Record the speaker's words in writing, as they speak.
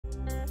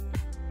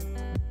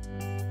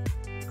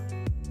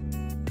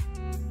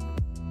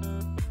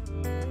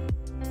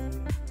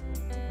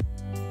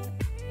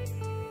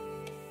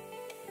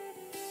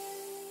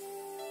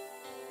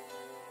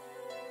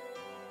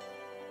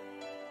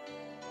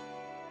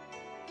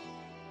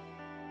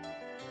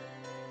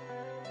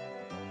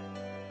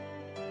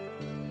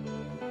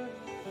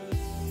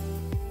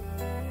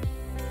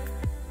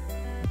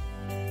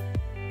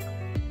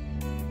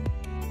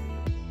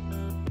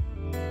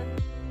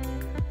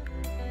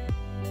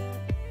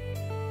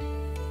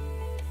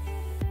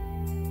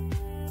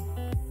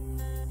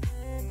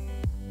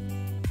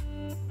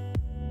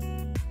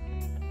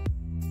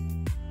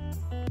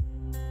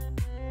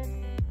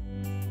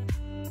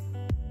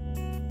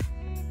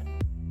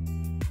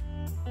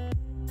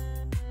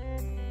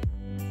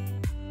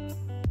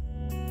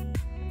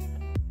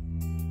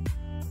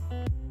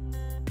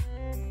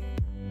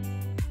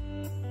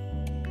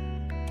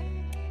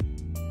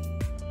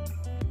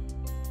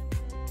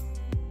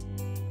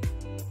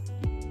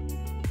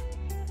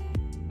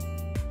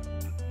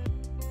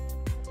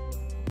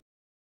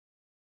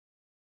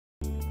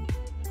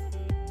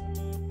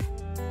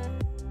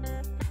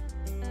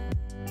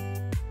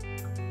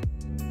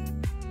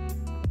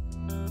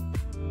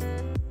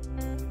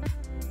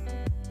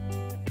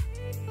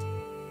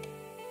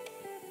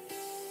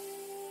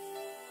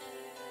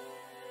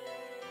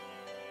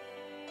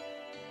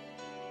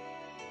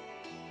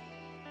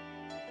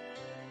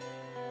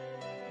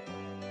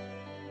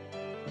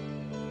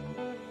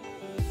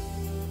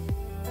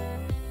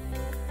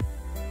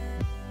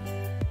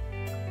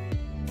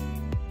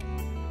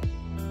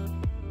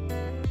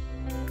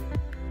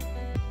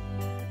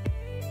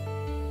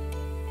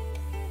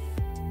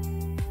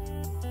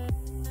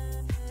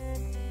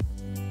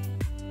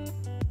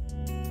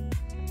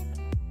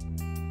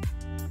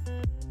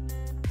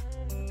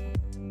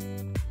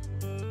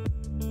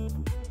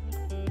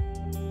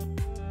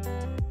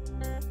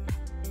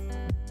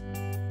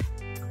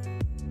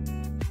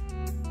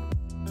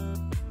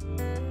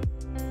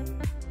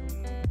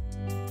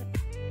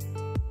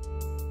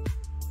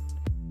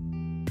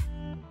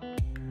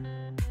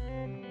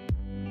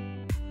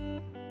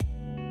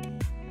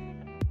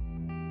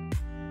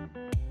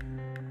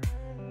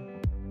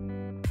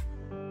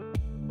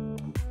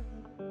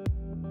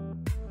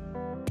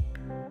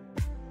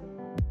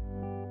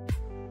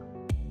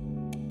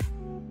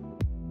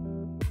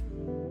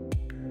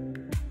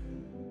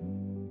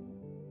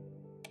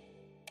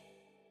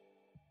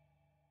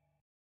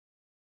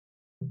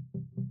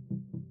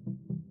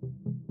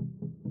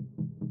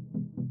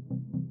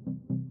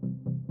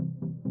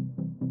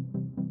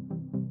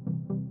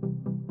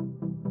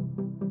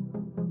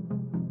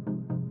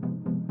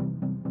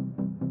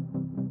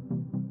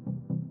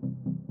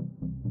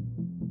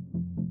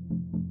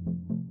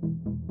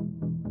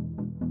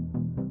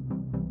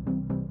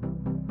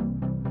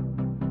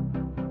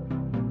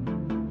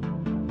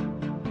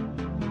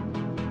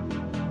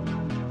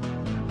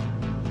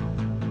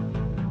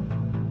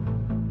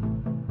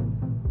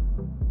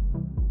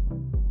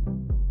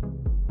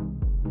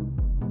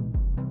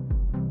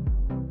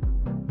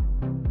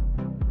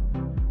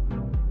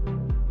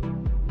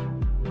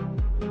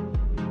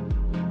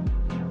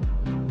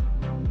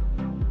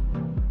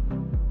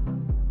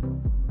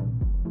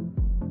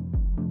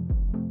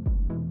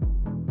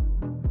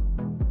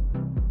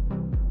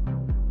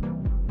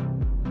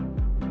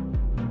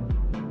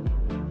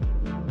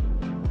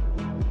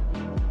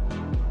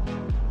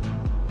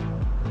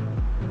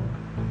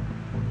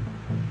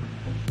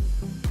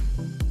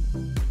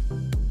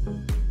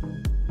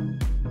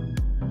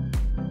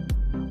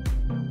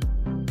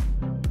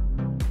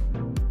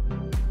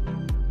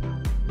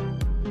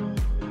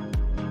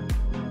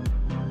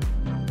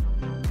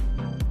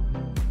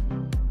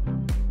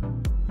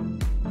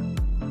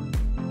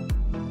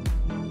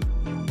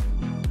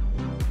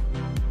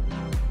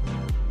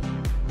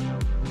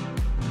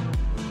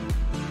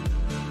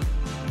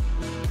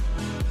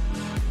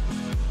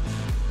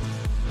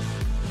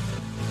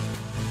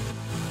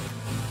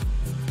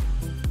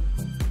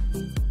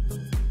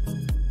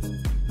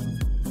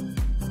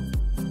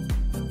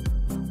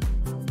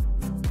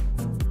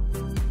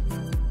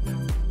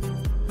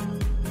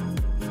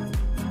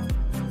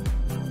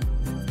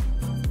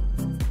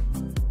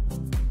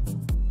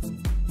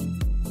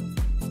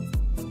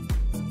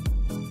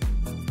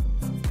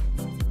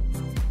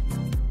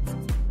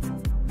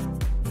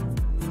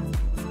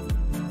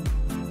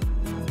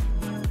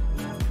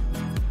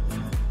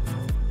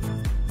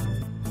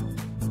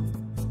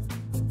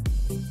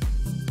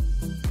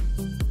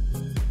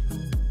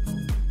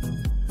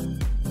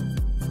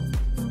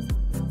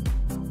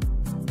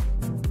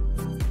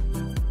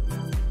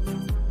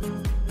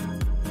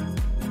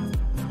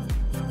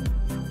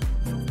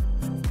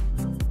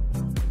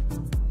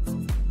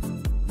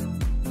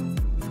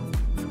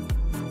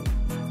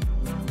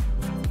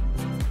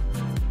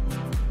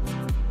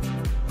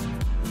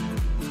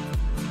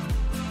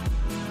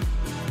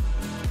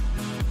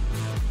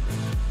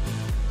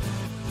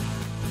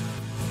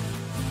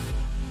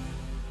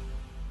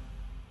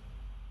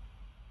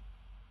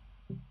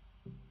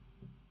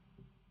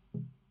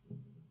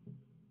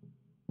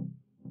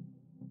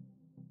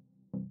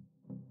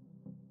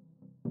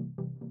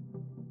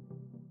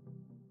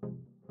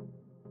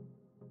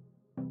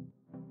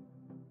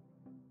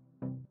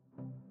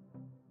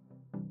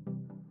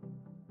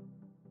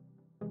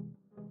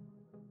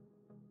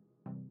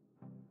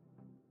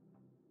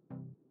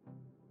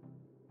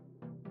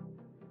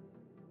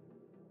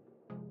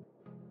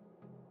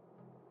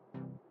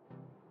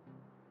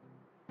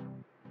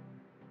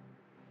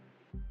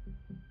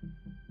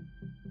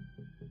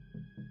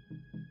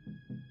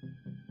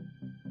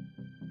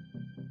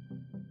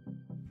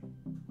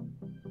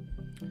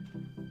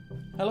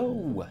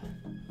Hello,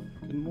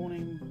 good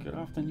morning, good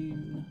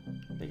afternoon,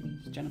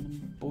 ladies,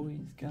 gentlemen, boys,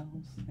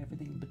 girls,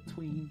 everything in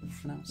between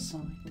and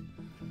outside.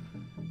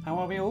 How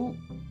are we all?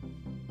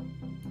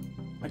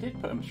 I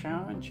did put a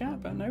shout out in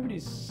chat, but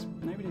nobody's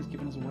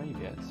given us a wave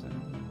yet, so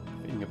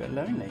I'm feeling a bit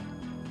lonely.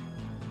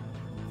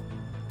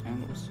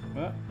 And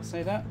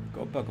say that,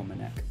 got a bug on my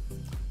neck.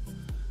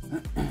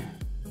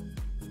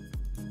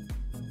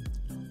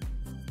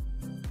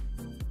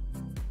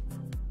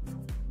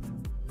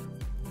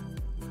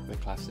 The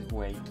classic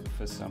wait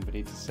for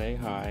somebody to say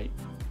hi.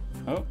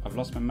 Oh, I've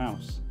lost my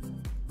mouse.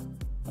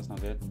 That's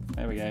not good.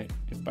 There we go.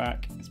 It's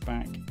back. It's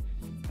back.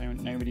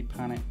 Don't nobody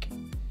panic.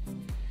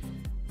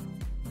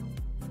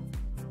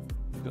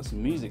 We've got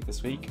some music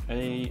this week.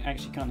 I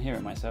actually can't hear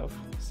it myself,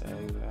 so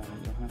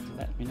you'll have to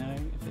let me know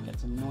if it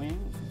gets annoying,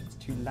 if it's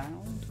too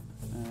loud.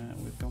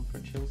 We've gone for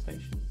a chill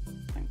station.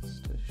 Thanks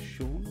to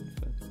Sean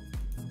for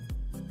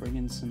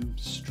bringing some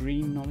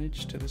stream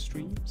knowledge to the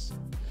streams.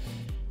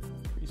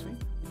 Pretty sweet.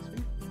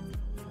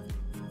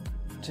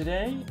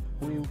 Today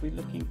we will be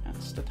looking at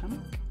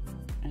Statamic,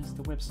 as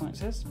the website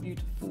says.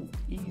 Beautiful,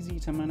 easy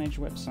to manage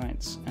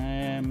websites.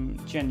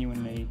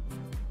 Genuinely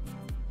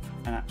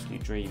an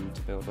absolute dream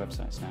to build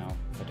websites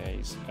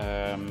nowadays.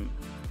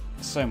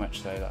 So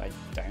much so that I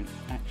don't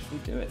actually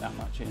do it that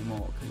much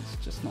anymore because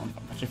it's just not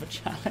that much of a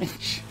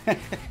challenge.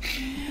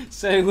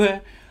 So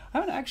I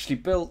haven't actually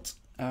built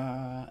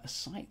a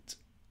site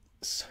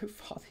so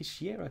far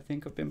this year. I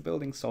think I've been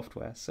building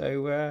software, so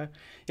you'll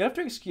have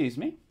to excuse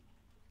me.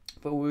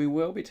 But we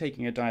will be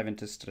taking a dive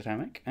into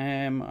Statamic.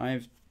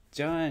 I've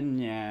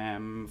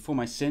done, for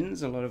my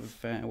sins, a lot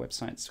of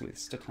websites with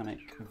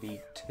Statamic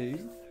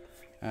v2,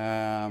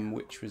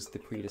 which was the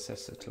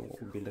predecessor to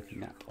what we'll be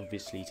looking at,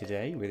 obviously,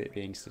 today, with it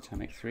being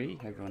Statamic 3.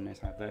 Everyone knows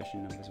how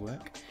version numbers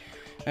work.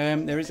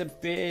 There is a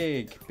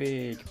big,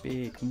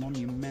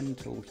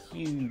 monumental,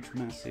 huge,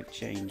 massive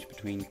change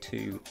between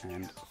 2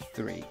 and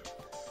 3.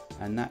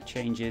 And that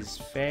change is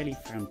fairly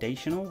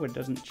foundational, but it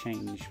doesn't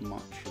change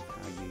much of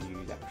how you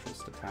use actual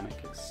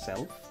Statamic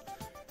itself.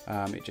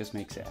 It just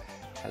makes it a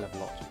hell of a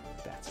lot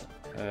better.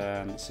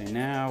 So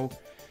now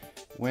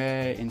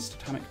we're in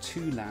Statamic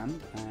 2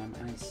 land.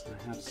 As I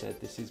have said,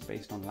 this is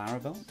based on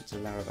Laravel. It's a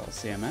Laravel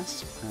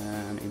CMS.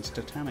 In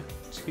Statamic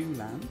 2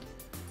 land,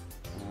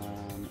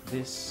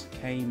 this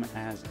came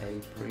as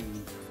a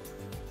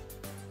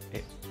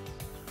It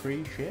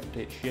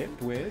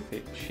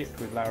shipped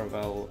with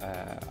Laravel,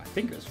 I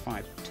think it was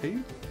 5.2, it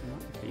might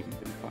have even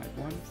been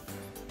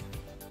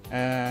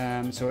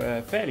 5.1. So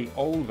a fairly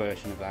old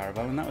version of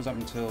Laravel, and that was up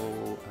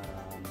until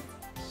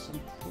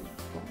some point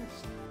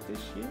this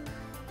year,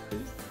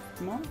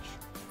 March.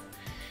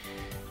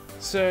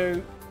 So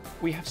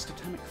we have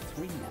Statamic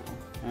 3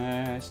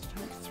 now.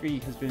 Statamic 3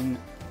 has been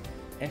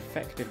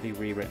effectively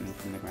rewritten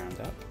from the ground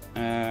up.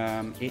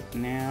 It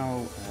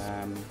now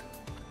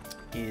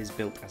is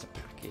built as a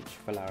package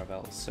for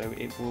Laravel, so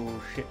it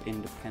will ship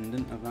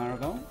independent of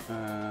Laravel.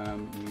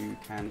 You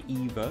can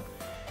either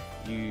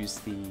use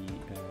the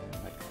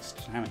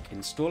Statamic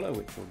installer,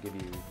 which will give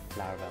you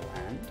Laravel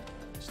and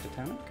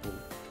Statamic, all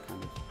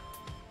kind of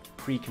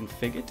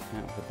pre-configured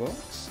out of the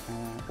box,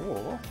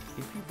 or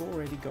if you've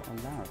already got a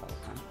Laravel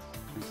app,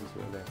 this is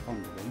where they're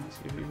fond of things,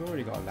 if you've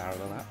already got a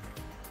Laravel app,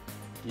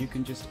 you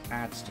can just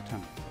add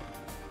Statamic.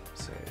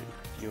 So if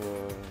you've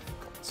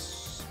got a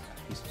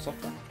piece of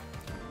software,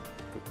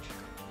 which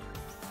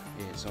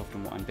is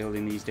often what I'm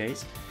building these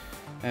days,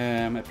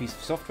 a piece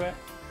of software,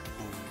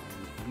 and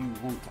you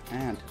want to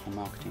add a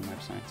marketing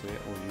website to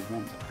it, or you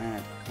want to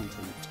add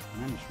content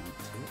management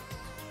to it,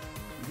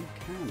 you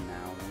can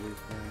now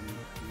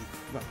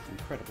with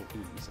incredible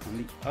ease.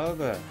 And the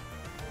other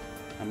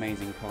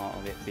amazing part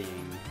of it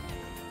being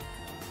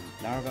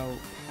a Laravel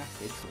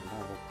package or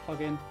Laravel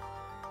plugin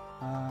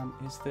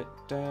is that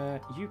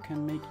you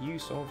can make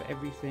use of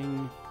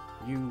everything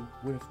you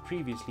would have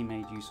previously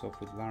made use of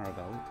with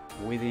Laravel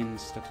within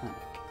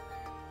Statamic.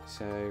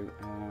 So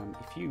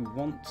if you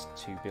want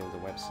to build a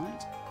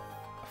website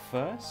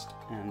first,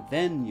 and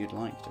then you'd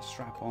like to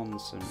strap on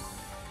some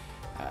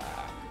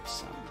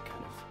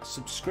kind of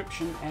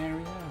subscription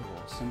area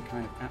or some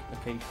kind of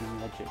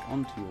application logic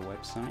onto your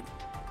website,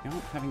 you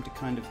aren't having to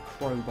kind of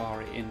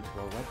crowbar it into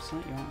a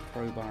website, you aren't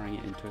crowbarring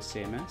it into a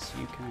CMS,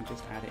 you can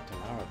just add it to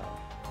Laravel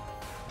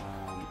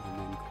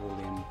and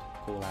then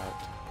call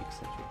out,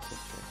 etc.,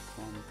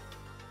 from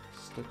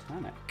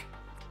Statamic.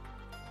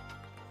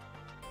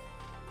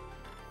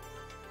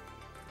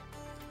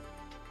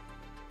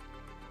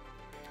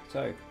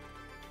 So,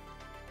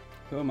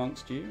 who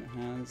amongst you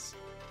has...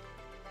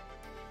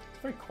 It's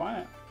very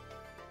quiet.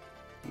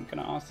 I'm going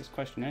to ask this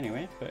question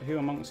anyway, but who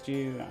amongst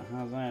you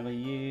has ever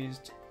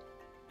used...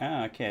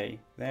 Ah, okay,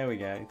 there we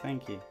go,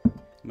 thank you.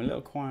 I'm a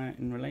little quiet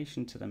in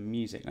relation to the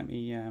music. Let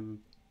me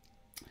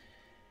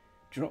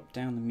drop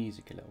down the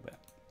music a little bit.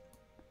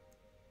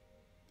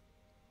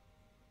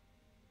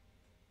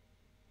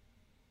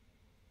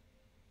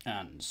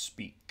 And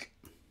speak.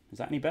 Is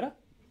that any better?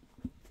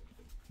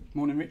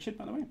 Morning, Richard,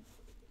 by the way.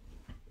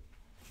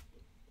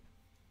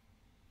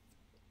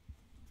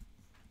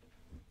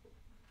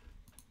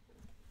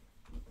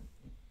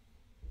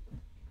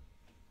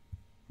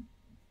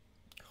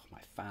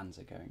 fans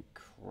are going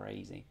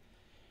crazy.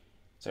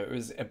 So it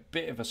was a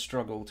bit of a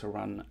struggle to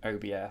run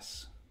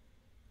OBS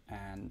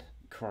and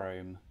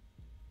Chrome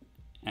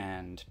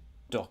and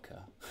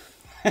Docker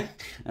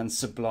and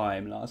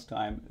Sublime last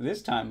time.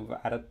 This time we've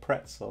added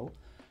Pretzel,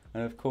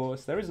 and of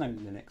course there is no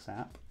Linux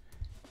app,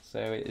 so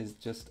it is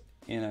just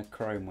in a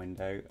Chrome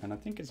window, and I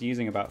think it's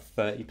using about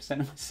 30%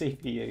 of my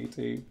CPU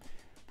to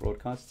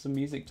broadcast some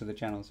music to the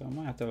channel, so I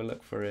might have to have a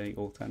look for an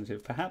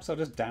alternative. Perhaps I'll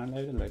just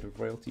download a load of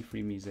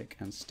royalty-free music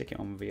and stick it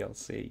on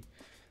VLC.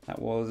 That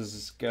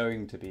was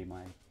going to be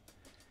my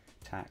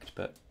tact,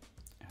 but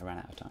I ran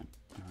out of time.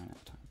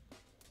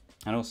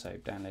 And also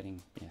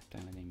downloading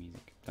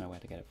music. Don't know where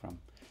to get it from.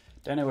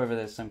 Don't know whether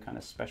there's some kind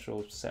of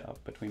special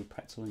setup between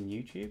Pretzel and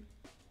YouTube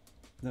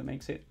that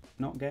makes it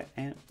not get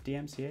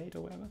DMCA'd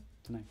or whatever.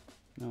 Don't know.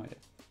 No idea.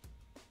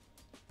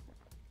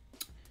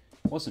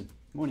 Awesome.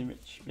 Morning,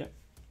 Rich. Yep.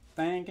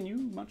 Thanking you.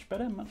 Much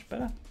better, much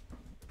better.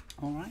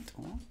 All right,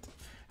 all right.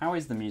 How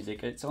is the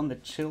music? It's on the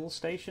chill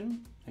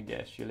station. I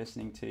guess you're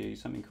listening to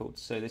something called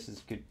So This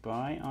Is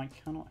Goodbye. I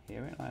cannot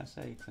hear it, like I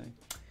say. So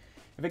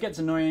if it gets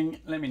annoying,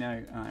 let me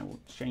know. I will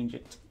change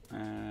it.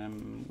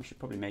 We should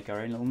probably make our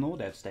own little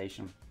Nordev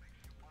station.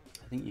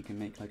 I think you can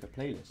make like a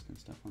playlist and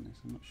stuff on this.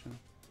 I'm not sure.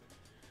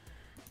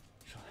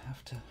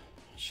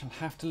 Shall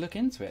have to look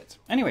into it.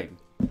 Anyway,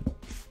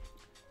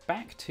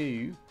 back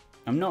to.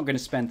 I'm not going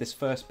to spend this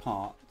first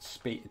part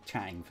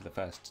chatting for the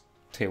first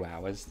 2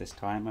 hours this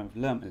time. I've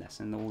learnt a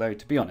lesson, although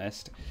to be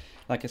honest,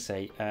 like I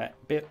say,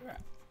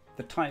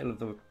 the title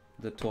of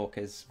the talk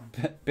is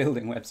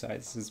Building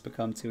Websites has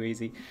become too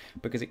easy,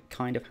 because it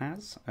kind of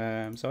has.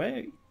 So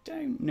I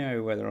don't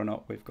know whether or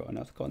not we've got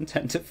enough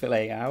content to fill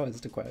 8 hours,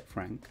 to quite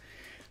frank.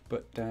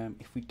 But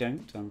if we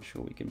don't, I'm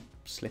sure we can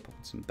slip on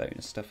some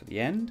bonus stuff at the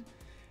end.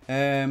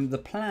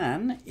 The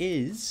plan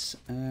is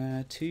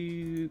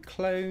to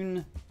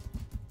clone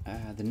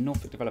the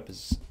Norfolk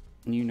developers,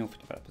 new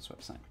Norfolk developers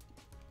website.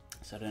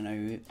 So I don't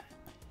know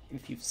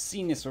if you've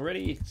seen this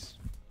already. Let's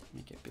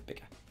make it a bit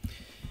bigger.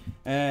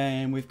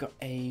 And we've got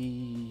the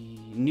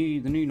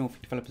new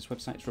Norfolk developers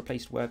website's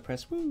replaced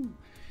WordPress. Woo!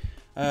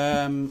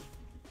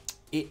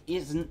 It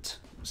isn't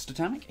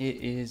Statamic. It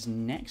is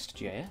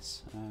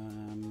Next.js,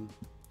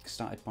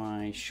 started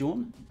by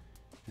Sean,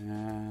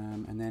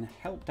 and then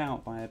helped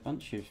out by a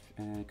bunch of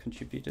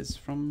contributors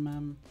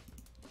from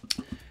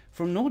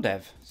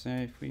Nordev.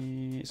 So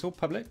it's all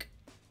public,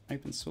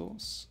 open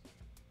source,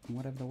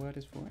 whatever the word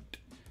is for it.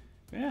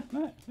 But yeah,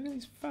 look at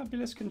these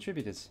fabulous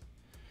contributors.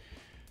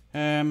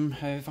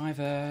 Have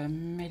either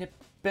made it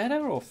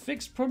better or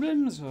fixed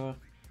problems or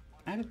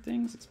added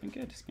things. It's been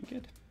good. It's been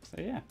good. So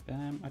yeah,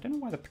 I don't know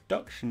why the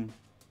production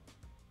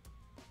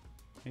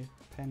is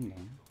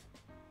pending.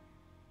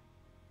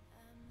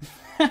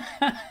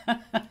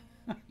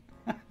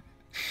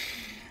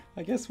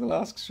 I guess we'll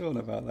ask Sean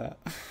about that.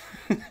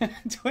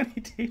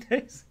 22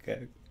 days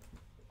ago.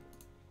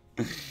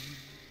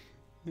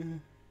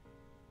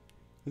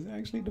 Is it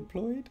actually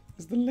deployed?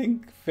 Is the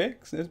link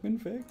fixed? It's been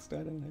fixed? I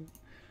don't know.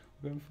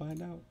 We're going to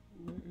find out.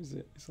 Where is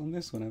it? It's on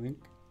this one, I think.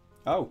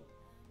 Oh,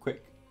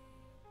 quick.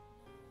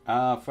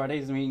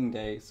 Friday's meeting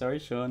day. Sorry,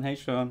 Sean. Hey,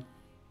 Sean.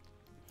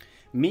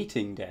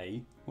 Meeting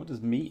day? What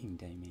does meeting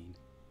day mean?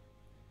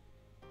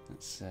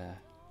 That's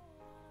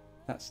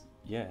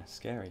yeah,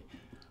 scary.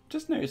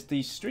 Just noticed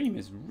the stream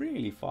is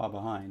really far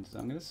behind, so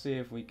I'm going to see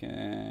if we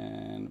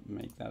can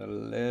make that a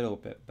little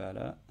bit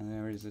better. And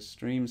there is a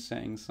stream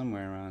setting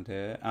somewhere around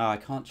here. I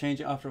can't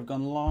change it after I've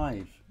gone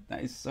live.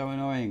 That is so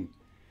annoying.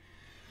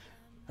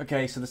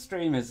 Okay, so the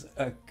stream is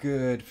a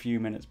good few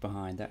minutes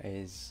behind. That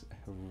is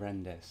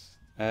horrendous.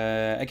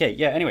 Okay,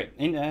 yeah, anyway,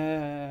 in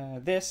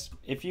this,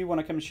 if you want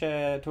to come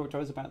and talk to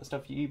us about the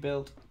stuff you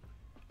build,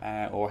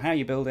 or how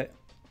you build it,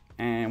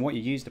 and what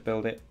you use to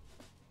build it,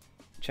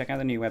 check out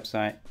the new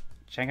website.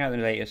 Check out the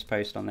latest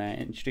post on there,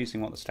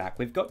 introducing what the stack.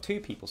 We've got 2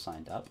 people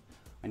signed up.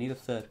 I need a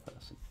third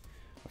person,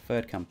 a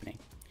third company,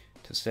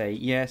 to say,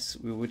 yes,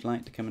 we would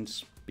like to come and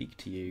speak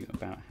to you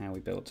about how we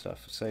build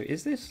stuff. So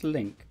is this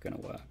link going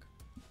to work?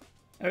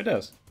 Oh, it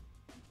does.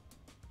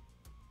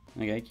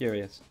 Okay,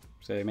 curious.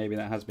 So maybe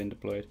that has been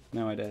deployed.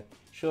 No idea.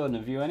 Sean,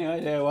 have you any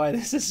idea why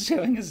this is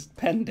showing as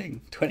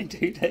pending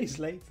 22 days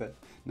later,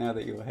 now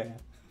that you're here?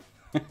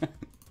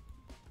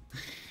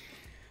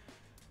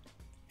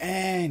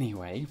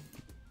 Anyway.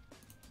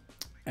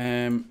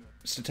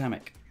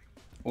 Statamic.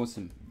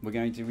 Awesome. We're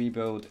going to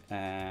rebuild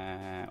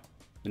the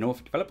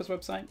Norfolk developers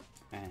website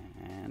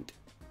and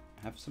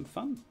have some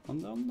fun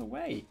on the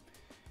way.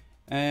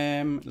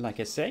 Like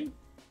I say,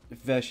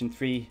 version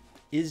 3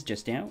 is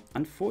just out,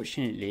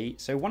 unfortunately.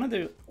 So one of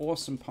the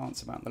awesome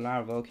parts about the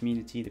Laravel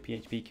community, the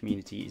PHP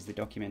community, is the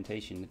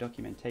documentation. The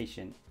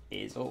documentation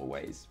is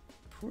always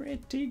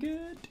pretty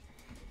good.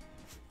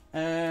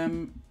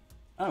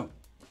 Oh,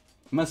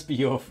 must be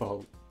your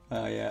fault.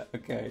 Oh yeah,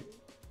 okay.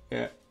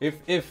 Yeah,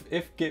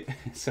 if Git,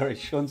 sorry,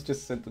 Sean's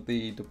just said that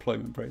the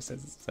deployment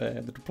process,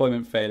 the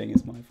deployment failing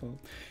is my fault.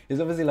 It's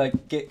obviously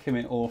like git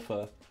commit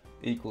author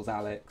equals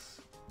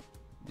Alex.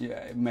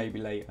 Yeah, maybe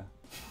later.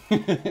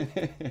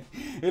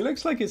 It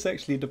looks like it's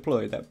actually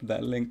deployed.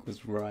 That link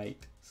was right.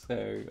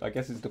 So I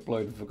guess it's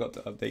deployed and forgot to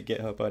update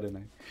GitHub. I don't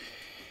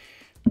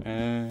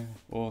know.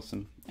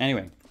 Awesome.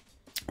 Anyway,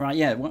 right,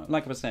 yeah,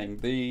 like I was saying,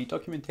 the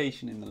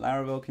documentation in the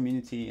Laravel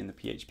community and the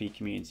PHP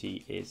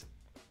community is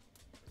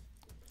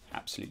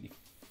absolutely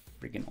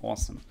friggin'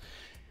 awesome.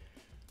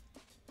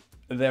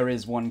 There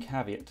is one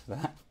caveat to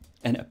that,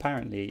 and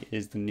apparently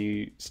is the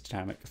new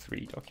Statamic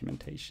 3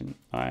 documentation.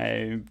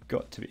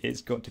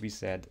 It's got to be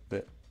said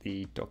that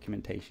the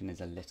documentation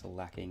is a little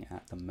lacking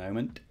at the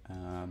moment,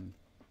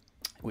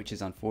 which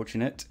is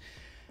unfortunate.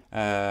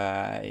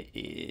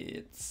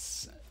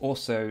 It's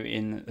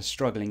also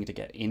struggling to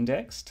get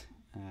indexed,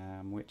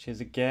 which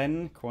is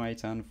again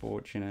quite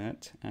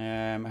unfortunate.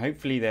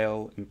 Hopefully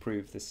they'll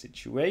improve the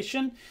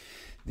situation.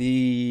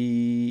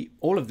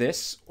 All of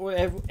this, or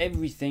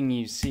everything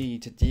you see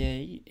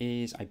today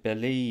is, I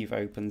believe,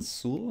 open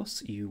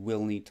source. You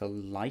will need to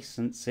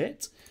license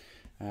it.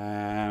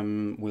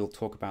 We'll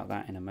talk about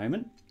that in a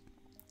moment.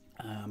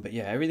 But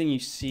yeah, everything you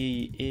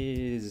see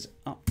is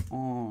up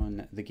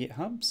on the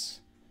GitHubs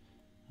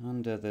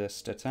under the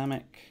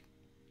Statamic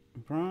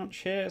branch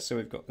here. So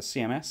we've got the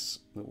CMS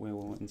that we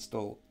will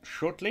install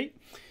shortly.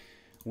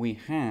 We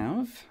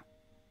have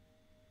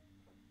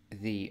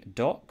the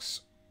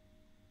docs,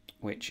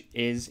 which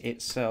is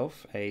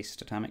itself a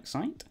Statamic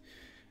site.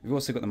 We've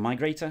also got the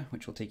migrator,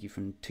 which will take you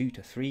from 2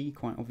 to 3,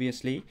 quite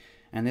obviously.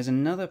 And there's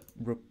another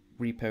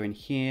repo in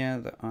here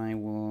that I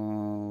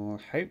will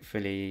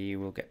hopefully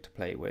will get to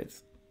play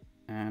with,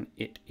 and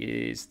it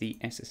is the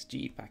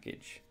SSG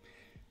package.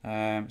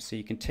 So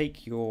you can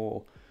take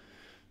your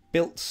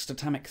built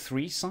Statamic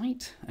 3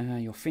 site,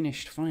 your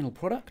finished final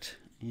product,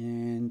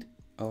 and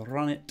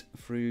run it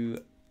through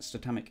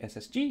Statamic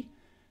SSG,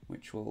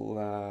 which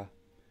will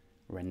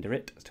render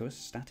it to a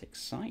static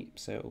site.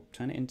 So it'll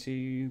turn it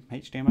into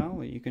HTML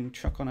that you can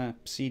chuck on a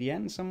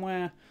CDN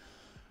somewhere,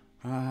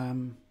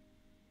 and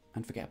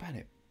forget about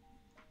it.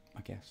 I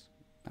guess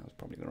that was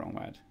probably the wrong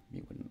word.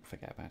 You wouldn't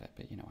forget about it,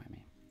 but you know what I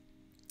mean.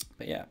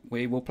 But yeah,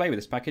 we will play with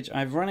this package.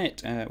 I've run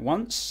it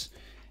once.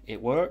 It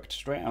worked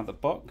straight out of the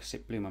box.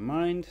 It blew my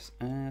mind.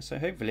 So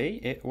hopefully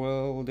it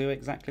will do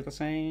exactly the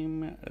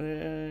same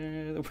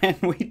when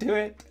we do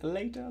it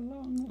later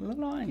along the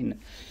line.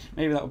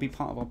 Maybe that will be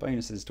part of our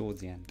bonuses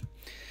towards the end.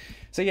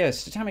 So yeah,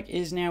 Statamic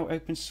is now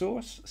open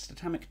source.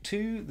 Statamic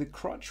 2, the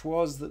crutch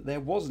was that there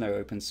was no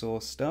open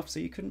source stuff,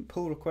 so you couldn't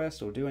pull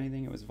requests or do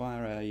anything. It was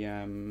via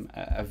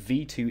a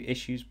v2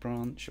 issues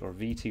branch or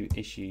v2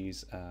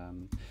 issues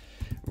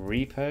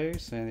repo,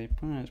 so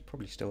it's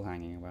probably still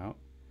hanging about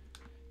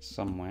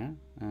somewhere.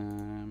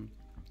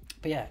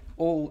 But yeah,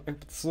 all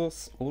open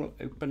source, all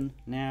open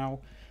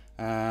now.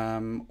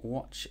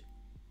 What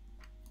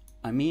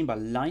I mean by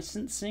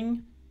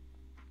licensing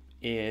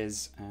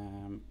is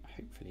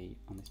hopefully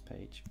on this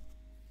page.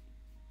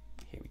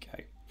 Here we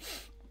go.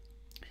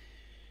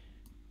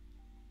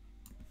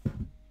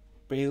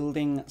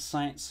 Building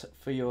sites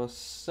for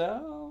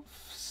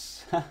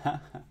yourselves.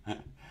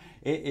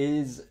 It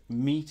is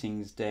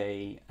meetings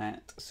day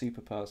at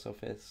Superpass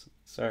office.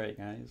 Sorry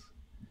guys,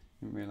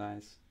 didn't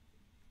realise.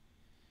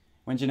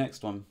 When's your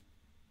next one?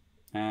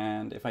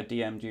 And if I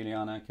DM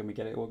Juliana, can we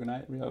get it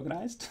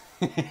reorganised?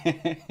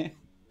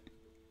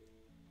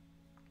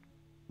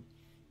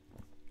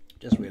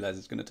 Just realised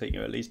it's going to take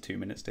you at least 2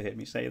 minutes to hear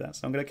me say that,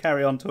 so I'm going to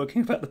carry on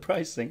talking about the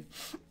pricing.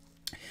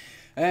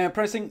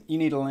 Pricing, you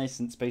need a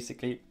license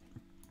basically.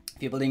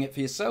 If you're building it for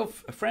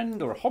yourself, a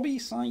friend, or a hobby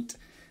site,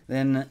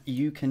 then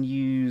you can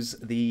use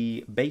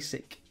the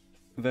basic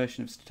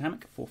version of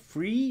Statamic for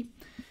free.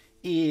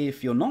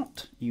 If you're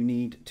not, you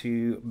need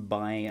to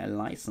buy a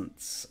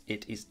license.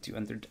 It is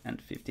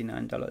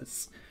 $259.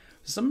 For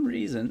some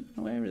reason,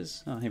 where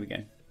is... Oh, here we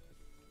go.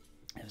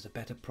 There's a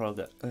better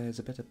product. There's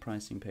a better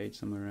pricing page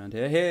somewhere around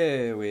here.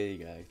 Here we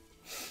go.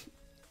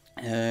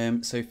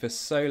 So for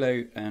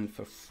solo and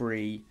for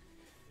free,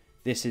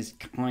 this is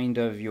kind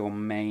of your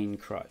main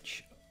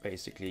crutch.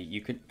 Basically,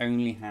 you can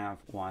only have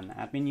one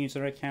admin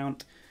user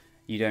account.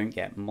 You don't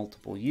get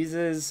multiple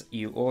users.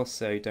 You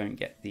also don't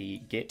get the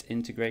Git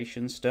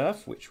integration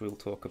stuff, which we'll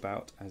talk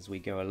about as we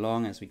go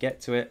along, as we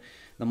get to it.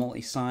 The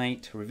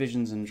multi-site,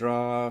 revisions and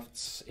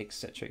drafts,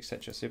 etc.,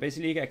 etc. So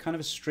basically you get kind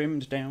of a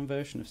trimmed down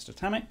version of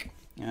Statamic.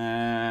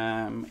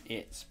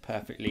 It's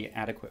perfectly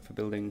adequate for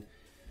building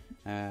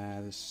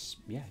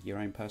your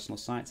own personal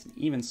sites, and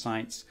even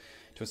sites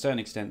to a certain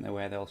extent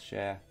where they'll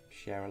share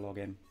a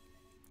login.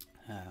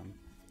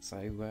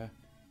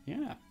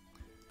 Yeah.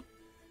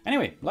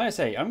 Anyway, like I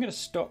say, I'm going to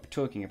stop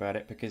talking about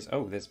it because,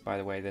 by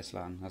the way, this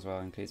LAN as well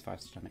includes 5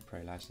 Statamic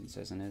Pro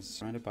licenses and is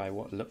surrounded by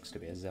what looks to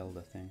be a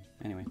Zelda thing.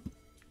 Anyway,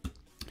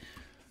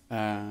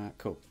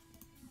 cool.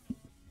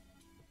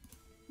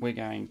 We're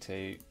going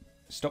to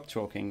stop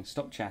talking,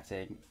 stop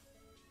chatting.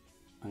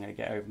 I'm going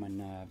to get over my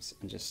nerves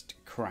and just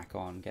crack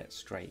on, get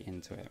straight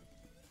into it.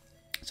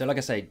 So like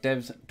I say,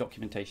 dev's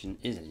documentation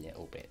is a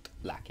little bit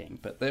lacking,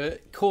 but the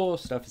core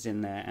stuff is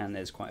in there and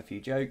there's quite a few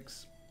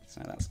jokes,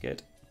 so that's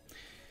good.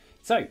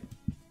 So,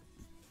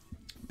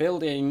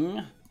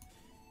 building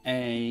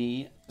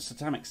a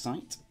Statamic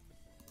site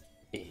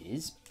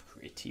is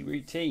pretty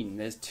routine.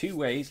 There's two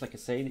ways, like I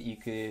say, that you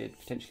could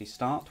potentially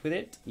start with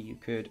it. You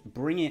could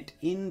bring it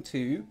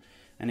into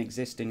an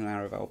existing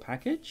Laravel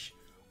package,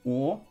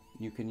 or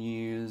you can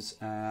use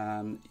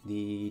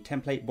the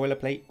template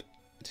boilerplate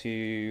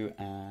to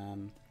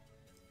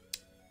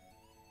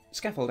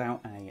scaffold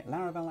out a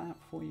Laravel app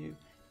for you,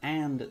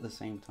 and at the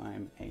same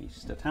time a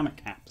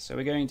Statamic app. So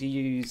we're going to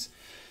use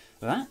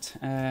that,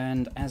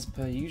 and as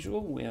per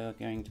usual we are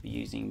going to be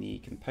using the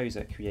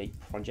composer create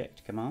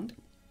project command.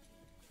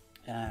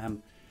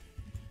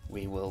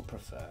 We will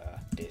prefer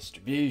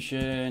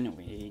distribution.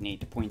 We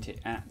need to point it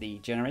at the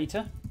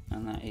generator,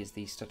 and that is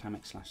the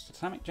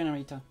Statamic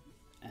generator,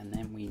 and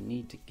then we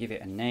need to give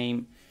it a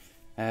name.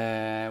 We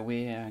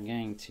are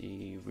going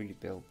to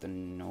rebuild the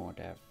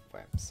Nordev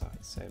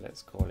website, so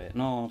let's call it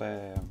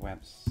Nordev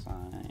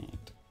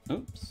website.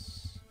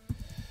 Oops,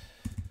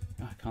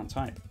 oh, I can't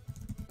type.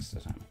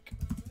 Statamic.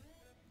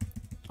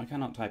 I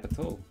cannot type at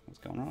all. What's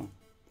going wrong?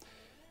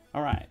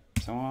 All right,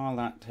 so all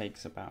that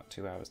takes about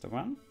 2 hours to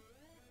run.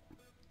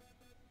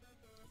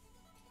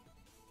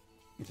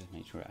 Just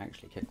make sure it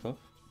actually kicks off.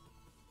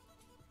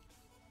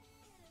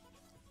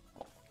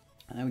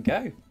 And there we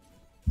go.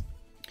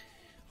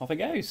 Off it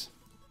goes.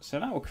 So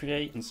that will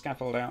create and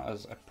scaffold out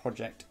as a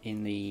project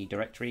in the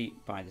directory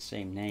by the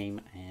same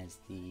name as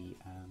the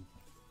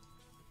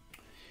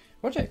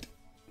project.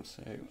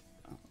 So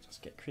I'll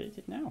just get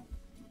created now.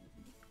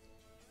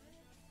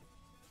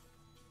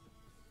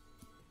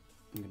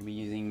 I'm going to be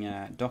using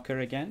Docker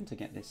again to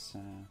get this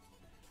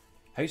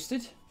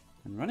hosted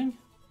and running.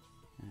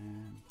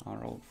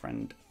 Our old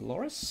friend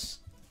Loris,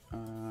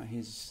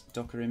 his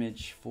Docker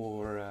image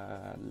for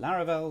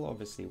Laravel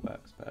obviously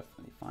works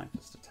perfectly fine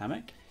for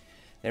Statamic.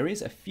 There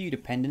is a few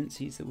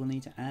dependencies that we'll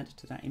need to add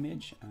to that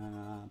image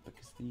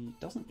because it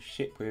doesn't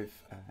ship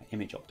with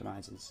image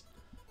optimizers.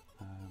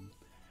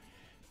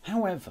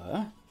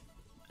 However,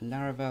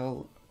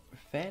 Laravel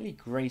fairly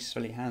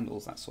gracefully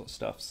handles that sort of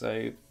stuff.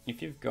 So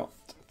if you've got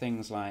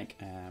things like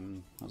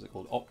what's it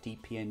called,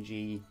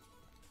 opti-png,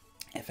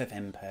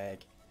 ffmpeg,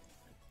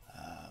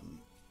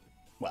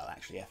 well,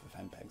 actually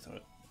ffmpeg's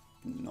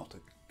not a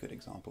good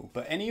example,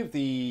 but any of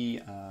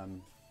the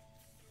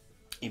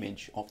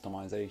image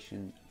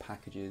optimization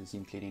packages,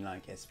 including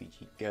like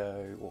SVG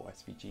Go or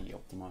SVG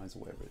Optimize or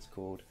whatever it's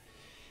called,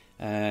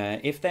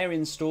 if they're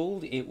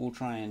installed, it will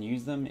try and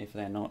use them. If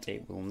they're not,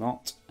 it will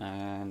not,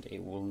 and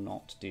it will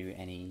not do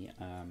any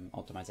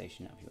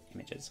optimization of your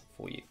images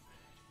for you.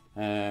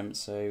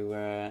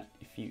 So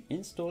if you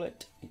install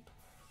it, it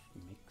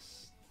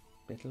makes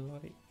it a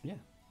lot, yeah,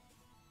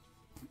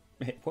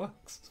 it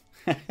works,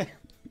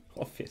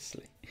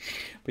 obviously,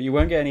 but you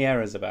won't get any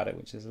errors about it,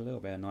 which is a little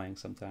bit annoying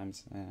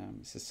sometimes.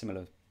 It's a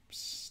similar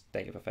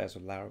state of affairs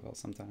with Laravel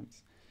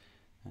sometimes.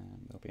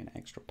 There'll be an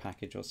extra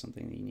package or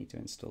something that you need to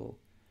install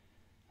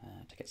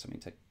to get something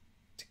to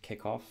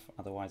kick off.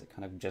 Otherwise, it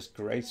kind of just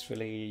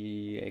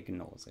gracefully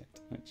ignores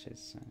it, which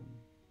is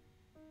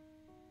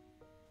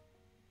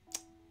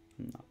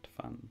not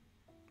fun.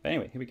 But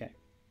anyway, here we go.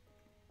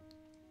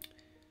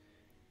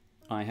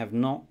 I have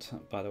not,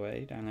 by the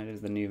way,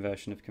 downloaded the new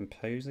version of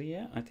Composer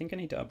yet. I think I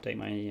need to update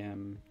my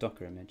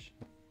Docker image.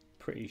 I'm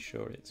pretty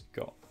sure it's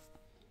got...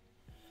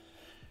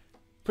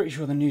 Pretty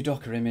sure the new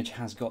Docker image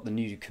has got the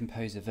new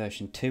Composer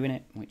version 2 in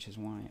it, which is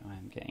why I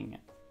am getting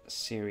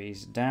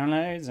series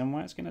downloads and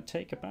why it's going to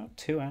take about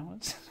 2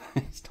 hours.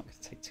 It's not going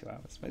to take 2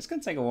 hours, but it's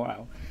going to take a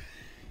while.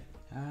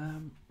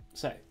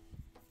 So,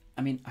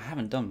 I mean, I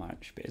haven't done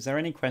much, but is there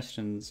any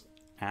questions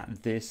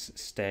at this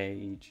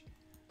stage?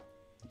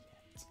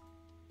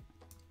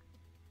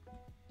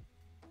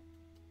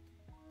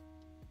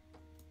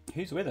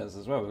 Who's with us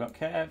as well? We've got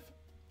Kev,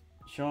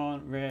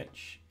 Sean,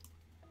 Rich.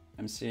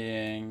 I'm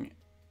seeing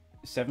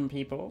 7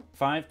 people,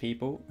 5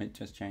 people. It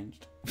just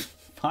changed.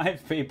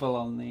 5 people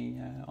on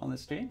the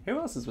stream. Who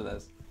else is with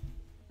us?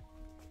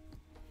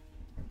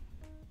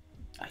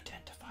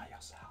 Identify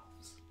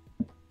yourselves.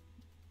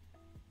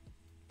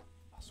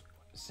 I'll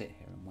sit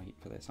here and wait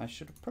for this. I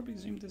should have probably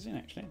zoomed this in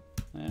actually.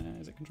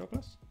 Is it Control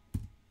Plus?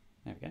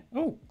 There we go.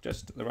 Oh,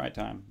 just at the right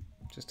time,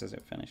 just as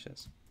it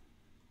finishes.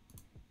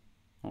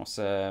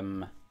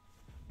 Awesome.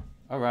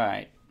 All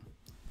right.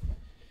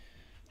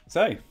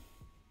 So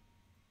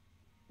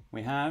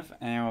we have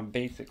our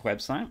basic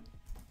website.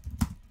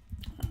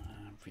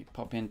 If we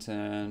pop into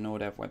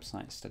Nordev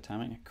website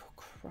Statamic, oh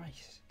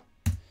Christ,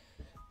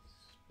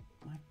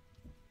 my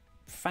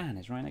fan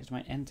is right next to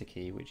my enter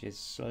key, which is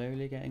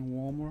slowly getting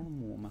warmer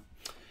and warmer.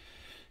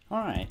 All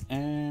right,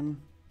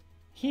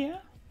 here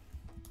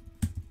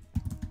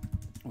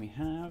we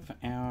have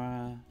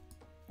our,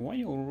 what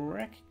you'll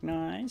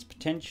recognize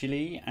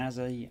potentially as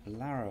a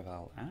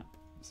Laravel app.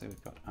 So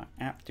we've got our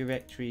app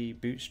directory,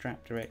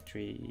 bootstrap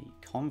directory,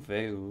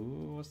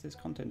 what's this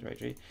content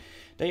directory,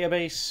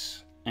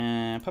 database,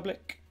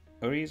 public,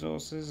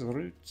 resources,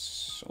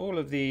 roots. All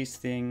of these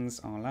things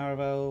are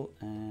Laravel,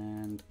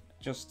 and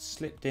just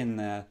slipped in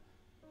there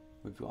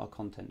we've got our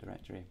content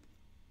directory.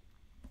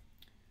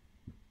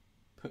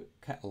 Put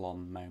kettle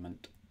on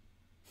moment.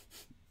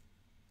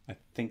 I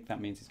think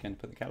that means it's going to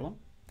put the kettle on.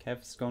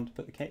 Kev's gone to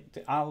put the cake.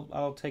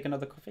 I'll take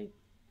another coffee.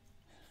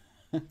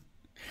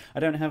 I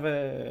don't have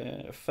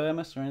a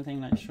thermos or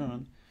anything like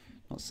Sean.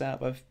 Not set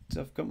up.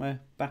 I've got my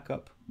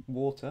backup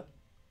water.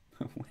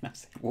 When I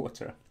say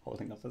water, I'm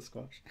holding up a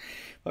squash.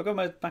 I've got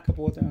my backup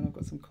water and I've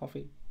got some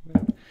coffee.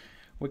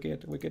 We're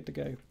good. We're good to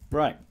go.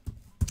 Right.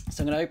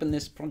 So I'm going to open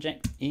this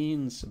project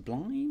in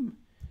Sublime.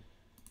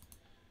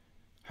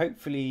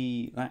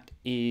 Hopefully that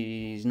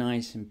is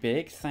nice and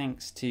big.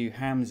 Thanks to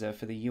Hamza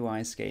for the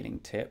UI scaling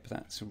tip.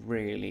 That's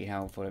really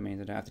helpful. It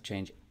means I don't have to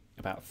change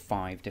about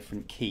 5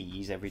 different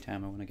keys every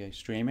time I want to go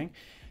streaming.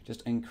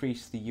 Just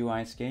increase the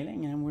UI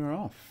scaling and we're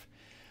off.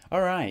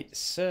 All right,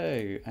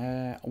 so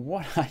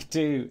what I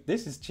do,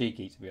 this is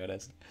cheeky to be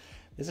honest.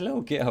 There's a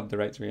little GitHub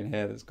directory in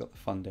here that's got the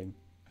funding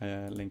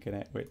link in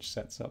it, which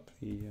sets up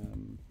the,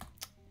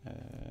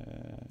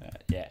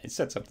 it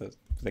sets up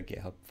the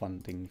GitHub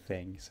funding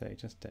thing. So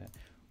just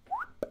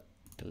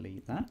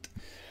delete that.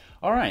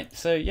 All right,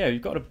 so yeah, we've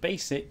got a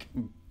basic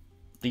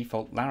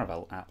default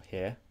Laravel app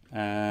here,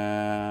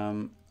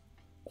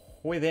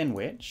 within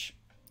which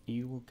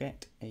you will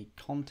get a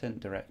content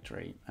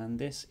directory, and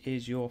this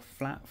is your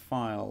flat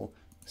file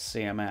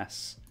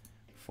CMS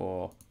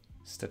for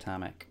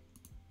Statamic.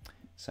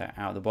 So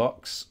out of the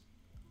box,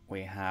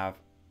 we have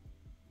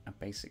a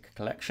basic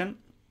collection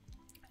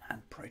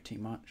and pretty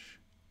much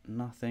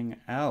nothing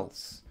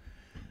else.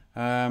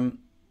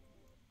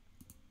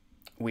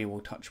 We will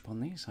touch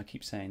upon these. I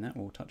keep saying that.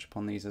 We'll touch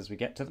upon these as we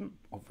get to them.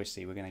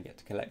 Obviously, we're going to get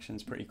to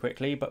collections pretty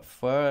quickly, but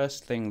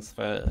first things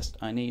first,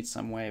 I need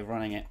some way of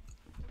running it.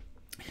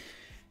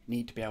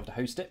 Need to be able to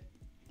host it,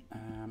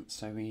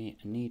 so we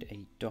need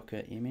a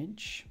Docker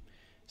image.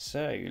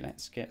 So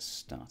let's get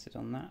started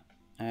on that.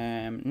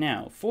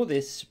 Now for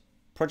this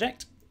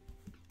project,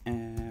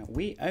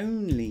 we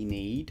only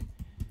need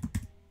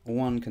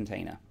one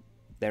container.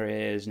 There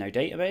is no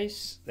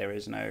database, there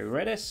is no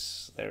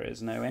Redis, there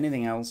is no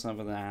anything else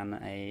other than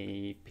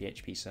a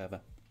PHP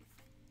server.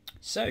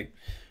 So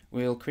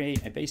we'll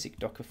create a basic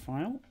Docker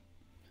file,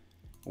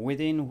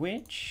 within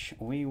which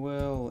we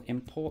will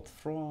import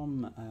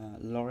from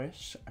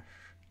Loris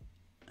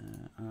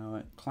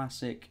our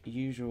classic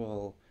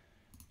usual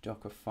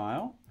Docker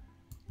file.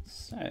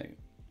 So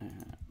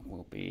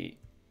will be,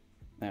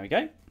 there we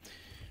go,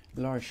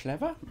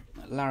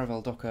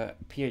 Laravel Docker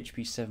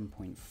PHP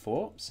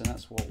 7.4. So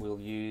that's what we'll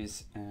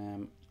use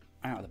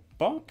out of the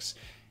box.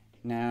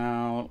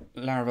 Now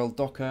Laravel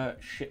Docker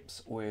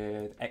ships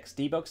with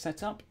Xdebug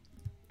setup.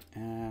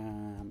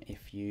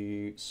 If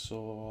you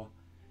saw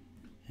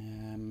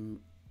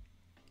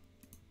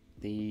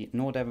the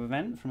Nordev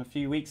event from a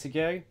few weeks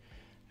ago,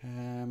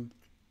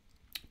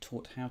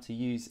 taught how to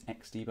use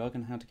Xdebug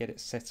and how to get it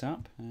set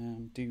up.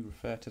 Do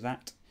refer to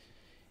that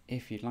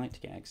if you'd like to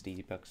get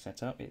Xdebug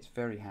set up. It's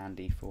very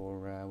handy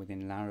for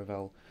within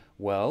Laravel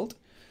world.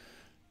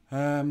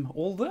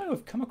 Although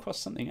I've come across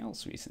something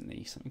else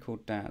recently, something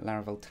called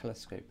Laravel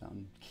Telescope that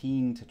I'm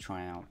keen to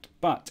try out.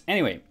 But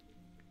anyway,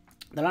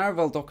 the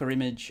Laravel Docker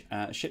image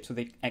ships with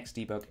the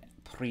Xdebug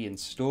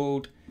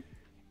pre-installed.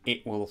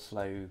 It will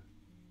slow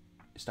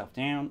stuff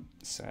down,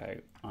 so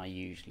I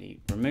usually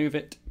remove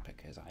it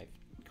because I've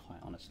quite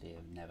honestly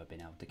have never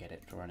been able to get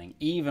it running.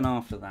 Even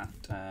after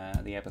that,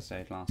 the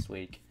episode last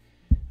week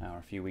or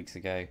a few weeks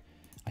ago,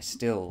 I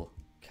still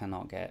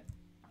cannot get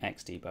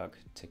Xdebug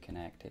to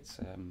connect.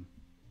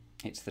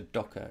 It's the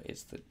Docker,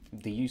 it's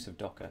the use of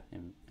Docker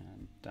and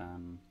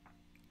on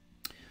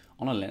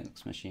a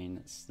Linux machine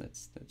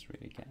that's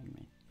really getting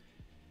me.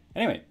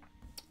 Anyway.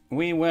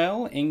 We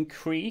will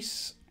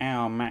increase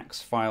our max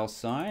file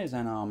size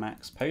and our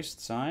max post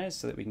size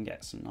so that we can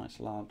get some nice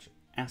large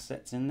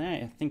assets in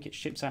there. I think it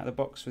ships out of the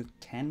box with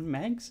 10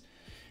 megs,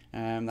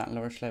 that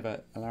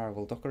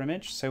Laravel Docker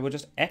image. So we'll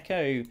just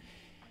echo,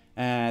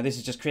 this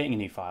is just creating a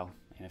new file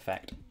in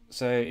effect.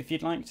 So if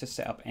you'd like to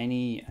set up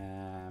any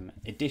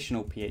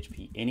additional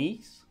PHP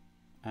inis,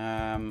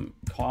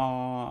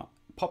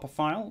 pop a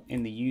file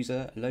in the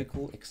user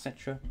local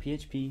etc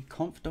php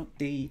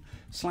conf.d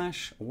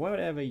 /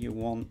 whatever you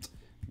want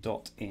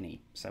 .ini.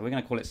 So we're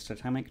going to call it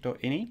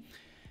statamic.ini,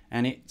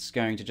 and it's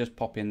going to just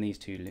pop in these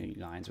 2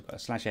 lines. We've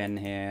got a /n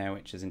here,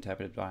 which is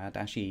interpreted by a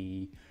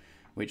 -e,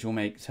 which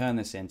will turn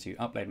this into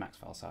upload max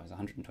file size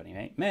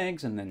 128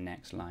 megs, and the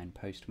next line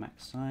post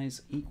max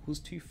size equals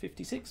to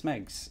 56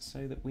 megs,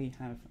 so that we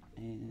have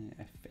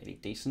a fairly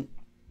decent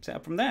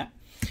setup from there.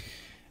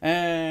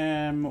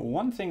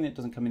 One thing that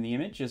doesn't come in the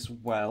image as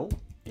well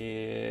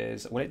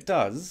is, well, it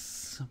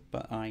does,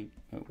 but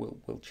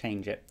we'll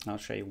change it. I'll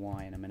show you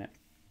why in a minute.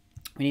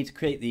 We need to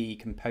create the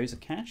composer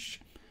cache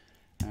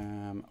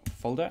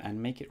folder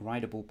and make it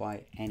writable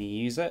by any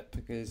user,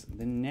 because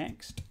the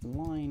next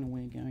line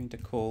we're going to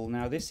call,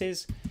 now this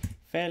is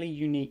fairly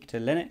unique to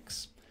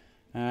Linux.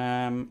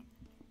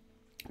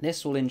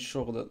 This will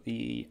ensure that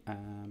the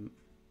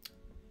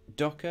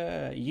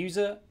Docker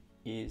user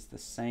is the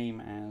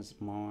same as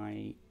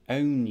my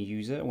own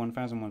user.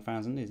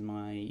 1000 is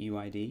my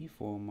UID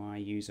for my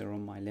user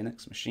on my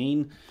Linux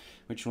machine,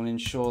 which will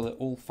ensure that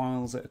all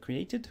files that are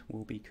created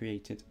will be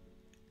created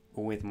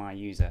with my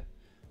user.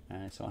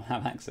 so I'll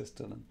have access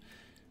to them.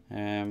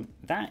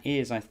 That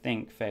is, I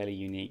think, fairly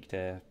unique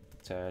to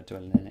a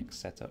Linux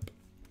setup.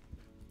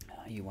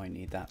 You won't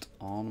need that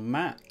on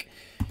Mac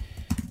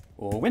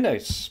or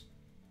Windows,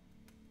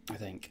 I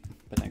think,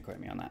 but don't quote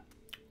me on that.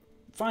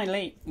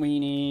 Finally, we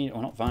need,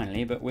 or not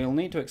finally, but we'll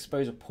need to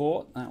expose a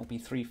port. That will be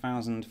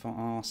 3000 for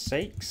our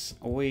sakes.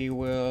 We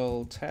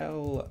will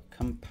tell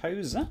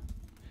Composer,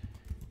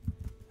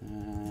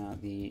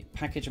 the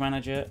package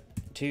manager,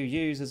 to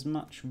use as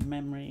much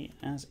memory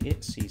as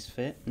it sees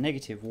fit.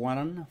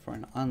 -1 for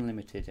an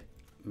unlimited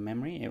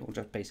memory. It will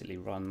just basically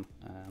run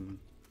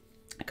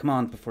a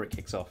command before it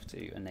kicks off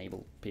to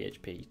enable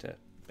PHP to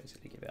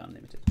basically give it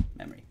unlimited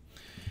memory.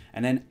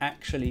 And then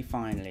actually,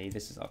 finally,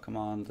 this is our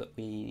command that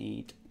we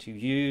need to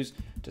use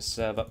to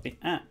serve up the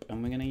app.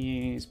 And we're going to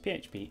use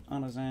PHP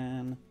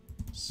artisan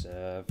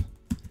serve.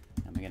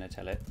 And we're going to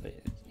tell it that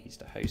it needs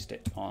to host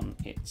it on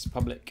its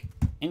public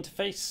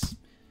interface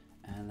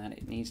and that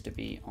it needs to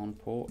be on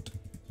port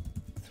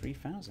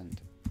 3000.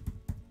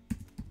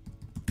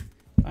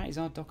 That is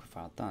our Docker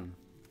file done,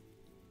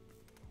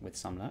 with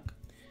some luck.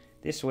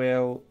 This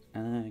will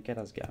get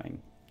us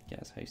going, get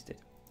us hosted.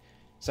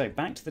 So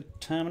back to the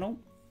terminal.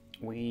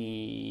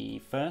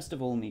 We first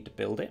of all need to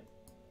build it.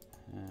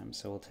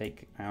 So we'll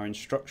take our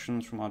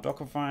instructions from our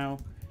Docker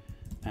file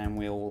and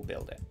we'll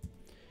build it.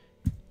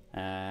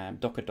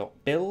 Docker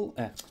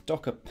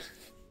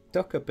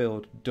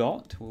build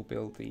dot will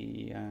build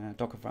the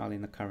Docker file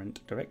in the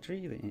current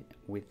directory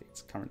with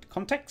its current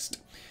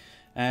context.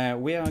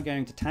 We are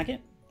going to tag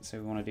it. So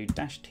we want to do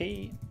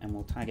 -t and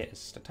we'll tag it as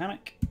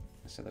Statamic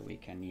so that we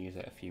can use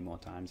it a few more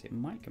times. It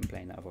might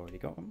complain that I've already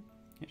got them.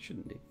 It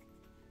shouldn't do.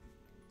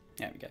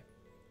 There we go.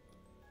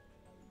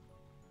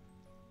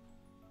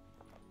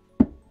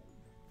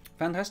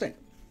 Fantastic.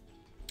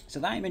 So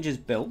that image is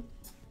built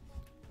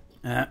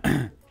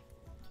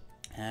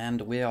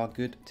and we are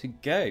good to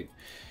go.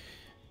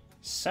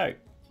 So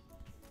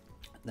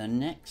the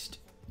next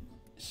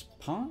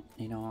part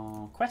in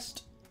our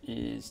quest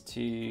is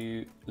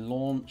to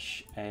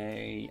launch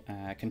a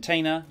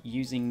container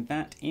using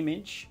that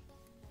image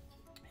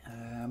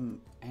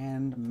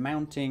and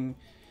mounting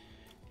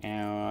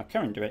our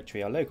current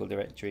directory, our local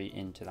directory,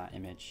 into that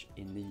image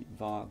in the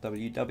var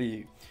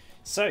ww.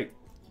 So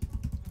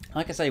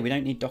like I say, we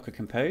don't need Docker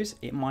Compose.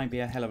 It might be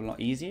a hell of a lot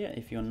easier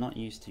if you're not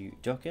used to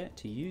Docker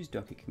to use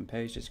Docker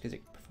Compose, just because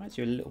it provides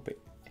you a little bit,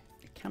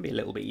 it can be a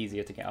little bit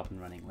easier to get up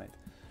and running with.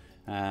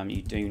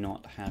 You do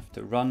not have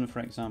to run, for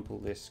example,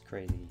 this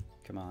crazy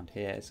command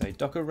here. So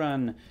Docker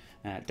run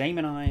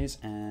daemonize,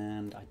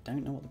 and I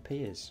don't know what the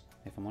P is,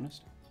 if I'm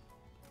honest.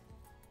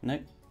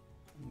 Nope.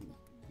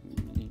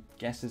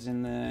 Guesses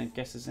in the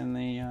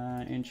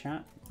in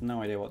chat.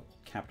 No idea what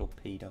capital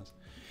P does.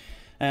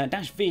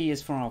 -v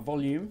is for our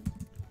volume.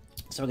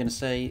 So we're going to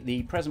say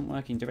the present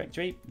working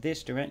directory.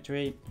 This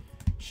directory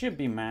should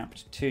be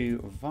mapped to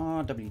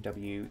var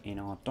ww in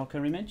our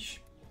Docker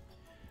image.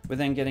 We're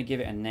then going to give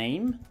it a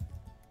name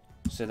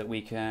so that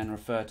we can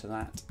refer to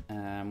that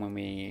when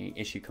we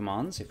issue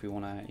commands, if we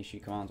want to issue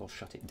commands or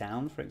shut it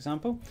down, for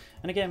example.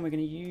 And again, we're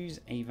going to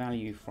use a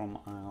value from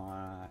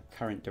our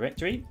current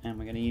directory, and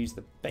we're going to use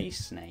the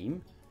base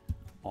name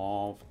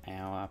of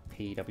our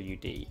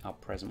pwd, our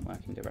present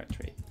working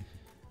directory.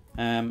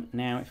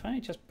 Now, if I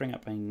just bring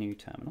up a new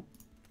terminal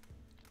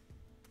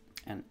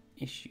and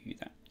issue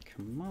that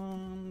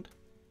command,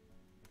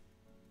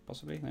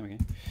 possibly, there we go.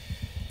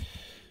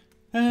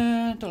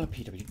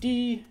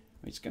 $pwd,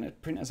 it's going to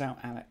print us out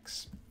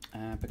Alex,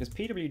 because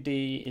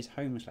pwd is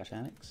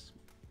home/Alex.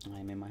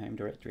 I'm in my home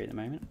directory at the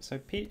moment, so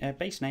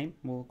base name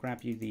will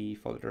grab you the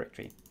folder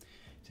directory.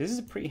 So this is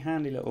a pretty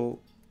handy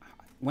little,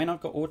 when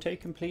I've got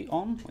autocomplete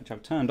on, which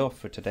I've turned off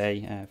for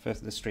today, for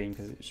the stream,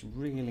 because it's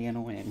really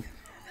annoying.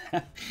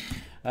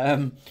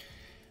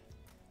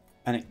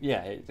 And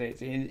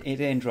it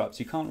interrupts.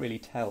 You can't really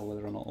tell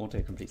whether or not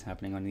autocomplete's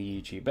happening on the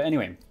YouTube. But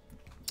anyway,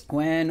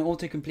 when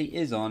autocomplete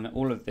is on,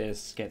 all of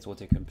this gets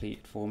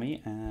autocompleted for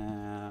me,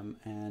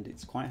 and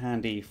it's quite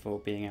handy for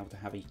being able to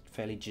have a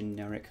fairly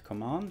generic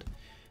command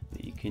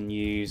that you can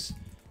use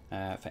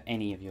for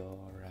any of your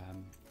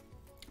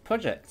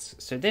projects.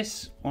 So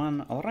this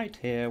one right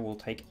here will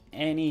take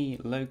any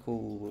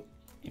local,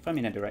 if I'm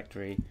in a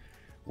directory,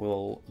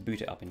 we'll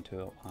boot it up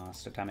into our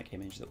Statamic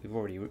image that we've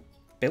already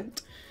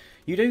built.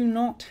 You do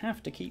not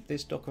have to keep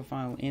this Docker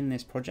file in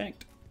this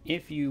project.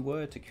 If you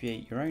were to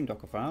create your own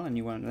Docker file and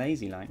you weren't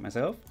lazy like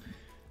myself,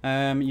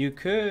 you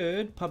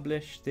could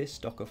publish this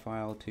Docker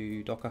file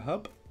to Docker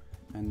Hub,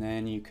 and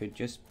then you could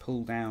just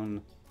pull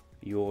down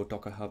your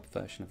Docker Hub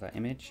version of that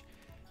image.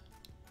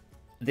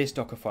 This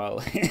Docker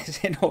file is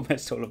in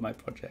almost all of my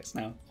projects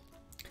now.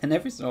 And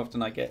every so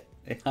often I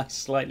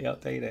slightly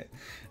update it,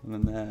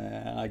 and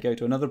then I go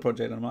to another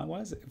project and I'm like,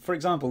 why is it? For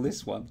example,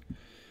 this one.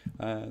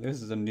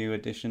 This is a new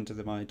addition to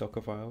my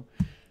Docker file.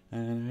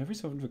 And every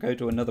so often I go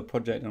to another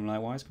project and I'm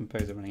like, why is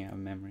Composer running out of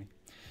memory?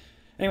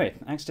 Anyway,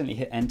 I accidentally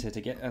hit enter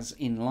to get us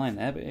in line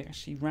there, but it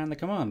actually ran the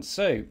command.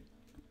 So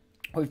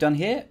what we've done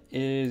here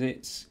is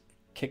it's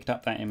kicked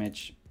up that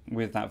image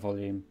with that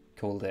volume,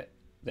 called it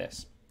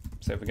this.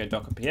 So if we go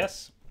docker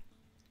ps,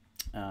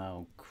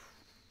 oh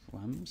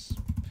crumbs,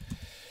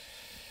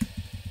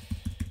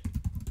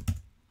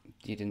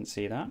 you didn't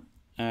see that.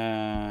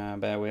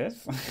 Bear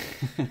with.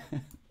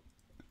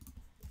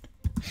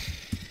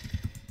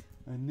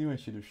 I knew I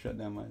should have shut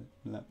down my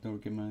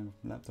laptop, give my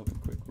laptop a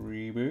quick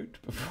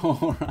reboot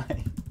before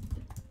I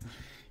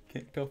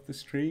kicked off the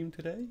stream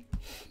today.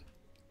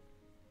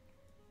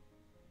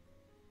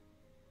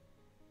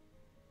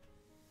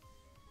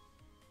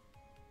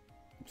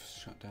 Just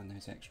shut down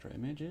those extra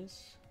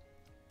images.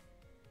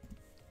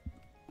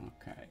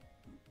 Okay.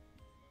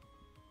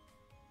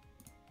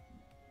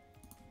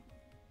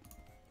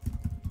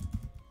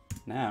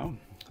 Now,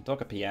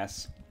 docker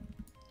ps,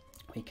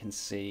 we can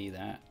see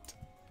that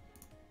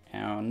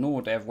our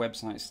NodeV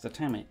website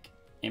Statamic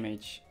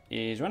image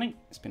is running.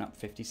 It's been up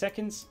 50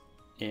 seconds.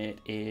 It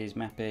is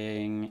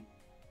mapping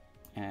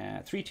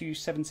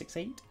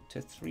 32768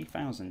 to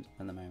 3000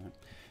 at the moment.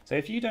 So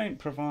if you don't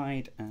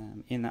provide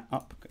in that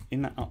up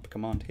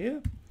command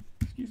here,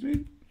 excuse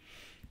me,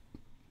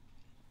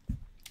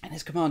 in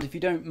this command, if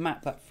you don't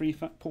map that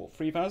port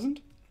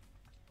 3000,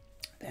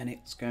 then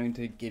it's going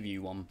to give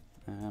you one.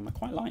 I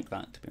quite like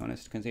that, to be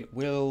honest, because it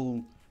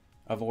will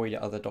avoid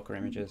other Docker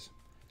images.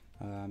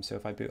 So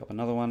if I boot up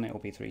another one, it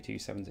will be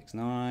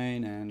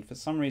 32769, and for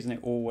some reason it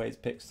always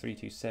picks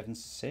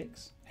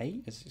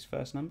 32768 as its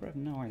first number. I have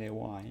no idea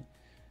why.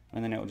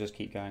 And then it will just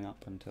keep going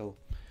up until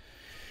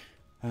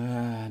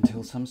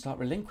some start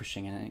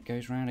relinquishing, and it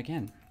goes round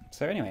again.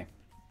 So anyway,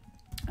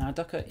 our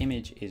Docker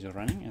image is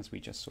running, as we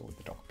just saw with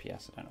the docker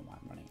ps. I don't know why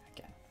I'm running it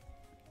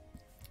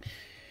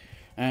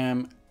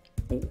again.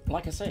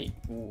 Like I say,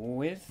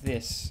 with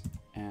this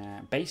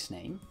base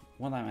name,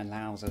 what that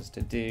allows us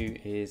to do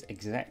is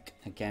exec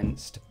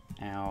against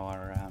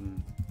our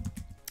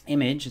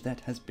image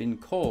that has been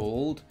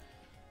called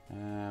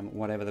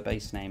whatever the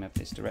base name of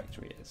this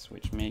directory is,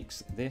 which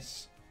makes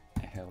this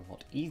a hell of a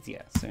lot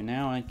easier. So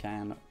now I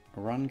can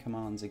run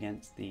commands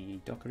against the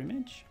Docker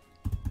image.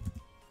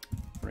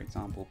 For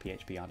example,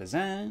 php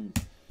artisan,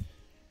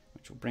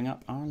 which will bring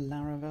up our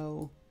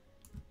Laravel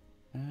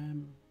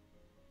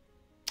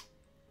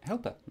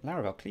helper,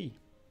 Laravel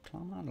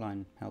command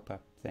line helper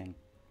thing.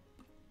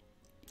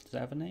 Does it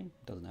have a name?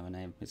 It doesn't have a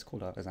name. It's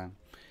called artisan.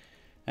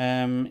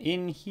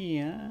 In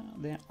here,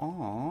 there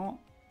are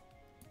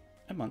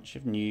a bunch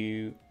of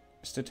new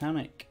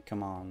Statamic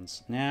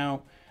commands.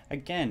 Now,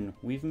 again,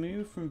 we've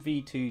moved from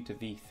v2 to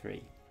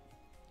v3,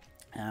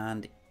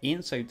 and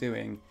in so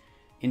doing,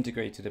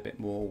 integrated a bit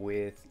more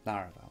with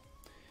Laravel.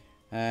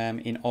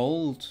 In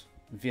old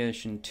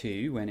version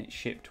 2, when it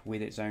shipped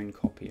with its own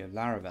copy of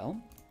Laravel,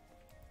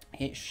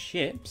 it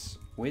ships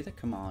with a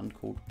command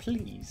called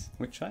please,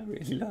 which I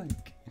really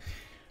like.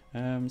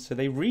 So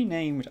they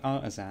renamed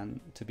artisan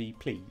to be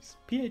please.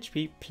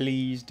 PHP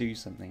please do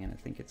something, and I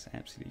think it's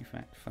absolutely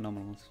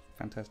phenomenal. It's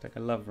fantastic. I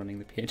love running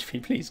the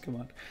PHP please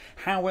command.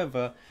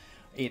 However,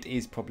 it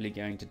is probably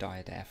going to die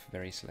a death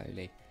very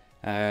slowly.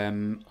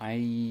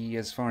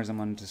 As far as I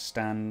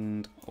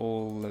understand,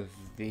 all of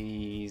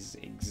these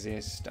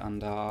exist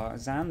under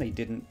artisan. They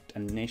didn't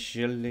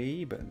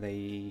initially, but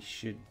they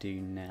should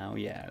do now.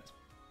 Yeah.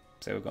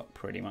 So we've got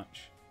pretty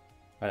much,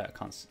 I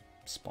can't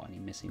spot any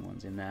missing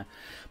ones in there,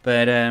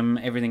 but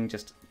everything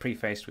just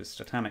prefaced with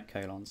Statamic :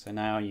 so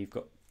now you've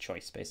got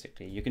choice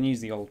basically. You can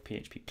use the old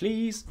PHP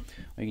please,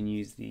 or you can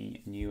use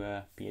the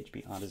newer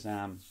PHP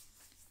artisan,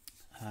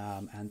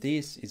 and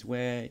this is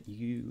where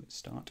you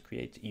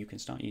can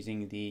start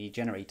using the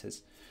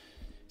generators.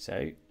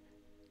 So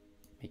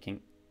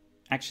making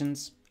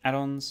actions,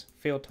 add-ons,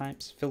 field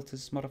types,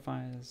 filters,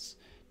 modifiers,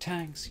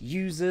 tags,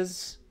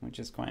 users, which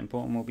is quite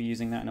important. We'll be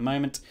using that in a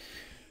moment,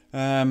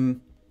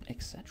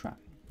 etc.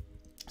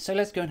 So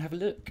let's go and have a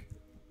look.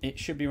 It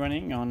should be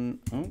running on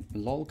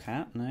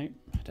lolcat. No, I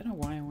don't know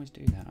why I always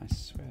do that, I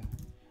swear.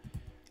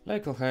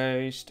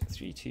 Localhost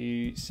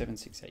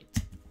 32768.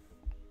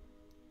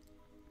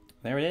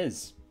 There it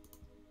is.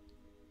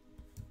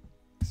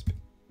 It's a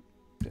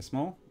bit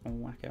small. I'll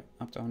whack it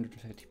up to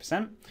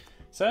 150%.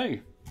 So,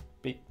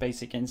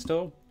 basic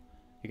install.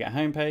 You get a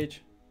home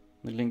page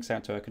with links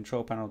out to a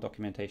control panel,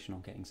 documentation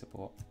on getting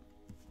support.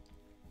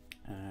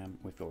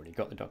 We've already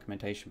got the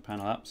documentation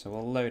panel up, so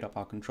we'll load up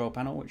our control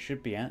panel, which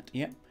should be at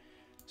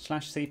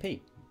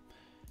 /cp.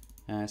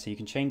 So you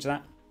can change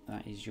that.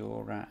 That is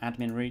your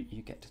admin route.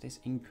 You get to this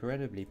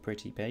incredibly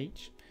pretty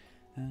page.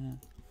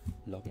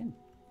 Log in,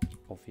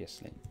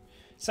 obviously.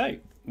 So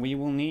we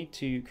will need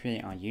to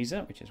create our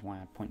user, which is why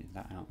I pointed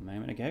that out a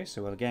moment ago.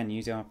 So we'll again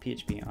use our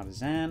PHP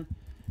artisan.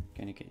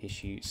 Going to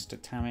issue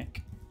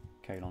Statamic :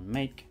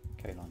 make :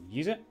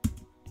 user.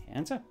 Hit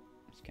enter.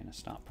 It's going to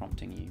start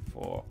prompting you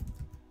for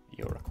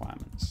your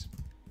requirements.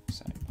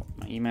 So pop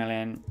my email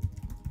in,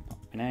 pop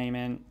my name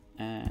in,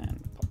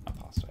 and pop my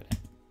password in.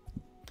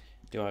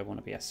 Do I want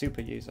to be a super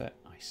user?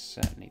 I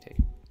certainly do.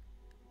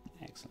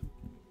 Excellent.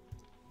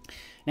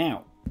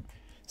 Now,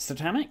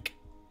 Statamic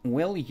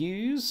will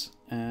use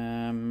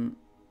flat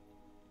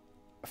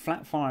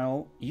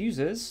file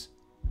users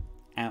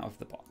out of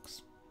the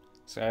box.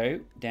 So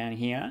down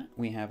here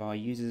we have our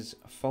users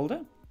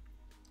folder.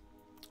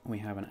 we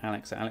have an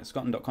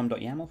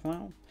alex@alexscotland.com.yaml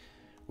file,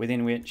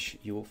 within which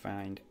you will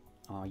find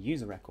our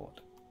user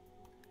record.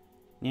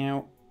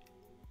 Now,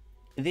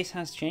 this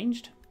has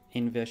changed.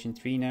 In version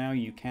 3 now,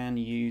 you can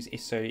use,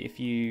 so if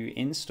you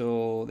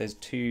install, there's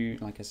two,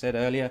 like I said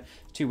earlier,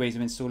 two ways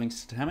of installing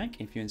Statamic.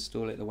 If you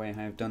install it the way I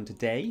have done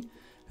today,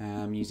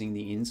 using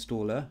the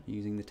installer,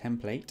 using the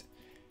template,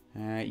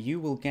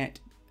 you will get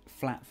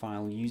flat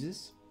file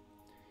users.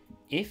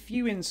 If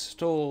you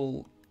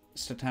install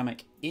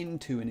Statamic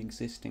into an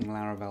existing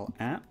Laravel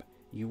app,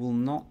 you will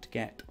not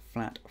get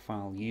flat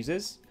file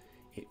users.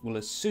 It will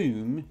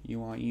assume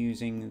you are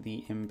using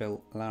the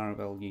inbuilt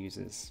Laravel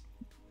users.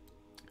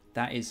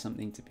 That is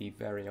something to be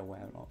very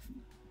aware of.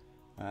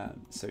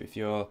 So if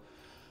you're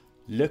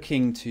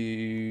looking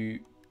to,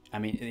 I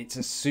mean, it's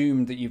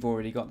assumed that you've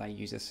already got that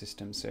user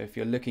system. So if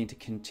you're looking to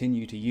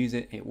continue to use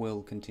it, it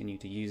will continue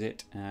to use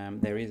it.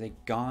 There is a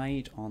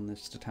guide on the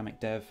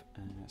Statamic dev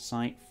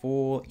site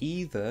for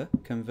either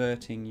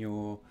converting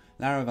your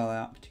Laravel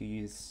app to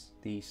use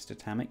the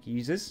Statamic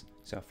users,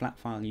 so a flat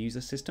file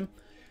user system,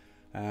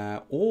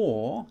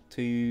 or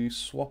to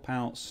swap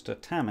out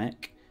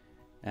Statamic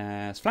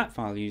as flat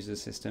file user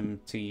system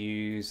to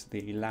use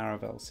the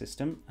Laravel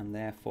system, and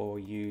therefore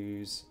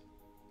use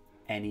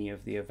any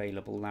of the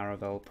available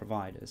Laravel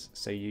providers.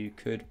 So you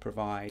could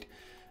provide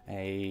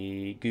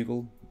a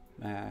Google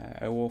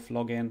OAuth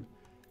login.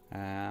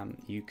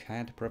 You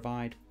could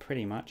provide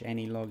pretty much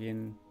any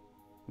login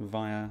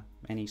via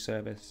any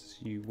service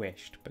you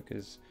wished,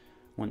 because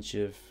once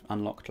you've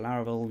unlocked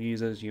Laravel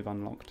users, you've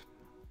unlocked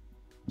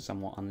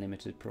somewhat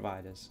unlimited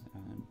providers.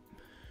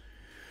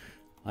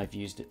 I've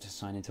used it to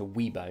sign into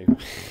Weibo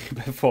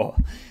before.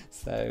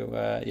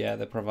 So yeah,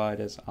 the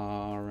providers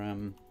are,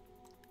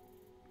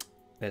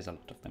 there's a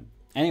lot of them.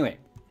 Anyway,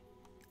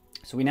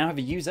 so we now have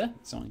a user,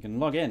 so I can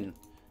log in.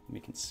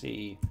 We can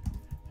see,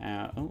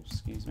 oh,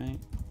 excuse me.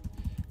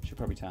 Should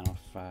probably turn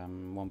off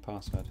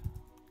 1Password.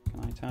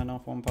 Can I turn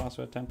off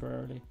 1Password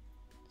temporarily?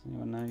 Does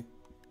anyone know?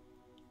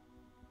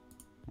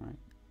 Right,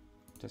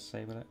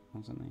 disable it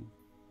or something.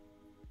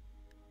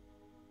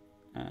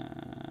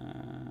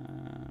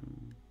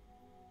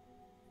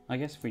 I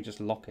guess if we just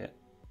lock it,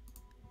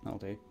 that'll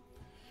do.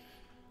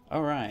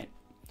 All right.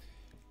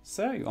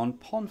 So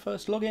upon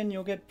first login,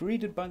 you'll get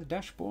greeted by the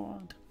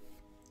dashboard,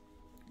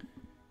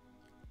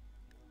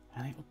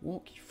 and it will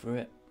walk you through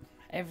it.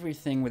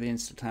 Everything within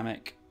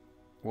Statamic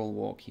will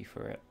walk you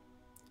through it.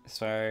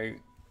 So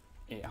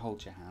it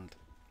holds your hand.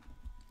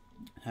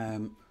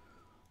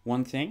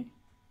 One thing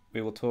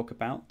we will talk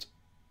about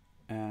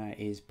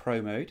is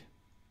pro mode,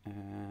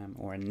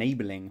 or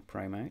enabling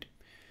pro mode.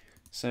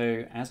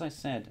 So as I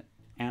said,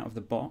 out of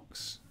the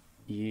box,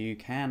 you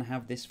can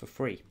have this for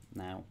free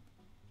now.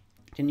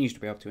 Didn't used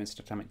to be able to in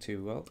Statamic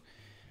 2 world.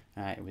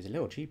 It was a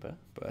little cheaper,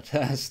 but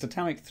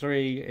Statamic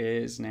 3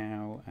 is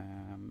now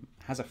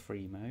has a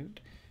free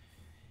mode.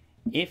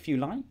 If you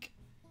like,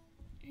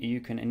 you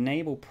can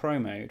enable pro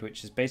mode,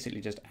 which is basically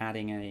just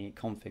adding a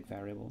config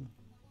variable,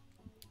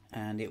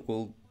 and it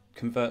will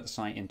convert the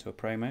site into a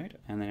pro mode,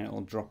 and then it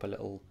will drop a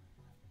little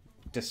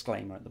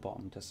disclaimer at the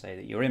bottom to say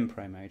that you're in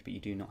pro mode, but you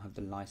do not have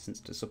the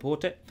license to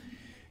support it.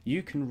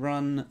 You can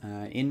run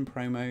in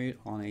pro mode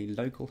on a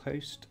local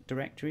host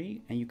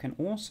directory, and you can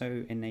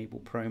also enable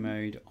pro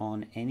mode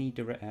on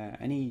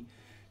any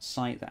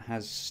site that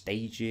has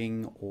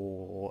staging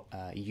or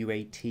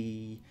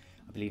UAT.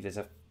 I believe there's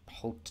a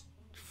whole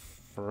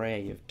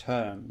array of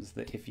terms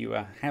that if you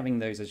are having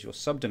those as your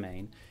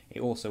subdomain,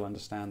 it also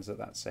understands that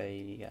that's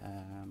a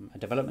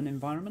development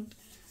environment,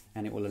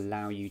 and it will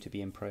allow you to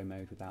be in pro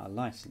mode without a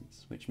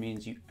license, which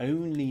means you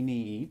only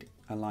need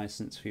a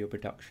license for your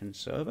production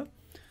server.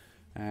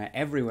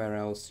 Everywhere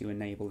else you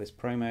enable this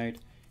pro mode,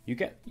 you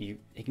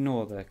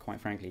ignore the,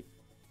 quite frankly,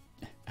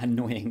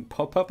 annoying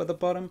pop-up at the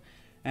bottom,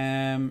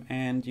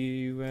 and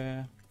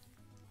you've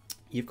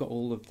got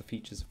all of the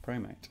features of pro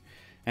mode.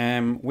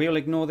 We'll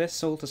ignore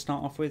this all to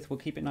start off with. We'll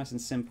keep it nice and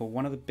simple.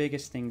 One of the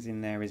biggest things in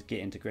there is Git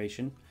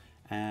integration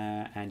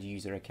and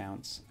user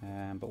accounts,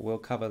 but we'll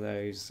cover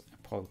those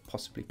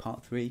possibly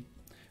part 3.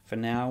 For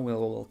now,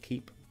 we'll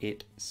keep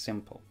it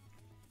simple.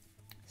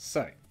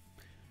 So,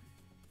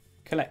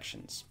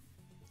 collections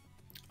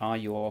are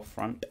your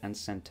front and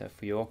center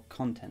for your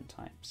content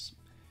types.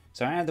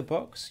 So out of the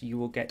box, you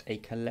will get a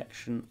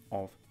collection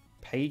of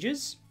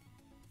pages,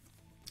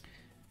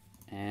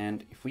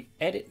 and if we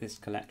edit this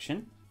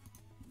collection,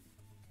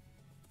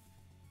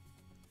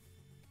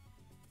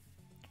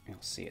 you'll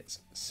see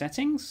its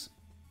settings,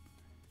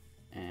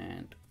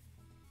 and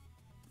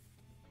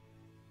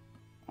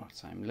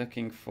what I'm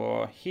looking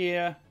for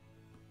here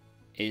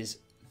is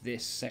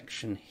this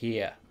section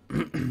here.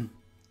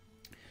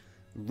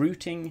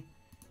 Routing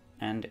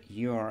and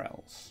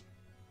URLs.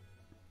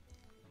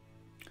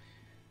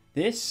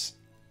 This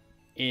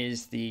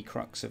is the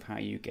crux of how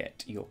you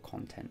get your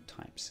content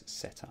types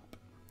set up.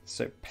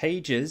 So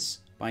pages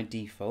by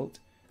default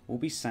will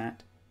be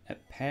sat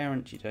at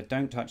parent,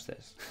 don't touch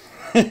this,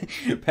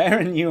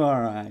 parent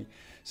URI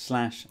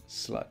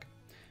 /slug,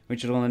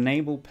 which will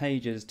enable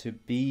pages to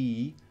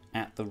be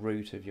at the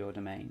root of your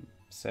domain.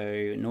 So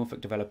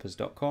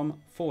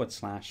norfolkdevelopers.com/.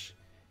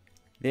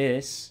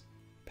 This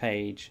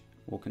page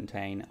will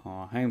contain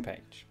our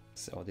homepage.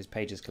 So this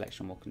pages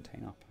collection will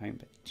contain our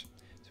homepage.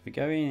 So if we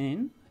go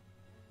in,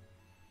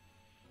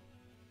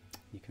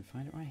 you can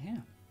find it right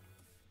here,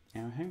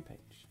 our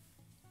homepage.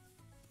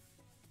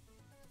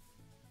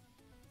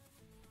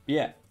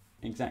 Yeah,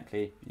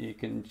 exactly. You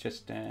can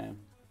just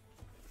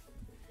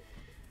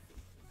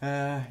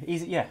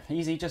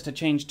easy just to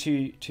change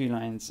two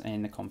lines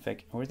in the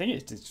config, or I think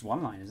it's just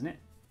one line, isn't it?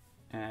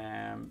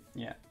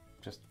 Yeah,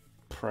 just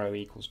pro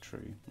equals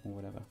true or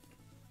whatever.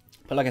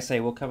 But like I say,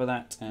 we'll cover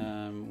that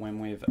when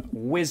we've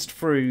whizzed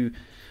through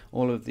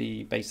all of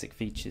the basic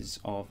features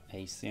of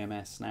a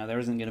CMS. Now, there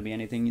isn't going to be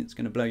anything that's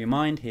going to blow your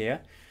mind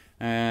here,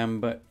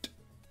 but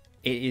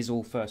it is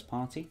all first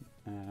party.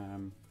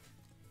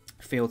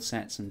 Field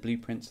sets and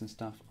blueprints and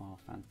stuff are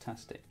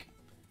fantastic.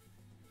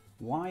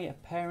 Why a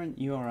parent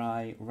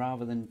URI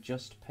rather than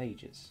just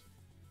pages?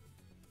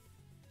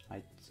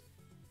 I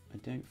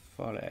don't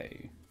follow.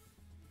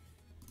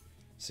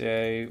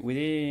 So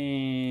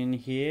within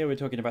here, we're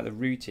talking about the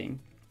routing.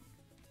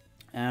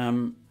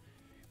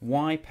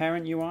 Why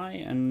parent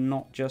UI and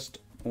not just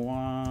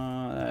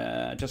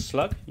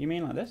slug? You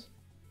mean like this?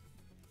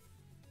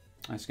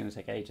 It's going to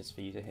take ages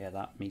for you to hear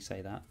that, me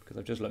say that, because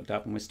I've just looked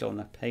up and we're still in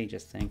the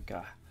pages thing.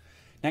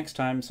 Next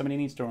time, somebody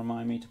needs to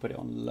remind me to put it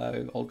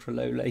on ultra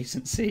low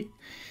latency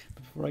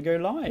before I go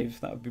live.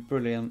 That would be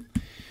brilliant.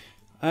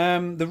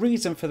 The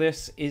reason for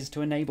this is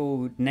to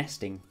enable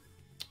nesting.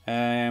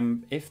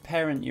 If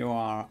parent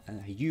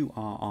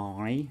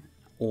URI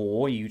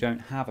or you don't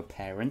have a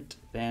parent,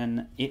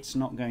 then it's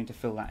not going to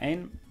fill that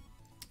in.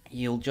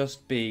 You'll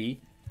just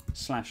be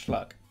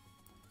 /slug.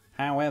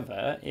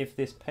 However, if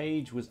this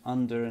page was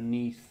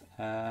underneath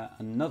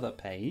another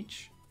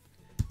page,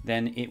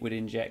 then it would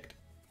inject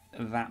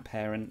that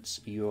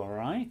parent's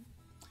URI,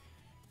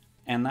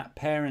 and that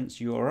parent's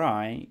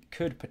URI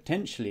could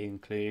potentially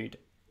include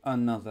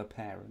another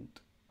parent,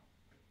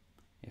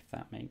 if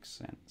that makes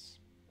sense.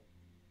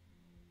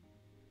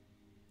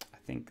 I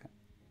think,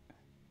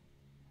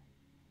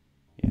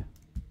 yeah,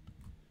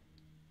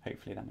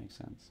 hopefully that makes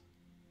sense.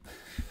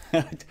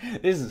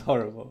 This is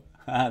horrible.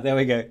 There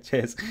we go.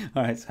 Cheers.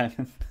 All right,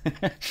 Simon.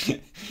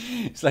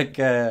 It's like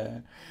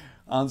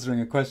answering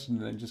a question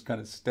and then just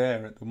kind of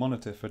stare at the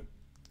monitor for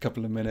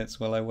couple of minutes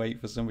while I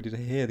wait for somebody to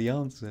hear the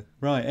answer.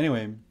 Right,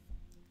 anyway,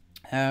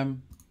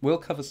 we'll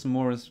cover some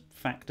more as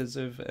factors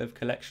of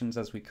collections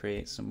as we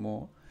create some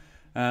more.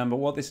 But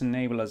what this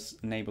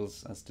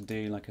enables us to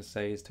do, like I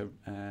say, is to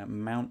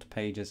mount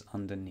pages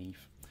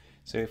underneath.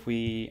 So if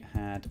we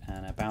had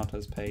an About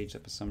Us page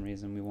that for some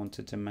reason we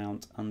wanted to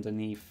mount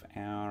underneath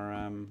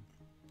our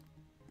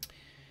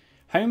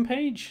home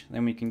page,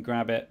 then we can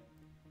grab it.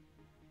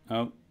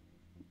 Oh,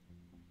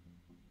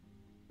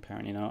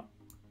 apparently not.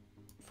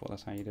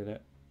 That's how you did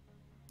it.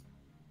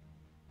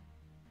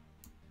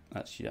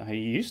 That's how you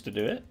used to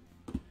do it.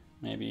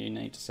 Maybe you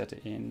need to set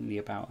it in the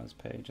About Us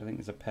page. I think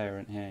there's a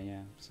parent here,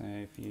 yeah. So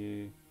if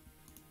you...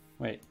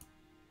 Wait.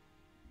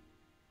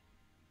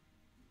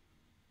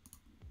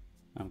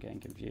 I'm getting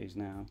confused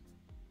now.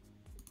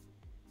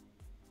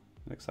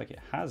 Looks like it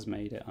has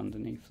made it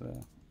underneath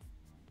there.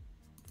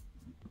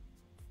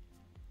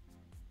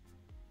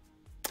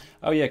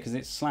 Oh yeah, because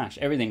it's /.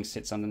 Everything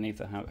sits underneath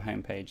the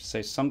home page.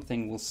 So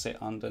something will sit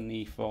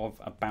underneath of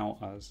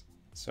About Us.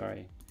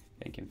 Sorry,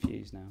 getting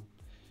confused now.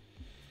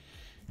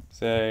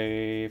 So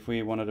if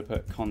we wanted to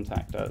put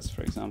Contact Us,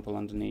 for example,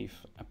 underneath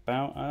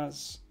About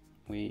Us,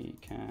 we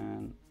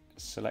can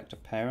select a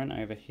parent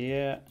over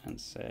here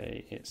and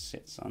say it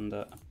sits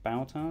under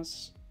About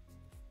Us.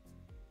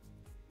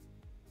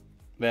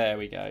 There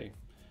we go.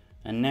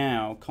 And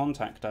now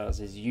Contact Us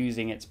is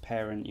using its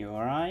parent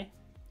URI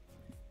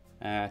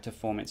to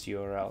form its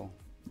URL.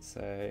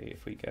 So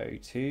if we go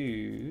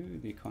to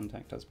the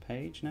Contact Us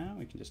page now,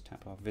 we can just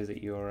tap our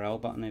Visit URL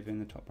button over in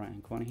the top right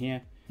hand corner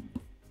here.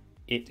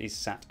 It is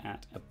sat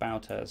at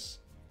About Us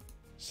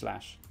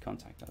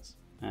 /Contact Us.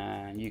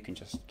 And you can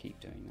just keep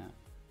doing that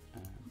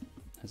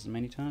as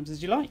many times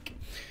as you like.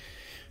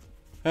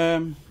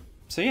 So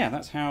yeah,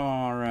 that's how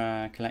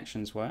our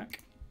collections work.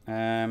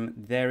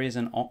 There is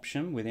an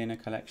option within a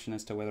collection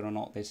as to whether or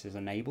not this is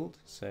enabled,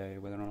 so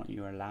whether or not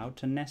you're allowed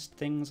to nest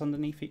things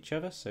underneath each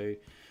other. So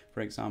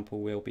for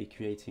example, we'll be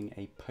creating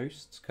a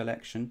posts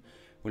collection,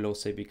 we'll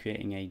also be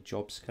creating a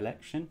jobs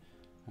collection,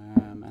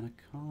 and I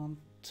can't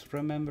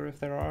remember if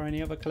there are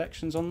any other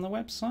collections on the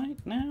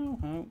website now.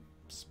 Oh,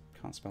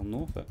 can't spell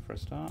Norfolk for a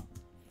start.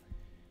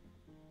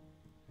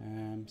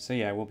 So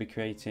yeah, we'll be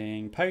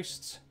creating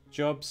posts,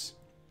 jobs,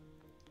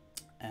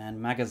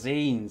 and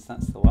magazines.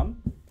 That's the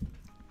one.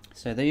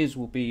 So these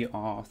will be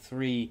our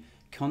 3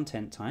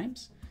 content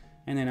types,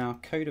 and then our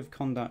code of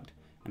conduct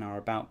and our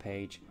about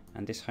page,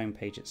 and this home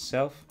page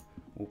itself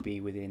will be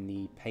within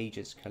the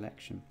pages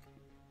collection.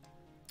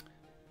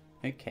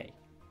 Okay.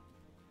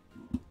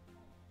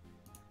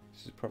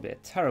 This is probably a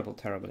terrible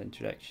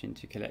introduction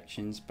to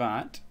collections,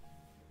 but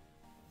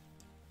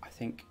I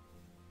think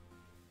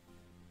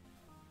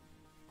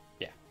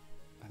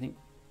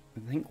I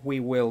think we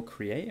will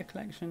create a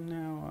collection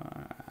now.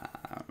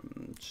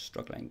 I'm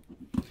struggling.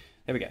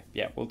 There we go.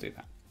 Yeah, we'll do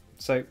that.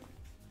 So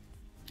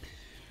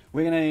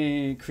we're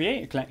going to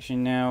create a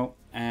collection now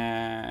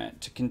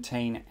to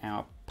contain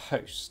our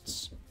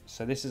posts.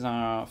 So this is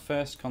our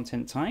first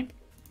content type.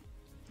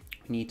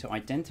 We need to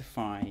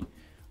identify,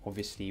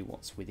 obviously,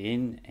 what's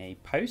within a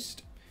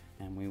post,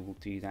 and we will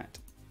do that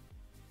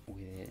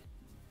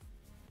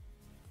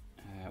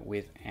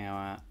with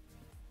our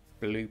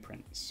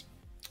blueprints.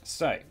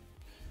 So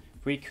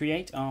we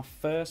create our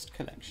first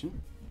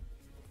collection,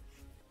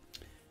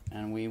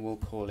 and we will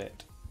call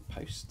it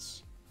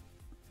posts,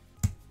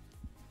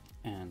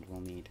 and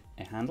we'll need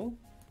a handle.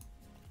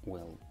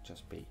 Will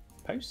just be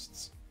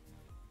posts.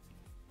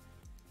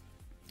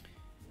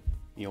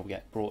 You'll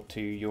get brought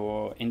to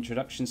your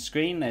introduction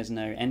screen. There's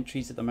no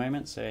entries at the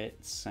moment, so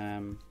it's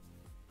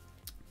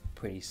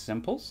pretty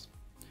simple.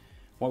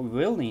 What we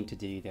will need to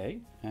do though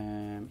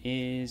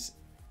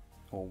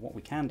what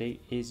we can do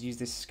is use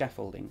this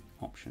scaffolding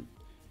option.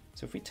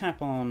 So if we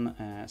tap on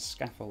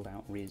scaffold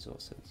out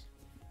resources,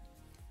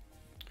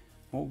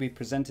 what we'll be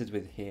presented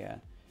with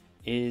here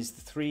is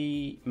the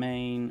three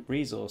main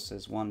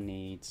resources one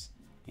needs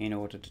in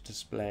order to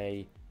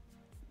display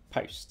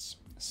posts.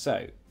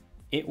 So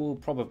it will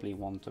probably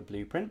want a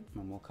blueprint,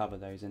 and we'll cover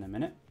those in a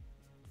minute.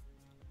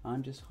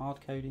 I'm just hard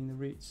coding the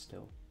roots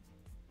still.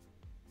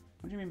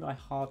 What do you mean by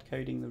hard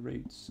coding the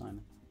roots,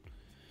 Simon?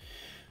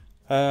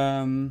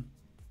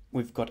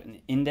 We've got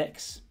an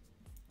index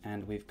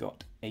and we've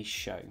got a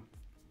show.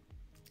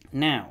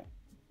 Now,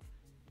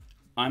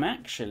 I'm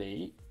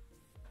actually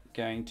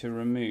going to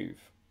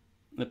remove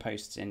the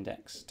posts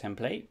index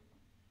template,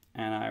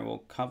 and I will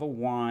cover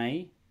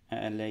why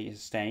at a later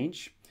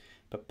stage.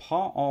 But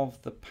part of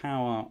the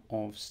power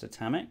of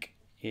Statamic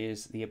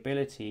is the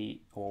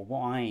ability, or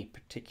what I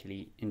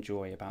particularly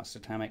enjoy about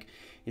Statamic,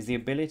 is the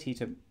ability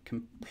to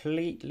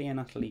completely and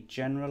utterly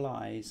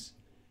generalize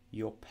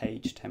your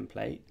page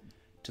template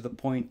to the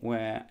point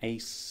where a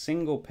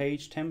single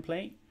page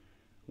template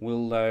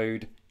will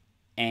load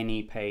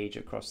any page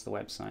across the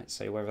website.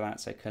 So whether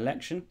that's a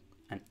collection,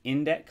 an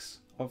index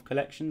of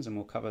collections, and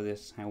we'll cover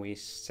this, how we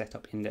set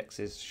up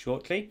indexes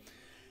shortly,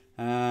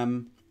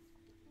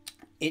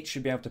 it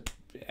should be able to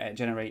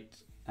generate,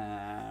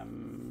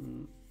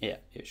 it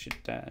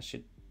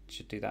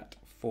should do that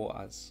for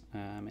us,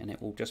 and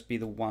it will just be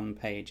the one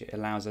page. It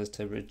allows us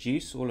to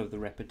reduce all of the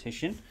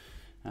repetition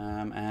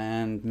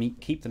and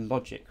keep the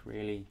logic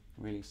really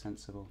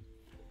sensible.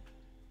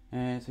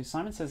 So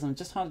Simon says, I'm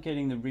just hard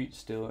coding the root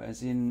still,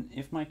 as in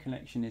if my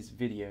collection is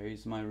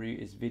videos, my root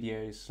is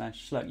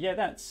videos/slug. Yeah,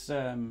 that's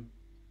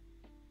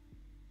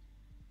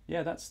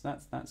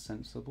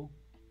sensible.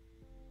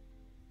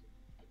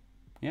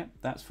 Yeah,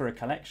 that's for a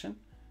collection.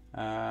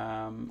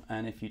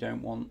 And if you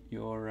don't want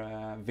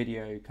your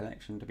video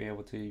collection to be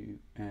able to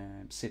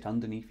sit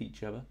underneath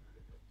each other,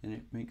 then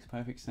it makes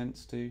perfect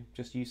sense to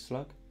just use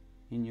slug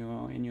in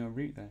your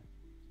root there.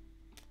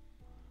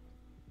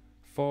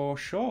 For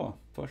sure.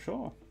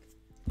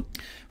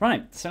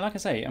 Right, so like I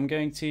say, I'm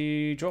going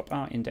to drop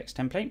our index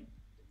template,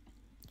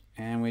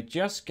 and we're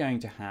just going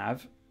to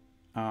have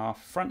our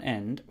front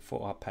end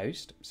for our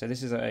post. So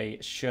this is a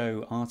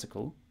show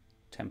article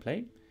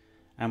template,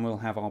 and we'll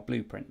have our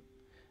blueprint,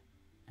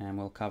 and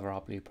we'll cover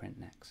our blueprint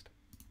next.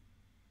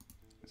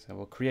 So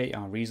we'll create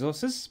our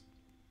resources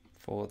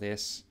for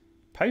this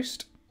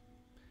post,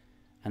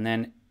 and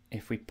then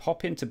if we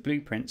pop into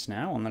blueprints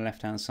now on the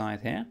left hand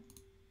side here,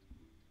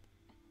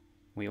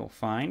 we will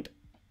find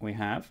we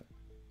have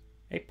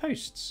a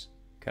posts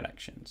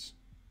collections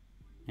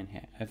in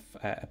here,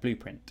 a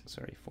blueprint,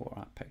 sorry, for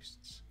our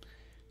posts.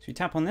 So we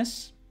tap on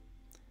this.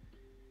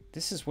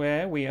 This is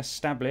where we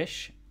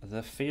establish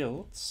the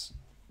fields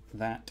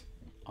that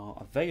are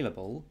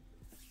available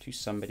to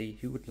somebody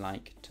who would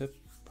like to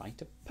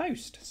write a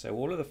post. So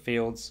all of the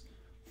fields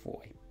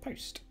for a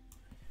post.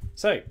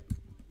 So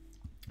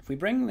if we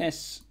bring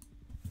this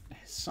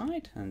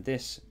side and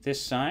this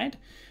side,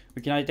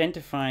 we can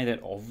identify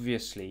that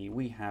obviously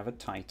we have a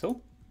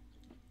title,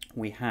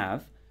 we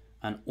have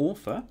an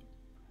author,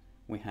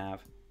 we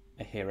have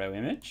a hero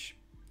image,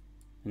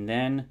 and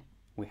then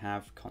we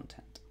have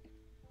content.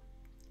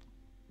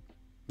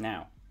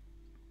 Now,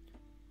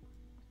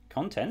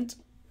 content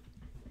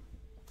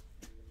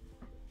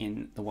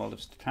in the world of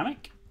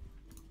Statamic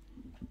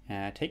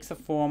takes the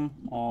form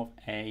of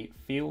a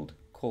field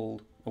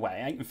called, well,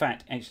 in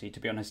fact, actually, to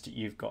be honest,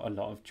 you've got a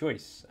lot of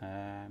choice.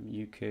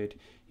 You could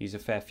use a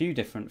fair few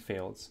different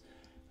fields.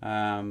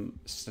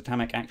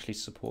 Statamic actually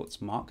supports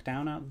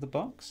Markdown out of the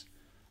box.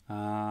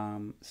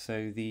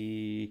 So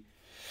the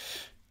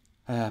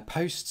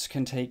posts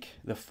can take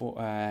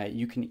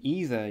you can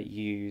either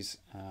use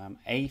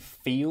a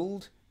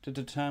field to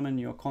determine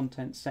your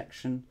content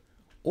section,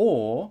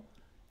 or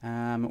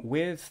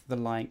with the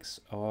likes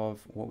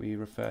of what we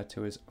refer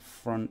to as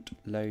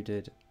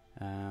front-loaded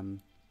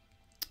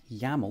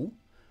YAML,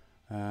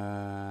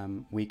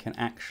 we can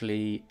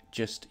actually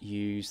just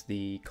use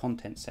the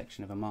content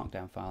section of a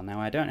Markdown file.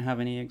 Now, I don't have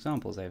any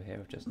examples over here,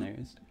 I've just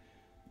noticed.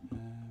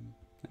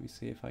 Let me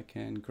see if I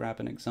can grab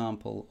an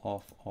example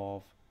off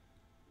of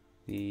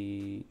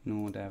the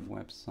Nordev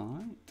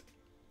website.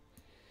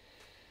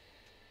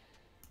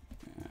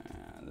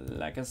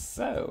 Like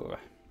so.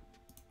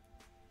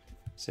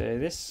 So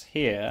this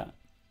here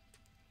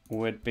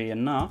would be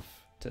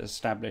enough to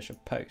establish a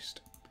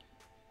post.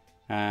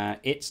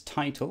 Its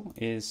title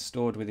is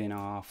stored within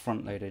our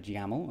front-loaded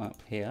YAML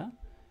up here,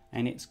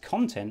 and its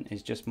content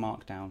is just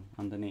markdown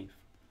underneath.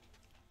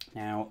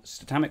 Now,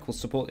 Statamic will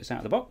support this out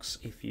of the box.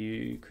 If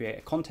you create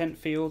a content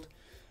field,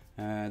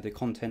 the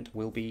content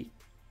will be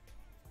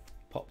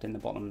popped in the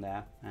bottom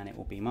there, and it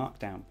will be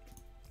marked down.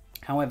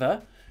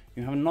 However,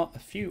 you have a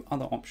few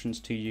other options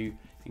to you,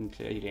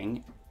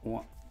 including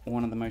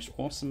one of the most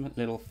awesome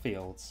little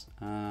fields,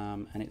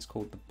 and it's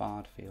called the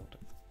barred field.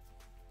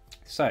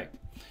 So,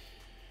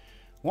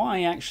 what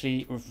I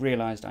actually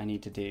realized I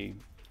need to do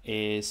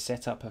is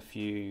set up a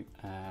few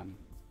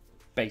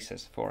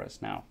bases for us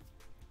now.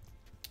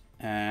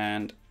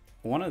 And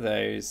one of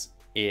those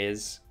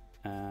is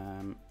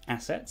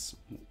assets.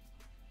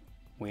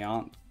 We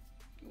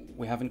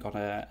haven't got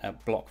a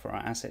block for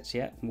our assets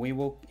yet. We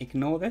will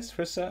ignore this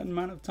for a certain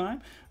amount of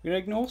time. We're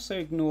going to also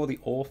ignore the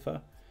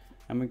author.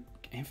 And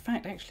in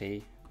fact,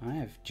 actually, I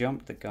have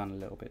jumped the gun a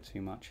little bit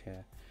too much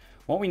here.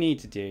 What we need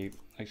to do,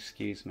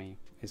 excuse me,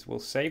 is we'll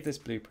save this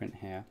blueprint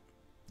here.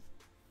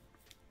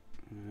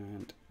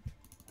 And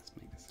let's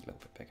make this a little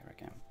bit bigger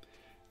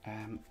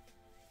again.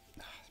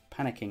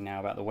 Panicking now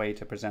about the way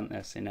to present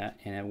this in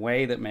a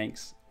way that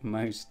makes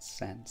most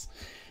sense.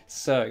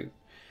 So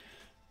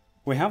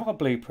we have our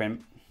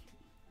blueprint.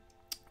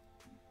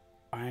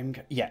 I'm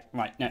going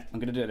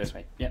to do it this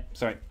way. Yeah,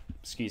 sorry,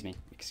 excuse me,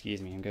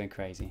 I'm going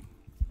crazy.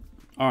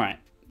 All right,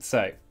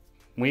 so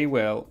we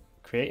will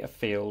create a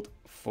field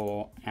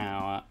for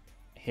our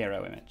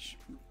hero image.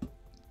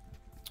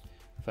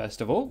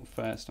 First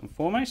and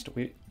foremost,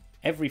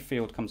 every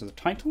field comes with a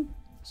title.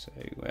 So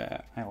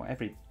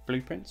every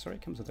blueprint, sorry,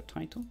 comes with a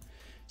title.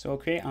 So I'll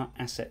create our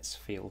assets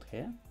field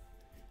here.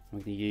 We're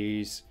going to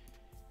use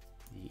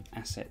the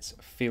assets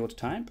field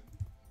type,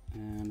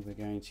 and we're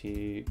going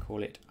to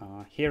call it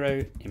our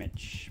hero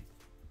image.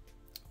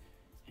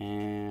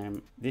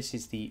 And this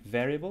is the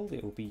variable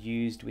that will be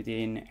used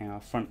within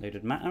our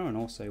front-loaded matter and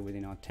also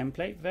within our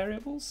template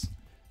variables.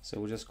 So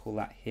we'll just call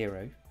that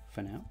hero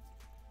for now.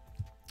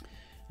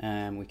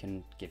 We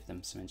can give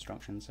them some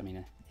instructions. I mean,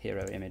 a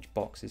hero image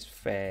box is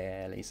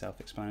fairly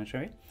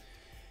self-explanatory.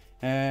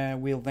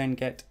 We'll then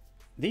get,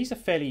 these are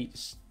fairly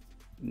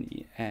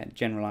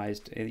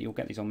generalized. You'll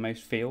get these on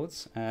most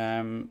fields.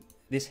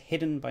 This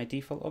hidden by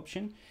default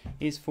option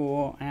is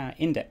for our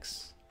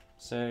index.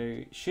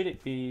 So should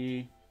it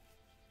be,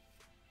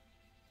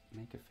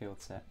 make a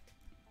field set.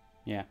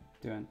 Yeah,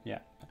 doing, yeah.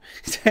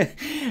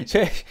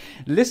 So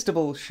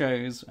listable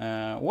shows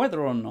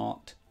whether or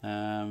not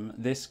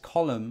this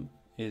column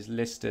is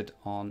listed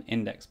on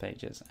index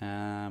pages.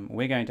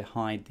 We're going to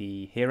hide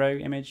the hero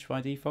image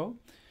by default.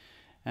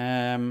 We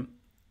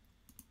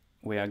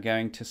are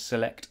going to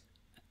select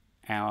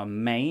our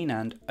main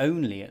and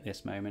only at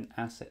this moment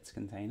assets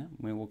container.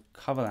 We will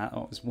cover that.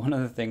 That was one of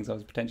the things I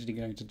was potentially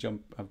going to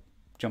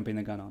jumping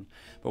the gun on,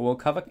 but we'll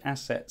cover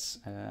assets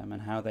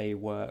and how they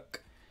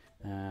work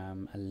a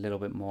little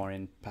bit more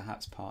in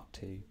perhaps part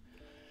 2.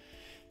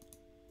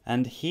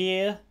 And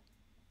here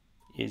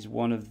is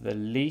one of the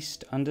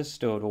least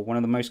understood or one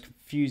of the most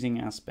confusing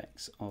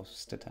aspects of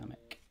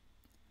Statamic.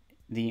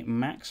 The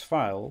max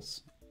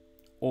files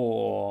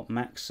or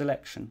max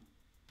selection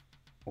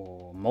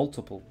or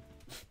multiple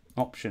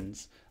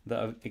options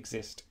that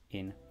exist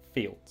in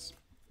fields.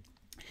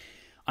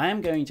 I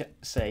am going to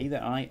say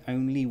that I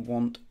only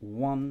want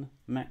one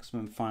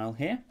maximum file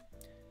here,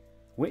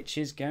 which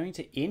is going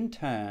to in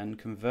turn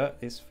convert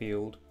this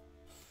field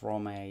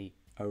from an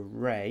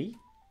array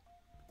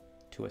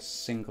to a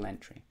single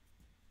entry.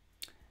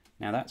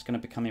 Now that's going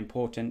to become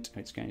important.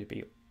 It's going to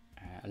be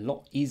a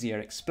lot easier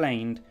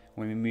explained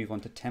when we move on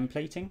to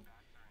templating.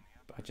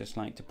 But I'd just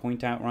like to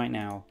point out right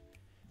now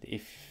that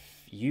if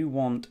you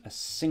want a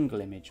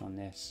single image on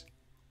this,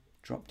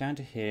 drop down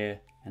to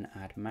here and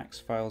add max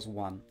files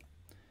 1.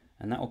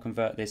 And that will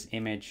convert this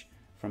image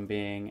from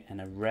being an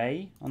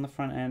array on the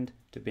front end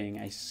to being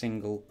a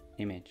single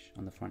image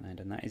on the front end.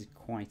 And that is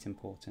quite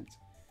important.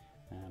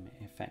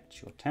 It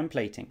affects your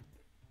templating.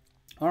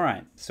 All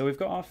right, so we've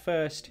got our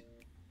first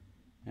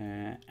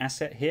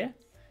asset here.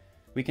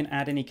 We can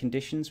add any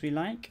conditions we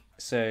like.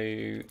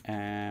 So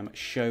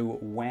show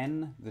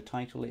when the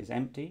title is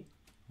empty.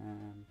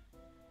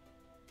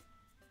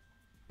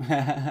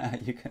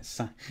 You can,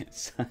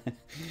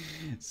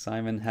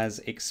 Simon has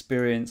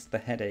experienced the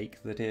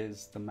headache that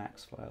is the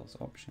max files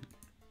option.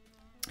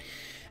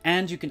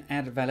 And you can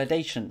add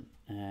validation.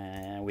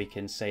 We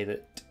can say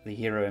that the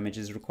hero image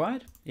is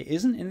required. It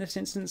isn't in this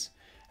instance.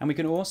 And we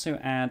can also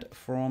add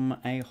from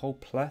a whole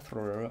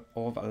plethora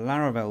of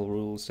Laravel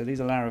rules. So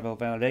these are Laravel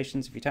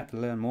validations. If you tap the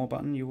Learn More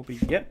button, you will be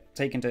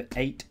taken to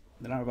the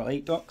Laravel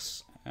 8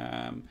 docs.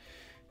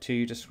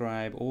 to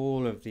describe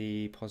all of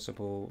the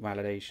possible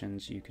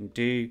validations you can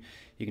do.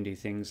 You can do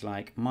things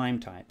like MIME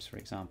types, for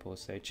example.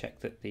 So check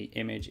that the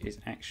image is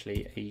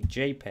actually a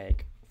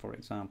JPEG, for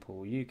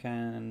example. You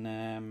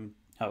can,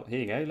 oh, here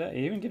you go. Look, it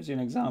even gives you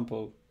an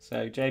example.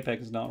 So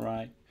JPEG is not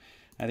right.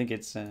 I think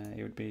it's,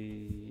 it would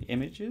be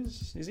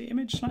images. Is it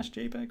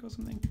image/JPEG or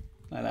something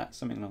like that?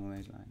 Something along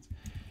those lines.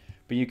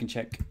 But you can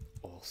check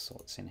all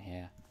sorts in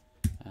here.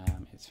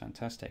 It's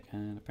fantastic.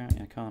 And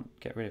apparently I can't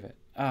get rid of it.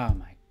 Oh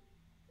my.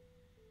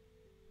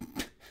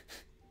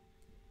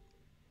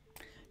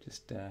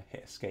 Just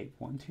hit escape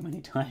one too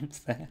many times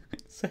there.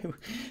 So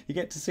you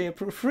get to see a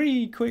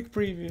free quick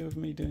preview of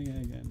me doing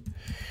it again.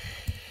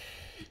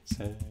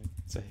 So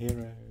it's a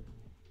hero.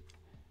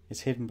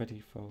 It's hidden by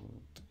default.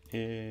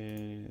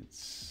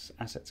 It's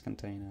assets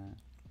container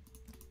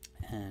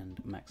and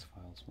max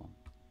files one.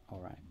 All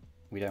right.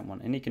 We don't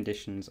want any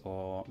conditions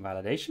or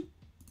validation,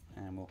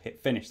 and we'll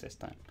hit finish this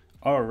time.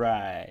 All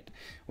right.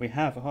 We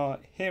have our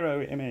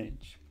hero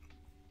image.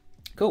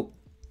 Cool.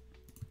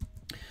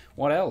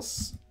 What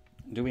else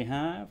do we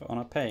have on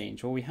our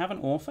page? Well, we have an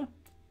author,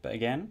 but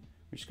again,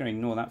 we're just going to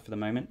ignore that for the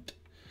moment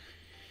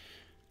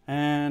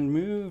and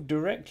move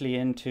directly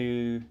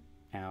into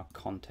our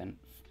content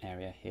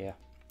area here.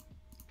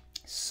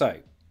 So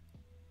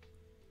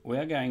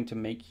we're going to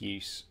make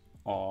use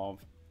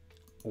of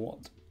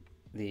what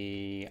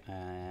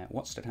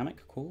Statamic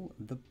call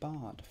the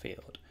Bard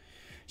field.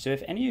 So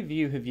if any of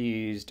you have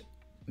used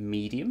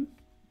Medium,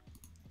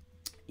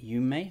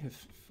 you may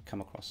have come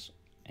across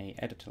an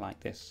editor like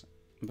this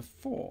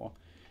before.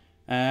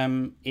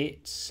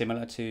 It's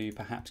similar to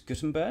perhaps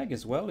Gutenberg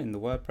as well in the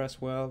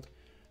WordPress world.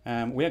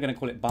 We are going to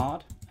call it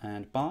Bard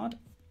and Bard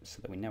so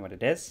that we know what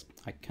it is.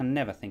 I can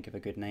never think of a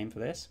good name for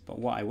this, but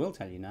what I will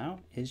tell you now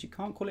is you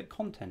can't call it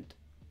content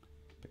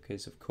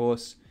because, of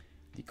course,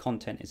 the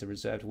content is a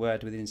reserved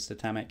word within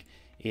Statamic.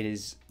 It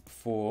is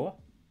for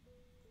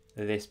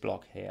this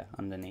block here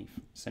underneath.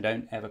 So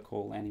don't ever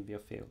call any of your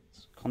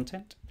fields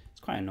content. It's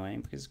quite annoying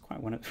because it's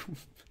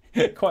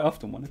quite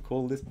often want to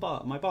call this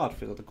my Bard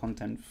field a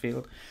content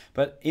field,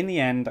 but in the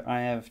end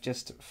I have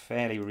just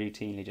fairly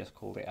routinely just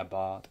called it a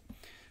Bard.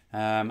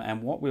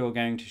 And what we are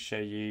going to show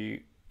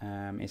you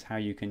is how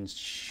you can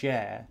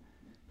share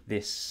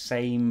this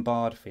same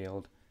Bard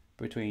field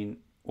between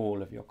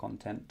all of your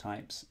content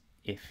types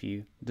if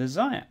you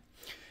desire.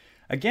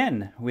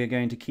 Again, we're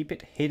going to keep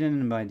it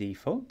hidden by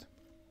default.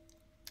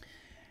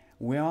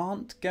 We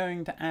aren't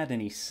going to add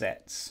any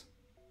sets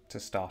to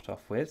start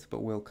off with,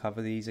 but we'll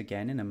cover these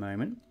again in a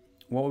moment.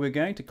 What we're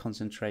going to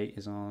concentrate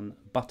is on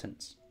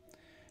buttons.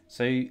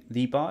 So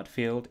the Bard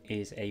field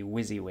is a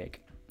WYSIWYG.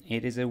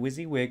 It is a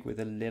WYSIWYG with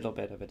a little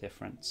bit of a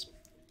difference.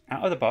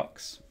 Out of the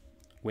box,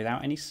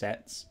 without any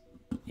sets,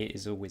 it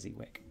is a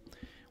WYSIWYG.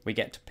 We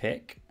get to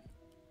pick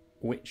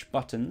which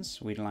buttons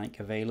we'd like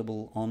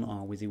available on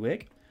our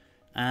WYSIWYG,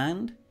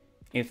 and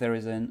if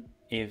there's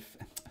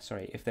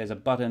a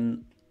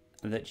button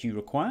that you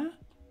require,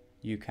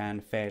 you can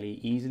fairly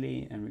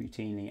easily and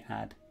routinely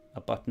add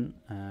a button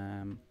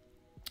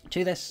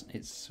to this.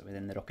 It's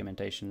within the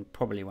documentation.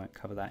 Probably won't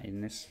cover that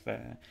in this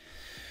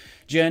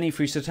journey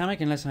through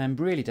Statamic unless I'm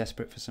really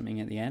desperate for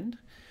something at the end.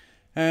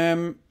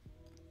 There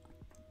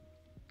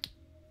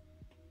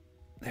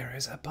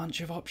is a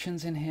bunch of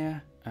options in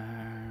here.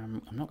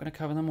 I'm not going to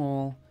cover them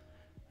all.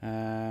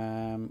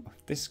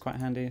 This is quite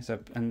handy. It's a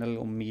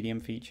little medium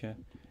feature.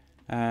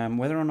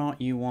 Whether or not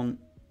you want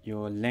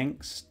your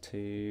links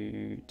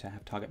to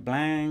have target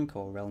blank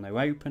or rel no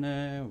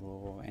opener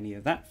or any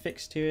of that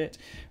fixed to it,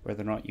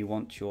 whether or not you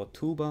want your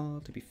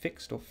toolbar to be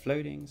fixed or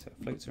floating so it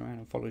floats around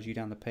and follows you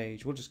down the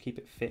page, we'll just keep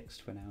it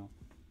fixed for now.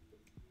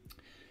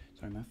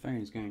 Sorry, my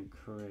phone is going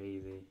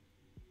crazy.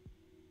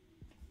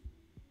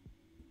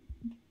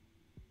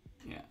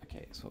 Yeah,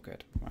 okay, it's all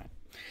good. Right.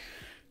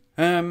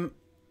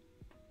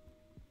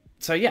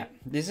 So yeah,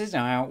 this is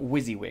our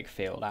WYSIWYG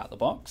field out the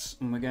box,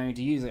 and we're going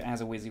to use it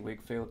as a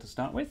WYSIWYG field to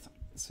start with.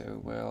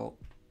 So we'll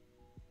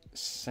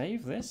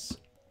save this,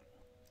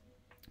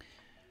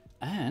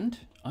 and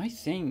I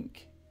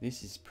think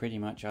this is pretty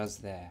much us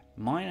there,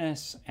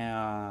 minus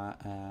our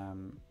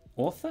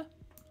author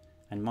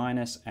and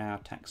minus our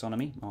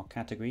taxonomy, our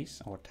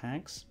categories or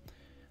tags.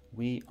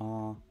 We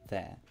are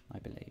there, I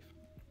believe.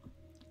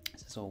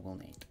 This is all we'll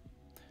need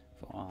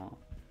for our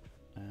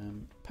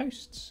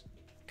posts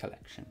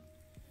collection.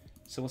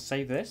 So we'll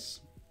save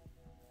this.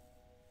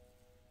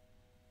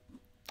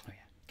 Oh yeah,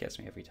 gets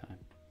me every time.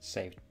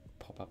 Saved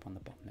pop up on the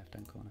bottom left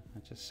hand corner. I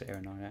just sit here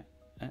and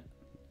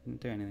didn't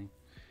do anything.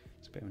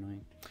 It's a bit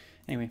annoying.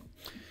 Anyway,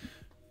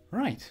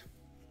 right.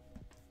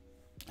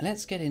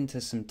 Let's get into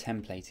some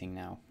templating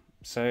now.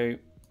 So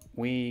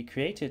we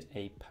created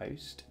a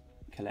post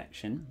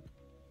collection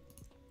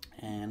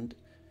and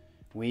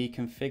we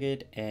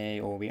configured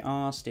we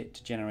asked it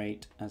to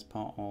generate as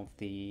part of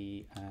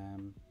the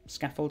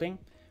scaffolding.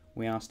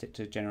 We asked it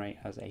to generate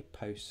as a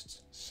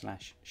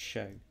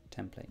posts/show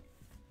template.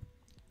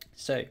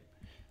 So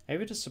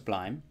over to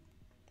Sublime,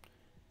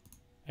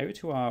 over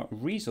to our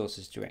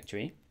resources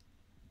directory,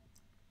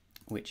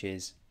 which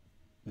is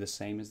the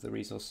same as the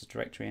resources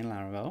directory in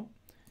Laravel,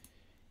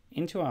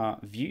 into our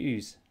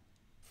views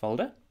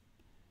folder,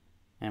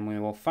 and we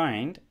will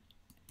find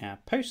our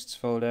posts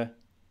folder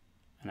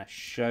and a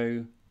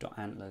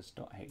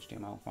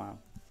show.antlers.html file.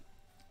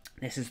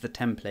 This is the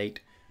template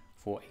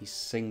for a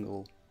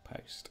single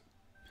post.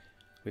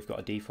 We've got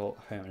a default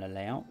home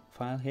layout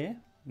file here.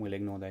 We'll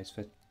ignore those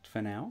for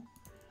now.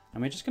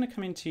 And we're just going to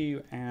come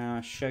into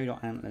our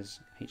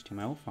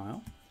show.antlers.html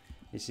file.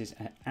 This is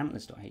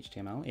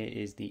antlers.html. It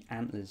is the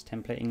Antlers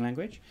templating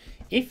language.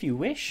 If you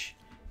wish,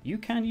 you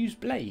can use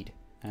Blade.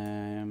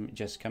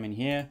 Just come in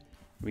here,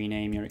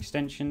 rename your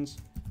extensions,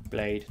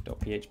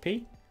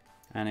 blade.php,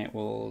 and it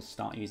will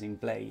start using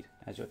Blade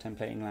as your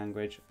templating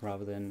language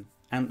rather than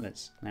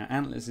Antlers. Now,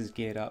 Antlers is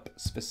geared up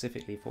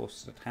specifically for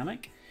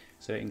Statamic,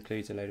 so it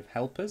includes a load of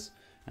helpers,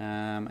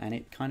 and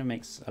it kind of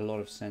makes a lot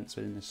of sense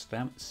within the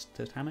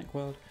Statamic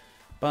world.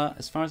 But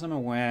as far as I'm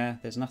aware,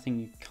 there's nothing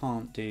you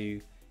can't do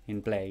in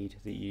Blade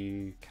that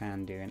you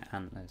can do in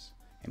Antlers.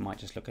 It might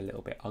just look a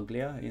little bit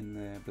uglier in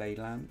the Blade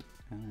land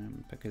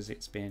because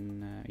it's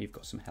been you've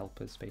got some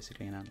helpers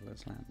basically in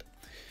Antlers land.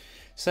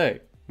 So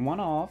one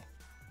of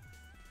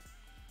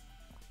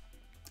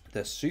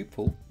the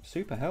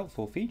super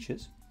helpful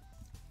features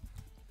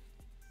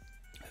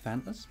of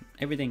Antlers,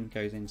 everything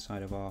goes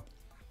inside of our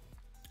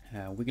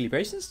wiggly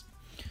braces.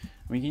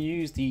 We can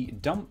use the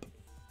dump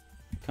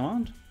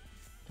command,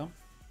 dump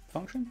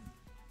function,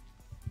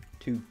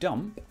 to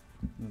dump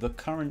the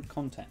current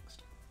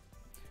context.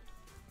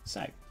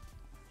 So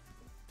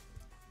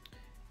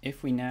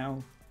if we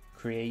now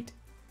create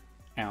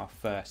our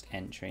first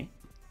entry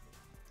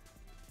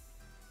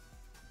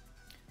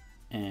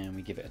and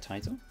we give it a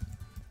title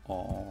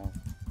of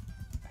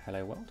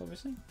hello world,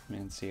 obviously, we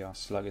can see our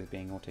slug is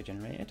being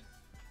auto-generated.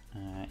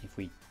 If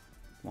we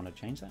want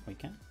to change that, we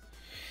can.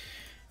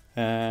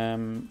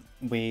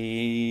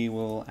 We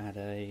will add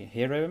a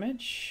hero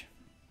image.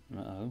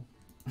 Go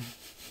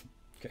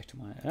to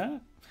my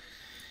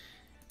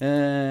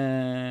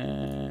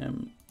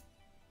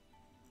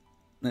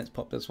let's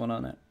pop this one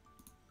on it.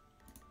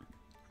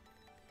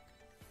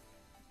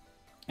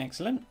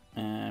 Excellent,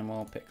 and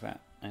we'll pick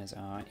that as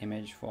our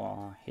image for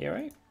our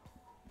hero.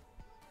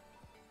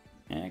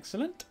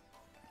 Excellent.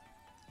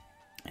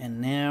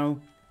 And now,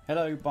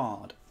 hello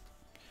Bard.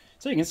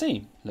 So you can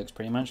see, looks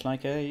pretty much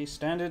like a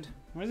standard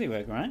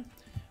WYSIWYG, right?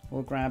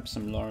 We'll grab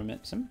some lorem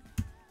ipsum.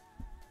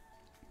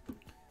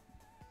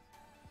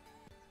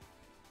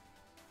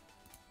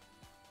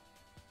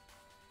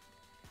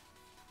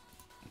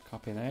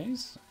 Copy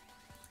those,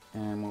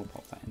 and we'll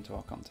pop that into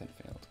our content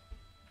field.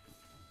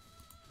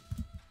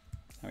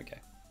 There we go.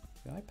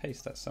 Did I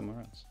paste that somewhere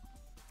else?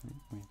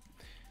 Weird.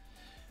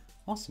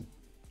 Awesome.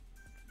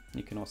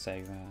 You can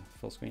also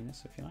full screen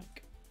this if you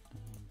like.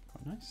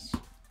 Quite nice.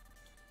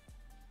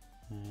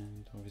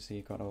 And obviously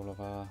you've got all of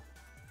our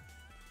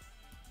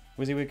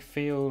WYSIWYG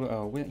field.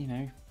 Oh, you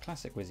know,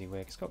 classic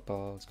WYSIWYG. It's got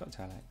bold, it's got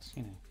italics.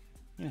 You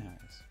know how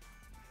it is.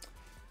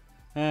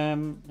 I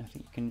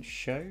think you can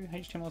show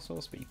HTML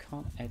source, but you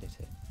can't edit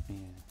it. Yeah.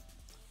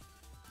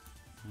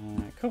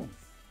 Cool.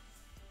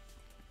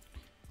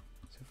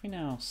 So if we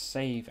now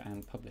save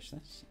and publish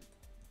this,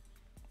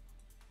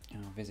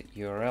 our visit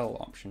URL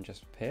option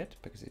just appeared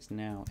because it's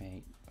now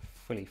a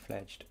fully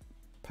fledged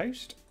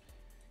post.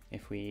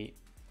 If we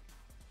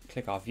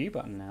click our view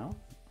button now,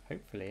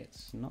 hopefully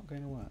it's not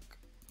going to work.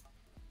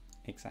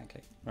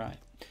 Exactly, right.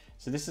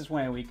 So this is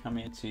where we come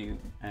into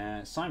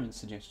Simon's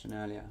suggestion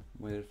earlier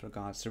with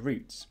regards to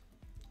roots.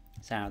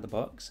 So out of the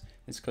box,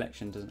 this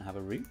collection doesn't have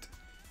a root,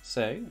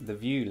 so the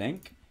view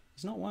link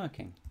is not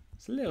working.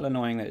 It's a little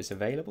annoying that it's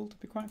available, to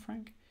be quite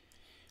frank.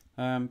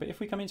 But if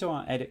we come into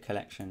our edit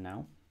collection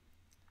now,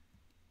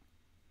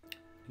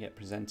 we get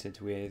presented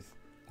with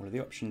all of the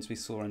options we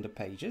saw under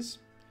pages.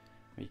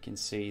 We can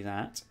see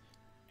that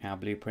our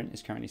blueprint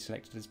is currently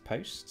selected as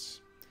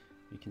posts.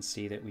 We can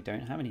see that we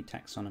don't have any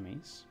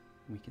taxonomies.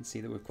 We can see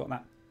that we've got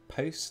that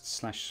posts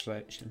slash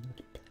show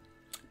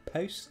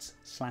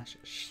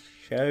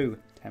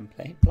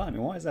template. Blimey,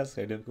 why is that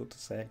so difficult to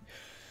say?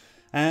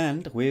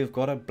 And we've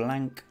got a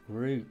blank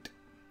root.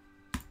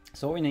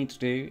 So what we need to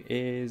do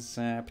is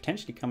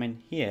potentially come in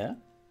here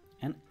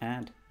and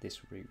add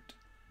this root.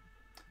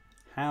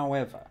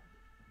 However,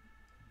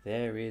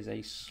 there is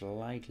a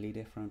slightly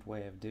different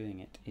way of doing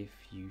it if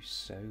you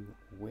so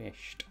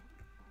wished.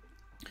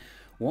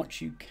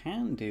 What you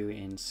can do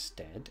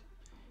instead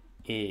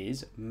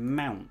is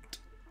mount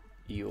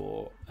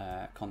your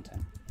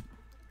content.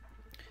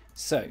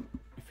 So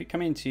if we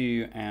come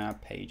into our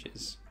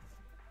pages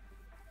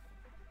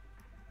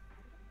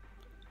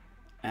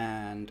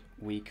and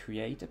we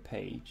create a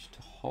page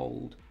to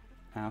hold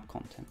our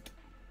content,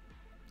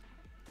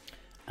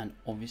 and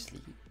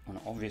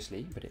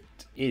obviously, but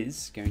it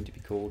is going to be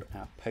called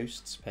our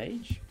posts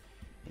page.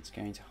 It's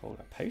going to hold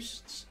our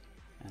posts,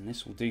 and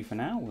this will do for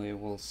now. We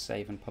will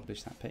save and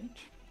publish that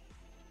page.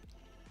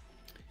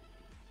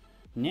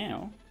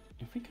 Now,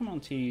 if we come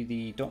onto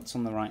the dots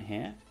on the right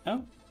here,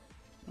 oh,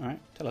 all right,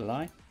 tell a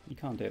lie, you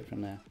can't do it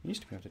from there. You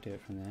used to be able to do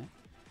it from there.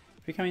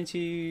 If we come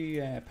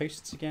into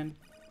posts again,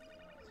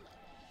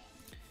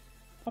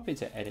 pop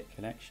into edit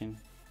collection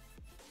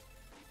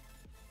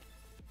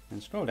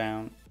and scroll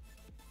down.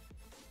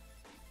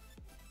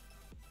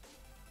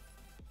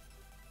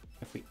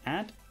 If we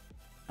add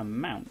a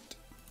mount,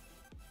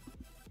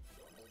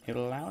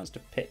 it'll allow us to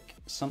pick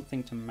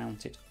something to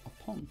mount it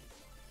upon.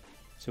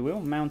 So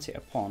we'll mount it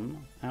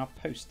upon our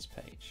posts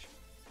page.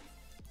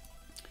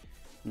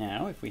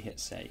 Now, if we hit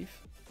save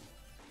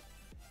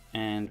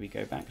and we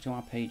go back to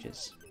our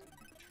pages,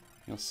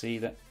 you'll see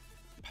that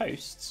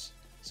posts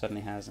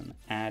suddenly has an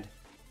add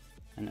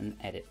and an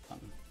edit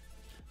button.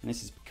 And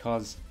this is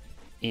because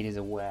it is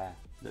aware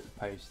that the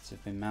posts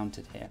have been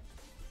mounted here.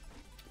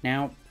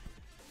 Now,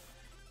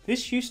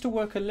 this used to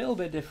work a little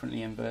bit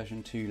differently in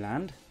version 2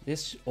 land.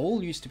 This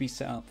all used to be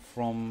set up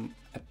from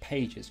a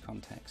pages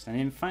context. And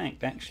in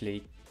fact,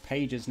 actually,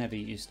 pages never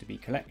used to be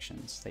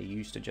collections. They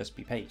used to just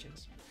be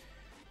pages.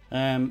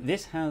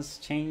 This has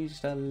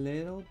changed a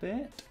little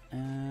bit.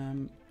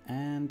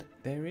 And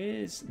there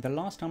is, the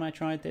last time I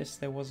tried this,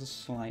 there was a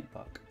slight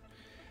bug.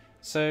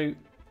 So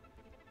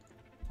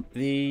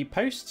the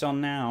posts are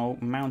now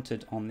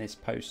mounted on this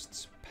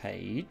posts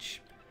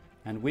page.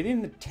 And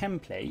within the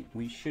template,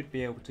 we should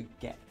be able to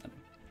get them.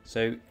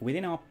 So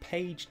within our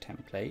page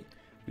template,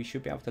 we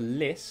should be able to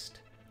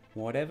list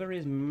whatever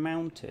is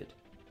mounted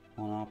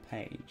on our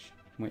page,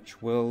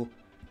 which will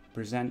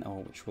present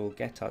or which will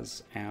get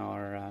us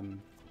our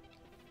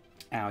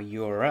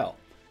URL,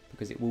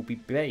 because it will be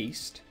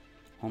based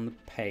on the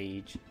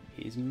page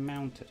it is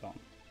mounted on.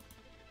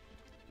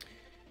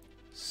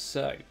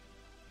 So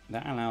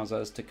that allows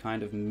us to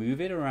kind of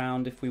move it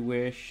around if we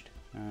wished.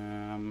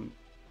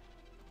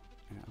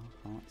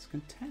 Our heart's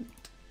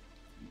content.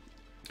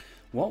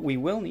 What we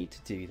will need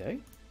to do though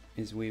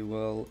is we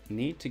will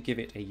need to give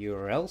it a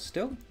URL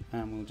still,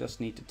 and we'll just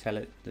need to tell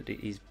it that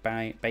it is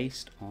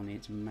based on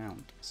its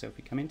mount. So if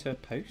we come into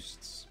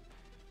posts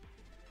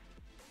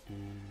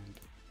and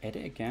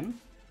edit again,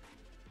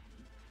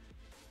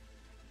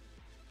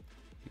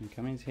 you can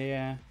come into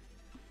here,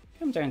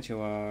 come down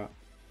to our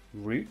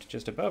root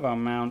just above our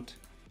mount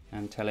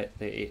and tell it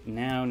that it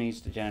now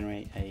needs to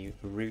generate a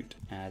root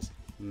as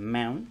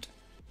mount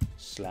 /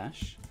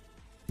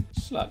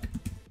 slug,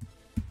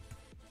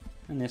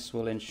 and this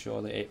will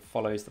ensure that it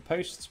follows the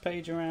posts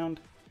page around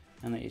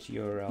and that its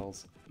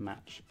URLs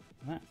match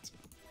that.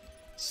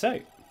 So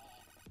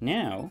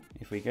now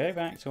if we go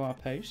back to our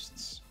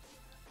posts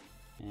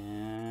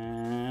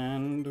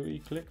and we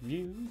click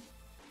view,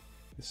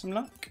 with some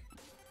luck,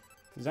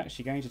 it's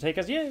actually going to take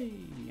us, yay,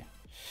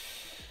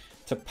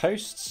 to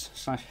posts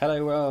 /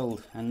 hello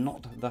world and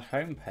not the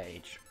home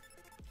page.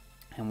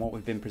 And what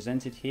we've been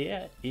presented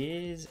here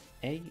is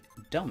a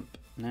dump.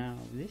 Now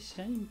this,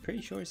 I'm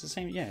pretty sure it's the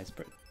same, yeah, it's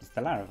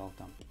the Laravel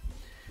dump.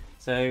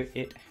 So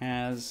it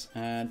has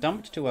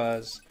dumped to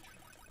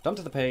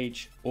the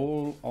page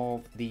all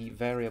of the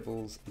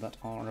variables that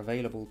are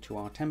available to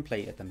our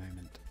template at the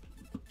moment.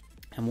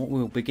 And what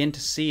we'll begin to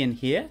see in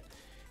here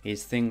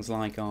is things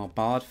like our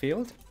bard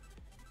field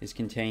is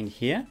contained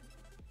here.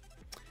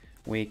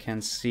 We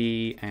can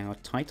see our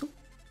title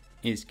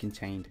is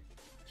contained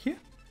here.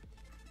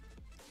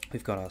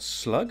 We've got our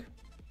slug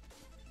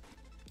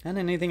and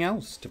anything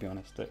else, to be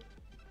honest.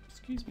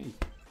 Excuse me.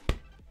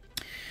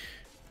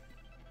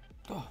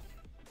 Oh,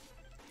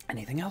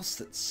 anything else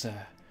that's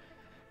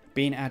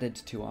been added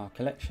to our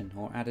collection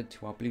or added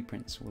to our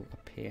blueprints will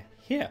appear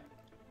here.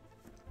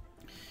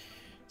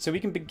 So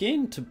we can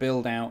begin to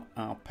build out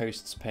our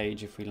posts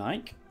page if we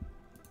like,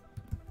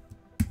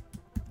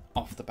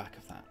 off the back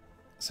of that.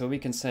 So we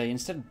can say,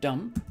 instead of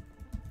dump,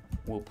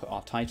 we'll put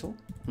our title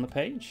on the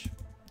page,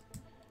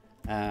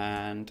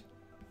 and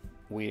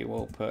we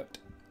will put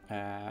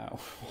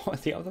what are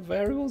the other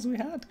variables we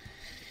had?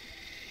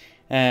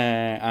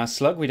 Our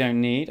slug we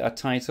don't need, our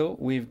title.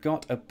 We've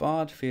got a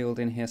bard field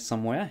in here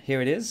somewhere.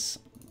 Here it is.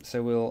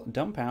 So we'll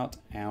dump out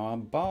our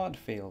bard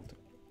field.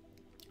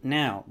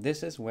 Now,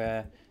 this is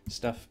where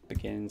stuff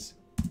begins.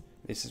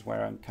 This is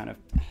where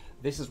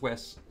this is where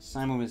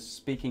Simon was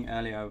speaking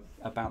earlier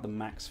about the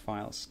max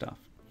file stuff.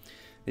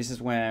 This is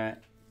where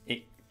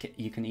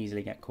you can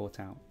easily get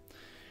caught out.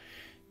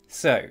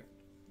 So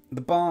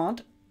the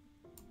bard,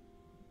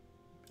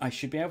 I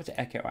should be able to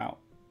echo out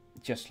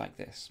just like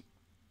this.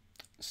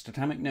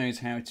 Statamic knows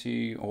how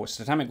to, or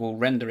Statamic will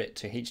render it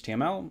to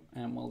HTML,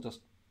 and we'll just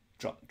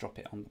drop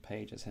it on the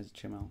page as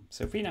HTML.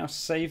 So if we now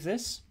save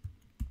this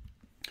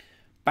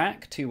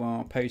back to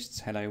our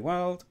posts hello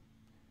world,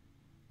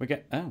 we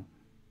get,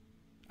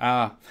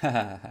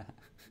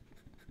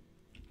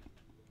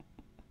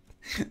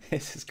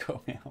 this has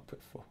caught me out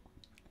before.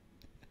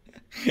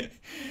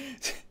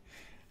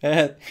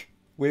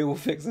 We will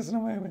fix this in a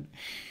moment.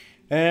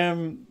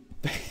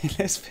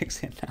 Let's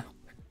fix it now.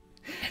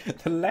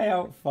 The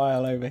layout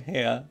file over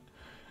here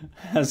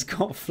has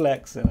got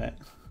flex in it.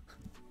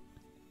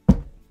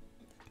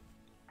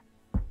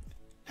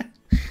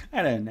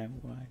 I don't know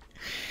why.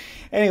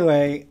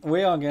 Anyway,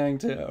 we are going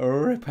to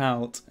rip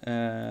out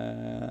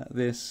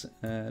this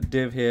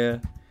div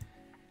here,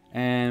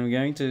 And we're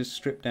going to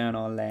strip down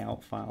our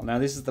layout file. Now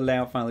this is the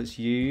layout file that's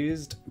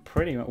used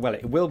pretty much, well,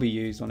 it will be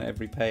used on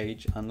every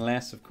page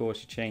unless of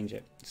course you change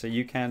it. So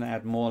you can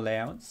add more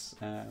layouts.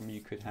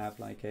 You could have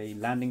like a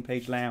landing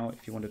page layout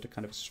if you wanted to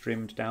kind of a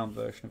trimmed down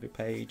version of your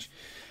page.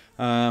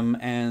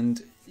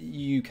 And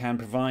you can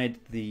provide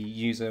the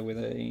user with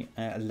a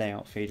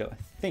layout feeder. I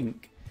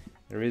think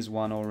there is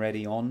one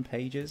already on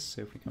pages.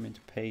 So if we come into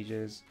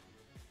pages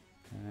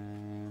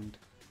and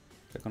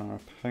click on our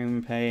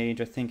home page,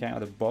 I think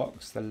out of the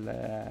box,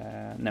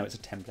 no, it's a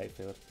template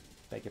field,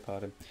 beg your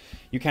pardon.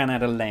 You can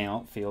add a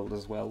layout field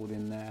as well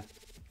within there,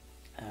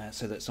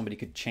 so that somebody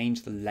could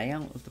change the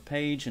layout of the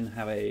page and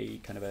have a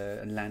kind of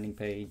a landing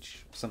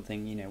page,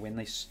 something, you know, when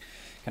they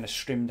kind of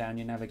trim down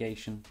your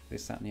navigation,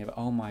 this, that, and the other.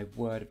 Oh my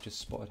word, I've just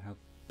spotted how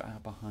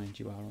behind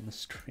you are on the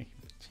stream.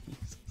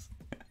 Jesus.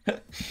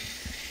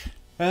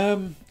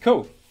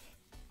 Cool.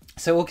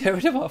 So we'll get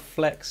rid of our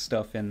flex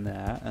stuff in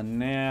there, and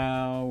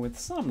now with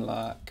some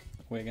luck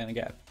we're going to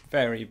get a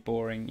very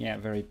boring, yeah,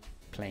 very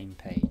plain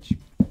page.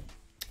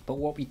 But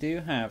what we do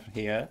have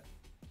here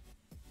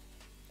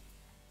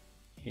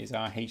is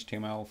our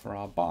HTML for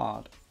our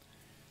bard.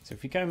 So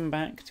if we go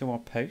back to our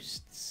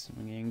posts,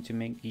 we're going to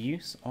make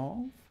use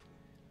of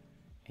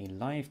a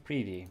live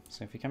preview.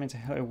 So if we come into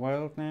Hello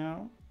World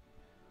now,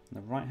 on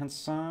the right hand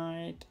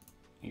side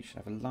you should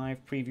have a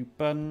live preview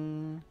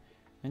button.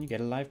 And you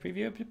get a live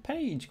preview of your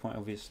page, quite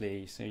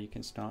obviously, so you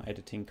can start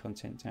editing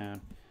content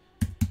down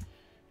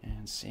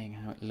and seeing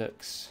how it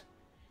looks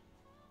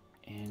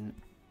in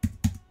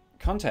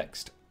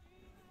context.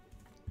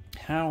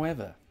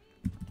 However,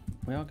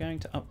 we are going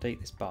to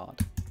update this bard,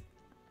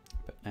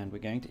 and we're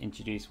going to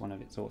introduce one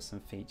of its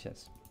awesome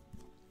features,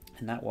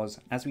 and that was,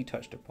 as we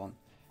touched upon,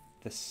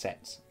 the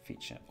sets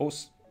feature.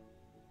 Also,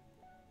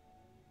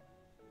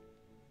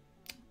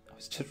 I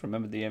was just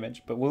remembered the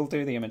image, but we'll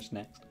do the image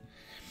next.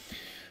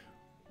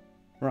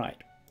 Right,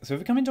 so if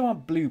we come into our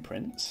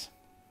blueprints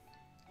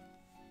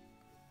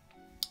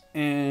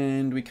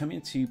and we come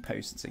into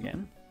posts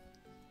again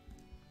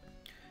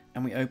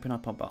and we open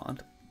up our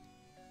bard,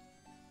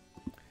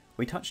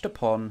 we touched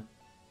upon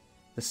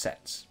the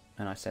sets,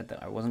 and I said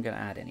that I wasn't going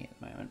to add any at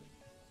the moment.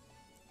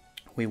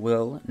 We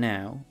will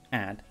now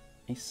add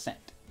a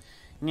set.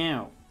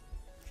 Now,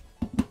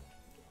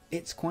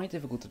 it's quite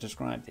difficult to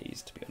describe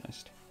these, to be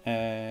honest.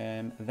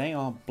 They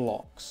are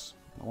blocks,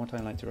 what I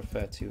like to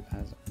refer to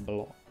as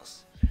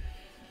blocks.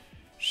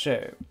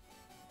 So,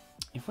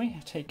 if we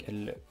take a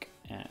look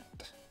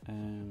at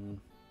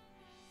one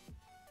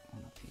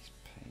of these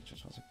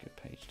pages, what's a good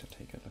page to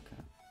take a look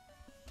at?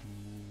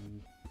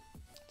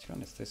 To be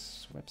honest,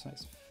 this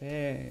website's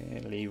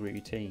fairly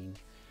routine.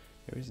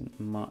 There isn't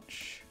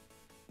much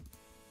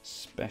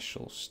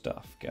special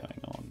stuff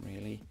going on,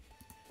 really.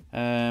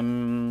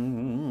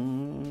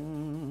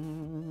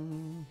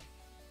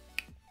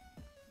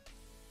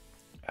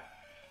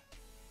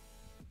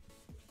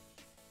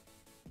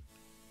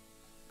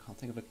 Can't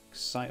think of a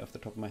site off the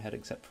top of my head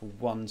except for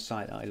one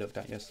site that I looked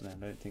at yesterday,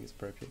 and I don't think it's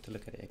appropriate to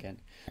look at it again.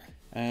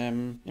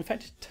 In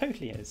fact, it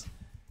totally is.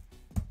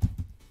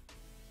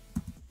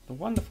 The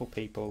wonderful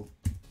people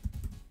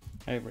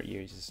over at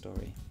User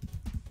Story.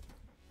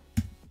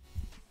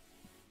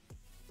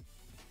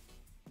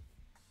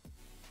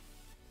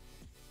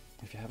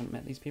 If you haven't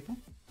met these people,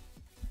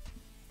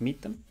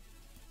 meet them,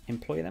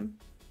 employ them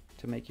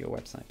to make your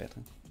website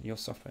better, your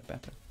software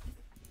better.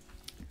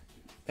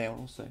 They are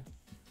also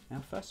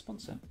our first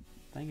sponsor.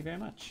 Thank you very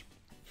much.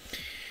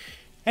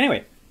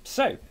 Anyway,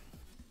 so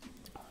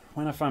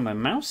when I find my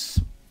mouse,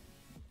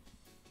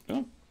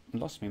 oh,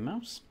 lost my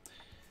mouse.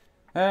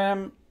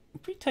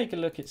 If we take a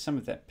look at some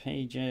of that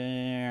page,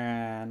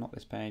 not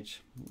this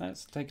page.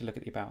 Let's take a look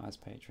at the About Us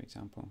page, for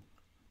example.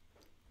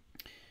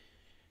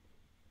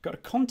 Got a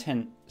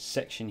content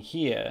section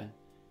here.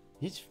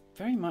 It's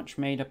very much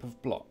made up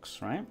of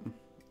blocks, right?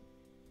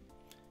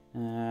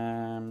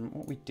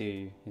 What we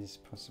do is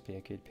possibly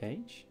a good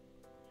page.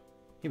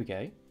 Here we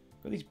go.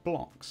 Got these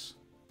blocks,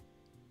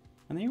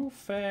 and they're all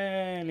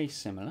fairly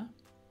similar.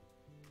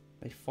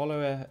 They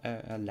follow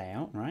a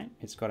layout, right?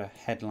 It's got a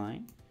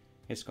headline,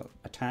 it's got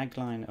a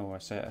tagline or a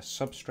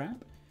substrap,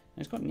 and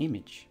it's got an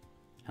image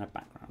and a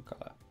background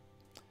color,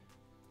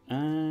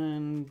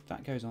 and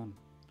that goes on.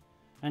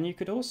 And you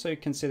could also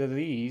consider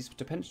these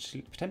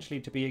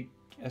potentially to be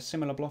a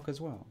similar block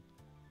as well.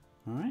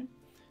 All right,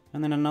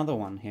 and then another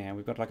one here.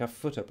 We've got like a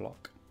footer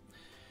block.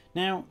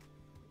 Now,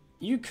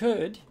 you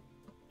could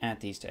add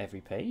these to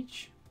every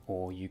page,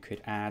 or you could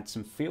add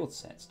some field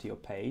sets to your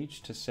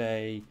page to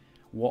say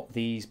what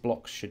these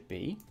blocks should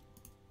be,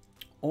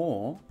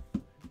 or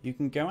you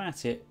can go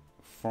at it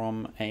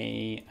from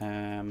a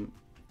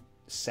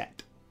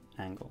set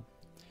angle.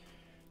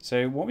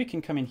 So what we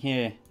can come in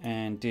here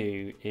and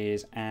do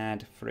is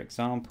add, for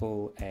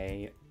example,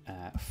 a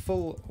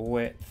full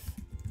width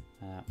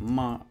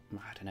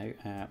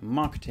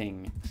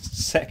marketing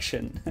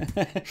section.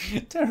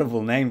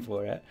 Terrible name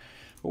for it.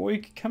 But what we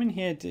can come in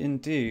here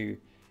and do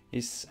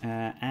is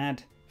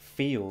add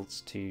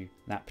fields to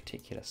that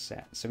particular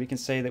set. So we can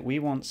say that we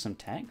want some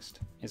text.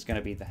 It's going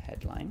to be the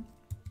headline.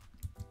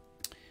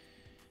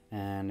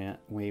 And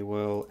we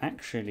will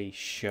actually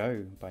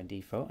show by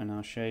default, and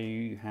I'll show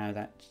you how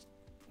that,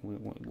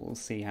 we'll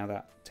see how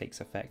that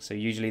takes effect. So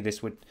usually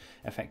this would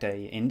affect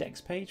a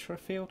index page for a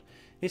field.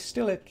 This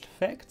still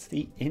affects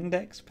the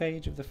index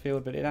page of the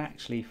field, but it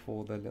actually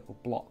for the little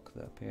block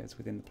that appears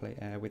within the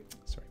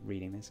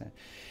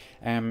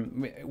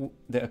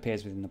that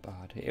appears within the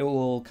bard. It will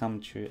all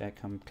come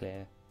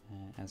clear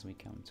as we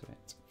come to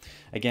it.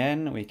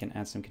 Again, we can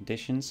add some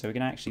conditions. So we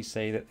can actually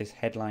say that this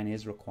headline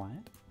is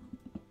required.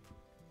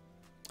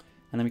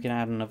 And then we can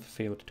add another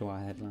field to our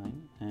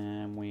headline,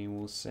 and we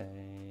will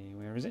say,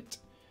 where is it?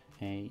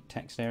 A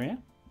text area.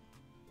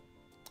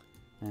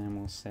 And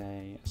we'll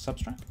say a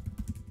substrap.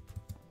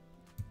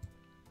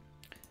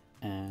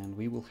 And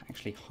we will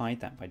actually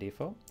hide that by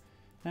default.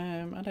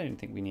 I don't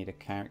think we need a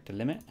character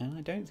limit, and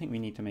I don't think we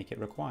need to make it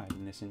required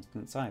in this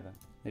instance either.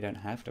 They don't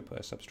have to put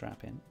a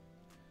substrap in.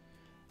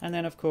 And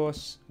then of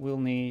course we'll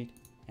need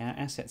our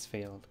assets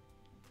field.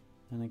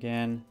 And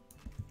again,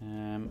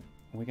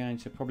 we're going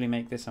to probably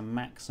make this a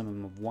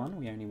maximum of 1.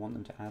 We only want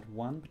them to add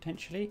 1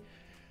 potentially.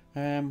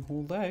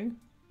 Although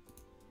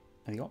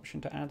the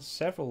option to add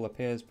several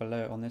appears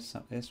below on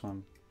this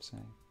one. So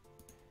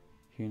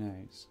who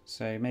knows?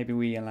 So maybe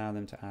we allow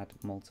them to add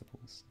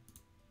multiples.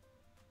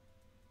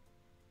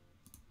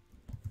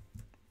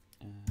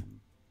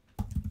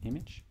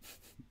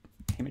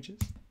 Images.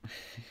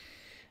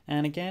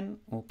 And again,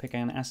 we'll pick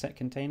an asset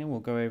container. We'll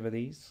go over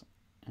these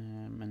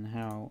and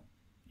how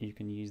you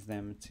can use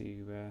them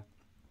to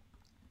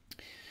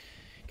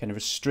kind of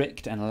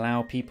restrict and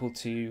allow people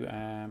to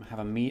have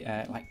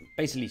a like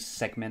basically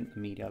segment the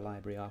media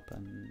library up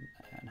and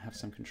have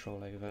some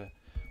control over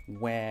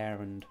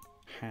where and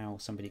how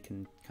somebody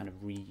can kind of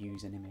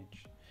reuse an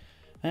image.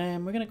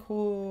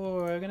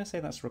 We're gonna say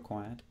that's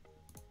required.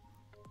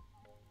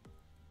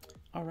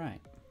 All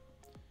right.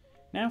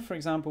 Now, for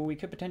example, we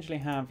could potentially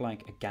have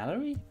like a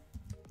gallery.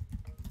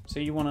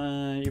 So you've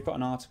got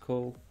an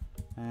article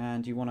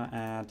and you want to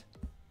add,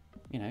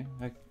 you know,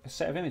 a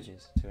set of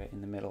images to it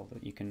in the middle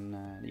that you can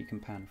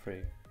pan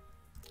through.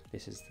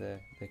 This is the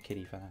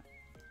kiddie for that.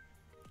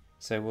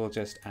 So we'll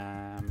just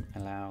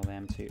allow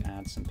them to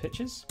add some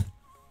pictures,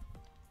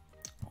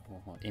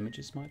 or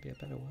images might be a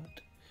better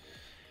word.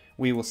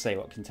 We will say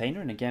what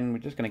container, and again we're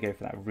just going to go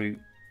for that root,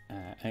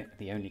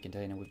 the only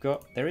container we've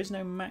got. There is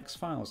no max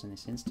files in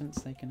this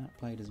instance. They can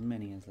upload as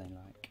many as they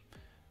like,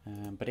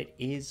 but it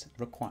is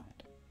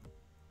required,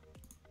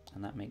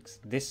 and that makes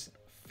this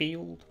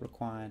field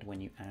required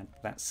when you add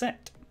that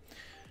set.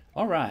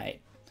 All right,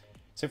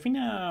 so if we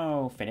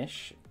now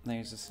finish,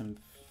 those are some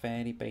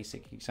fairly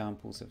basic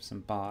examples of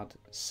some bard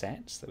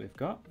sets that we've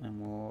got,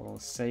 and we'll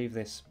save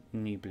this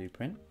new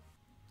blueprint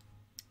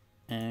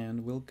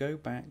and we'll go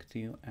back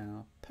to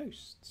our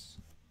posts.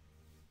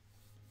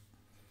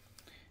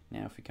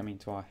 Now if we come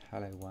into our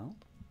hello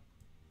world,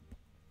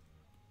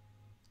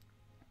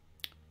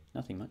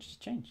 nothing much has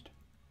changed.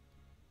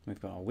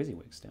 We've got our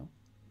WYSIWYG still,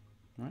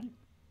 right?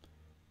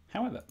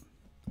 However,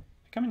 if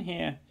we come in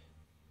here,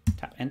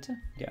 tap enter,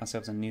 get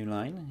ourselves a new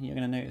line, you're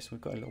going to notice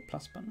we've got a little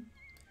plus button.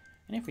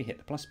 And if we hit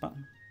the plus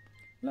button,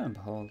 lo and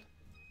behold,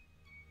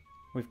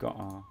 we've got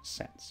our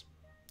sets.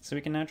 So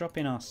we can now drop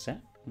in our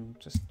set and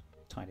just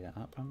tidy that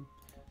up.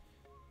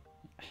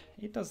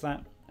 It does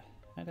that.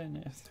 I don't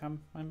know.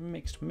 I'm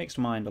mixed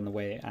mind on the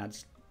way it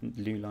adds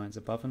new lines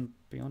above and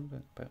beyond,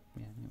 but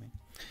yeah, anyway.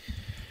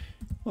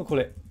 We'll call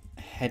it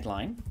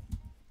headline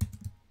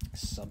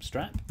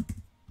substrap.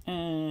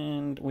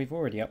 And we've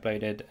already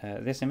uploaded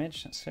this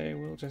image, so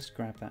we'll just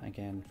grab that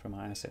again from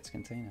our assets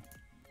container.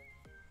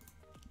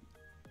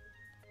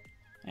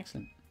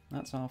 Excellent.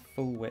 That's our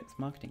full width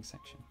marketing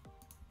section.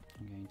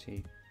 I'm going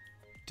to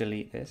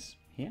delete this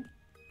here.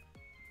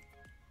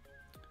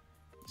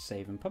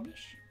 Save and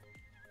publish.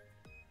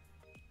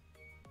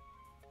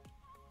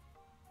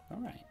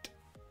 All right.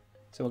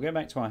 So we'll go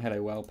back to our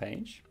Hello World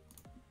page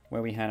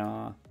where we had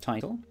our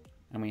title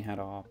and we had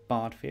our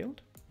bard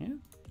field. Yeah.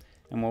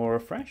 And we'll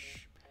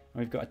refresh.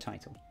 We've got a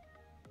title.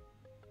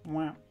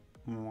 Wow.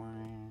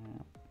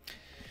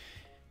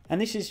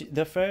 And this is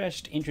the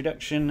first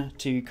introduction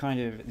to kind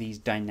of these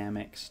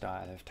dynamic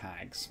style of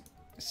tags.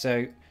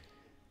 So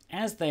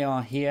as they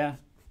are here,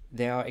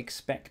 they are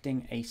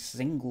expecting a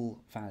single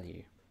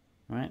value,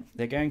 right?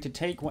 They're going to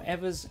take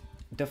whatever's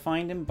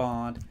defined in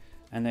bard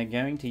and they're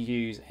going to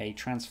use a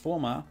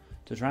transformer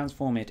to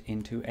transform it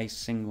into a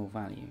single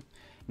value.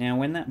 Now,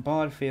 when that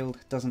bard field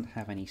doesn't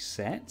have any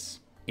sets,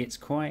 it's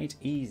quite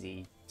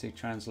easy to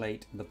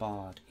translate the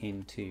bard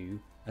into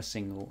a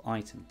single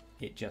item.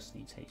 It just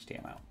needs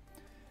HTML.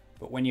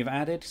 But when you've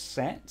added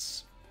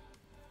sets,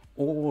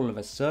 all of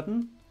a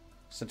sudden,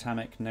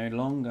 Statamic no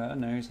longer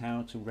knows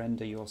how to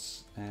render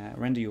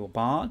your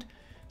bard,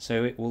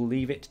 so it will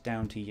leave it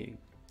down to you.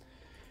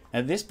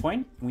 At this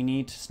point, we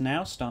need to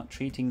now start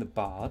treating the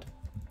bard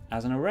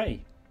as an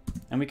array,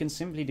 and we can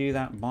simply do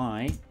that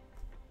by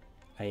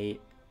a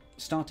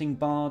starting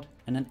bard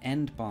and an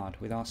end bard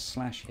with our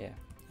slash here.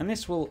 And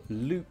this will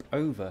loop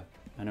over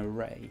an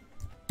array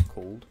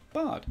called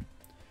bard.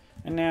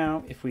 And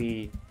now if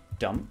we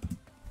dump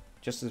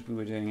just as we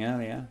were doing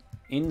earlier,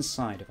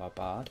 inside of our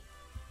bard,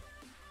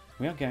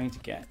 we are going to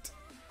get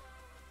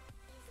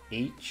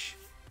each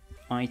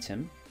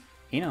item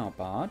in our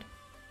bard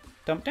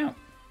dumped out.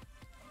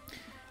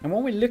 And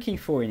what we're looking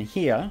for in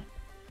here,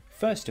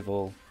 first of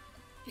all,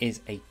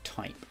 is a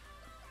type.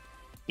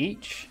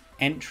 Each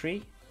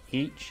entry,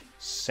 each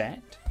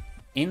set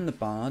in the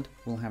bard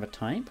will have a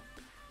type.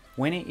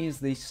 When it is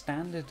the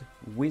standard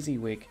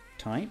WYSIWYG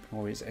type,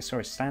 or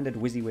standard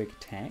WYSIWYG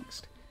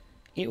text,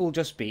 it will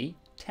just be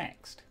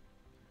text.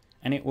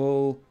 And it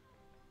will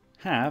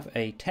have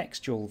a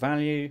textual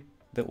value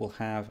that will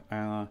have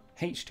our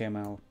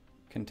HTML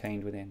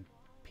contained within.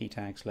 P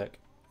tags, look,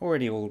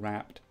 already all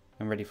wrapped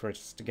and ready for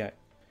us to go.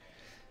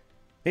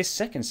 This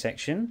second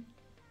section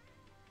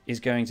is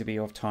going to be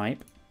of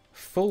type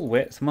full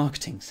width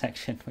marketing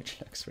section, which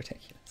looks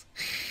ridiculous.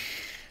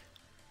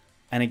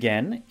 And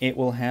again, it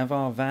will have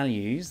our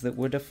values that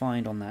were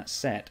defined on that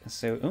set.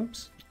 So,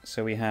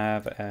 so we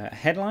have a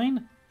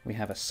headline, we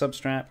have a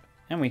substrap,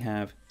 and we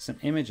have some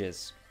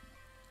images.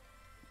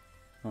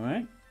 All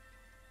right.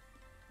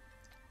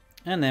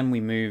 And then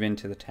we move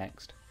into the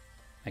text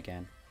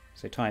again.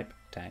 So type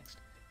text,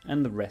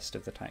 and the rest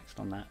of the text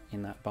on that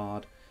in that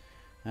bard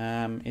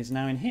is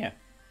now in here.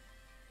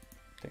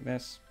 Take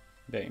this,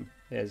 boom.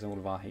 There's all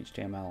of our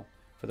HTML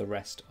for the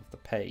rest of the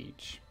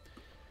page.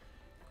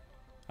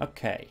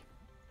 Okay.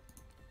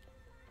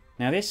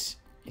 Now this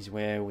is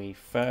where we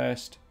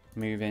first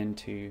move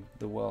into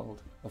the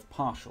world of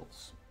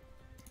partials.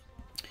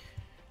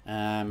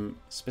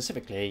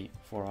 Specifically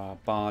for our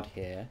bard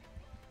here,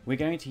 we're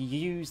going to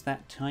use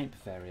that type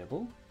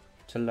variable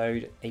to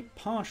load a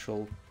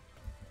partial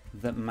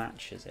that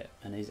matches it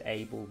and is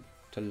able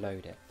to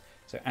load it.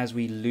 So as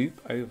we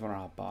loop over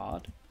our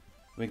bard,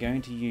 we're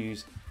going to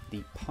use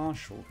the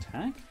partial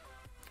tag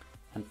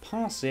and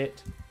pass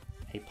it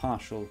a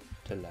partial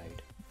to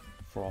load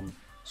from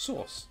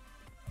source.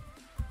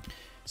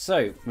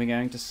 So we're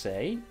going to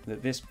say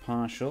that this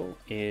partial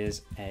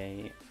is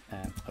a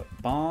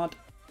bard,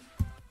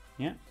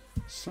 yeah,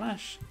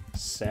 slash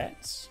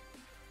sets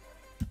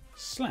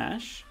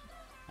slash,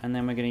 and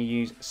then we're going to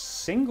use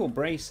single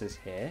braces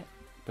here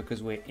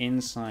because we're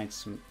inside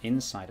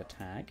a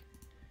tag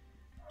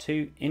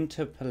to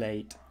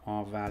interpolate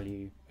our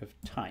value of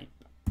type,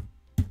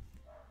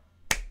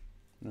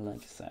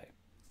 like so.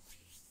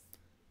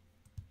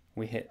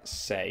 We hit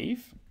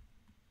save,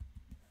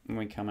 and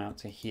we come out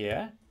to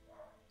here.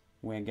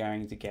 We're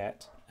going to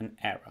get an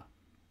error.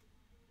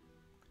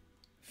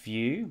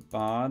 View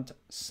bard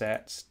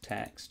sets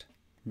text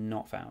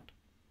not found.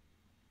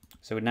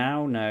 So we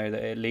now know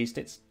that at least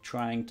it's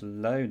trying to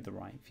load the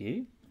right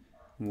view.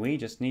 We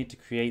just need to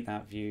create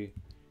that view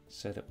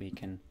so that we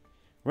can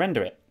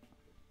render it.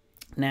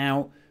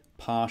 Now,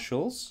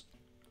 partials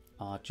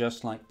are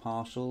just like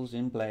partials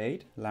in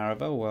Blade,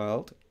 Laravel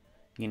World.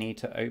 You need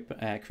to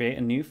create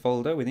a new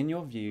folder within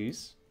your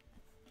views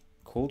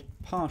called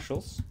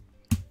partials,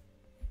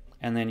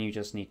 and then you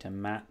just need to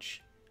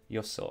match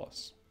your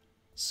source.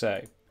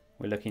 So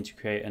we're looking to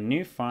create a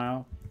new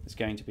file. It's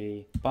going to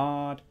be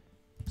bard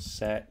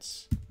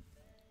sets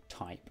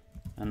type,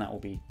 and that will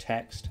be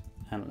text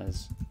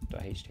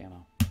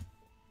antlers.html.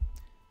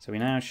 So we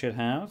now should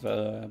have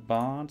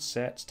bard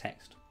sets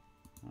text.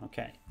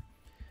 Okay.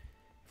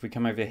 If we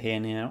come over here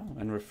now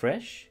and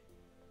refresh,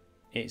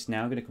 it's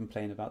now going to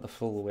complain about the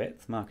full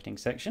width marketing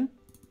section.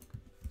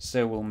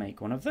 So we'll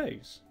make one of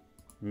those.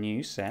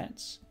 New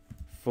sets,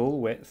 full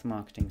width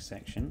marketing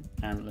section,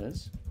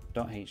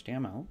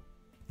 antlers.html.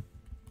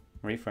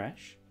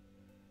 Refresh.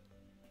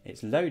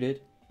 It's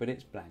loaded, but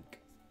it's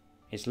blank.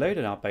 It's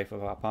loaded up both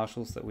of our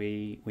partials that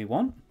we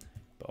want,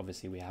 but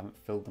obviously we haven't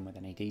filled them with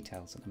any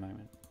details at the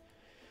moment.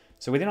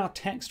 So within our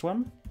text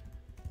one,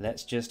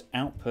 let's just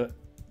output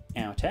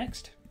our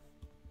text.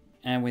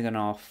 And within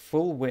our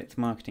full width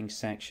marketing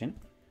section,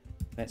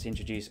 let's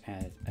introduce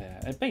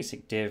a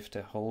basic div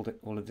to hold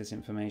all of this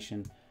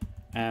information.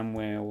 And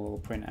we will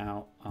print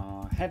out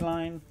our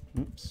headline.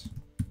 Oops.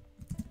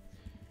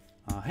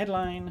 Our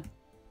headline.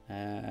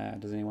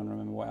 Does anyone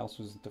remember what else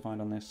was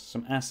defined on this?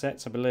 Some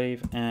assets, I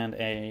believe, and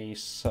a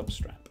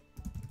substrap.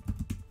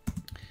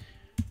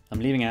 I'm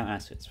leaving out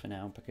assets for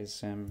now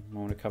because I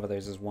want to cover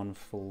those as one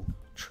full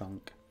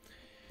chunk.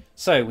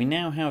 So we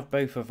now have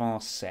both of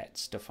our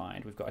sets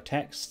defined. We've got a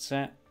text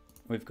set,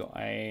 we've got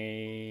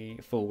a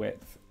full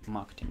width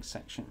marketing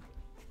section.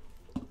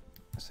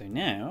 So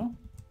now,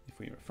 if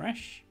we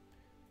refresh,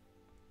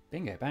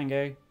 bingo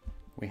bango,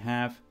 we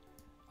have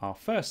our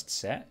first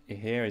set.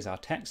 Here is our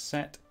text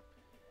set.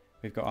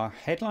 We've got our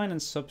headline and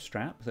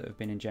substrap that have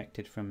been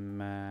injected from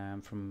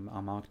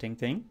our marketing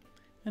thing.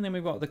 And then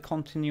we've got the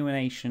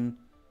continuation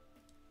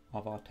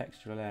of our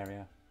textual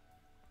area.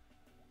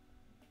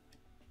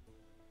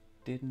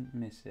 Didn't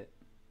miss it.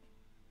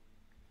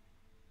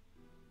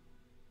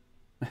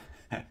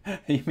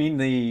 You mean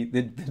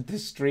the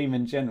stream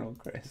in general,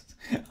 Chris?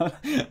 I'm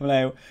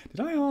like,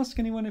 did I ask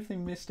anyone if they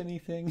missed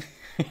anything?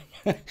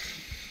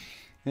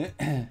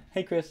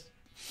 Hey, Chris.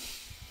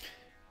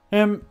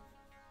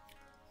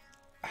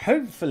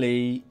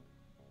 Hopefully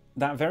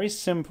that very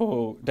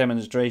simple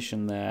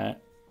demonstration there,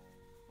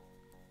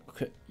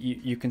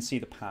 you can see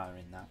the power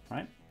in that,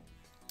 right?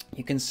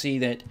 You can see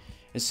that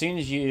as soon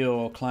as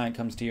your client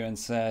comes to you and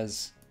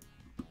says,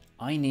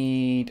 I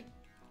need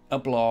a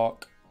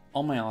block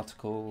on my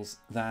articles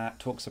that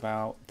talks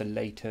about the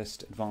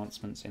latest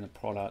advancements in a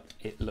product.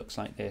 It looks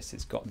like this,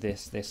 it's got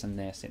this, this and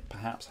this. It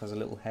perhaps has a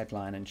little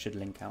headline and should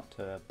link out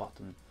to a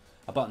button.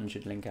 A button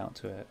should link out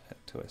to a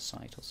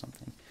site or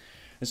something.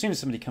 As soon as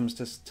somebody comes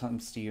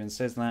to you and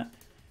says that,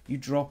 you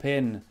drop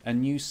in a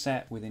new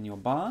set within your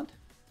Bard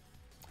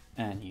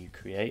and you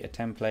create a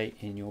template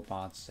in your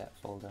Bard set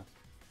folder.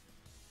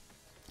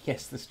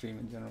 Yes, the stream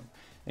in general.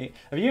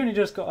 Have you only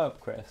just got up,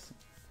 Chris?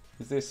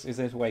 Is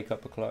this wake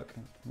up o'clock?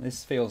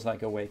 This feels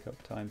like a wake up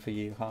time for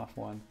you,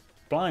 1:30.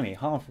 Blimey,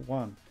 1:30. We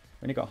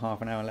only got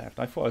half an hour left.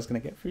 I thought I was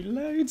going to get through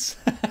loads.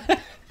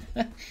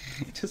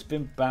 Just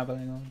been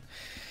babbling on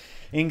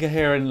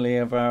incoherently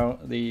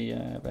about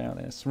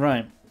this.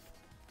 Right.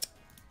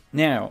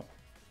 Now,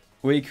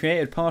 we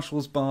created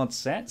partials Bard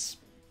sets.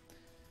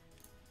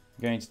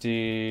 We're going to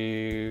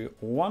do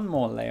one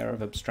more layer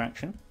of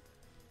abstraction,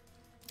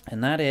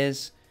 and that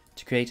is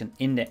to create an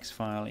index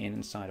file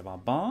inside of our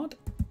Bard.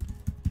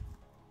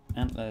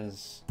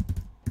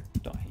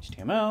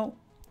 Antlers.html,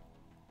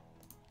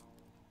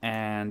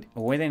 and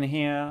within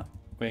here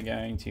we're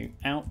going to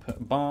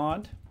output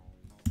Bard,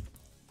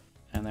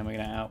 and then we're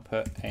going to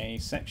output a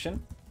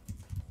section,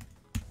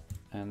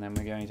 and then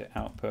we're going to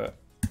output,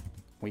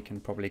 we can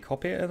probably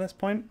copy it at this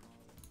point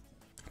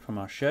from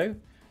our show,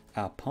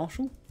 our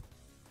partial,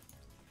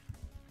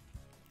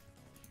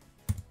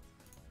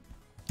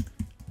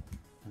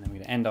 and then we're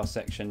going to end our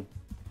section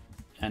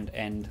and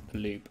end the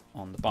loop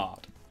on the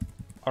Bard.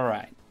 All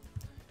right.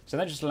 So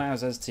that just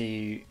allows us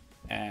to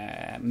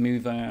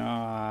move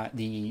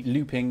the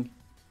looping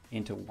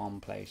into one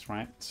place,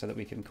 right? So that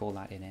we can call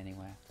that in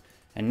anywhere.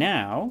 And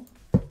now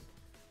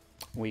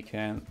we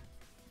can,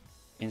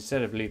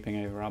 instead of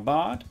looping over our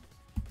Bard,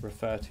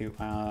 refer to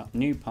our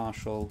new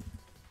partial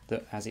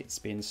that as it's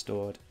been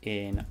stored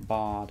in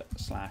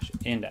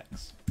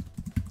Bard/index.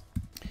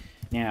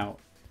 Now,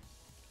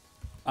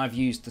 I've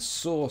used the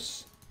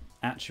source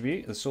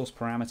attribute, the source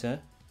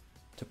parameter,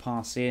 to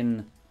pass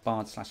in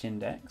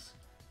Bard/index.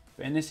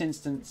 But in this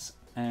instance,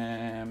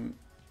 it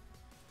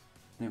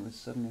was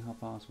suddenly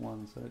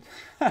 1:30,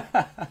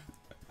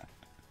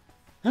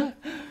 so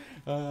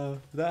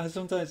that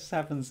sometimes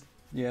happens.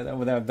 Yeah,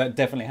 that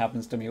definitely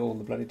happens to me all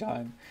the bloody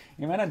time.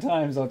 The amount of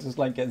times I'll just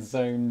like get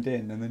zoned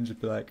in and then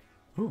just be like,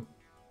 "Ooh,"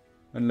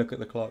 and look at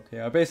the clock.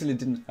 Yeah, I basically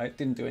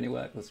didn't do any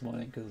work this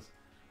morning because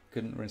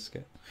couldn't risk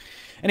it.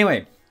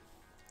 Anyway.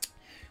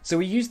 So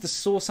we used the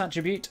source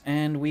attribute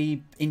and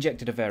we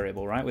injected a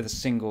variable, right, with a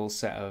single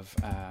set of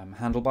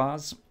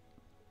handlebars.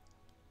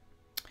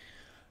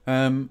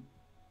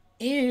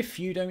 If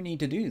you don't need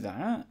to do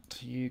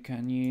that, you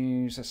can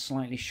use a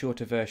slightly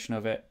shorter version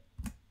of it,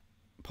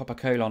 pop a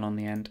colon on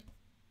the end,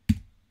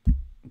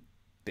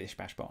 bish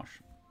bash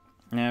bosh.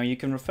 Now you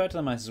can refer to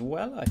them as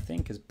well, I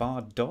think, as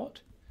Bard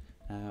dot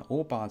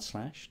or Bard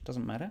slash,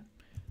 doesn't matter.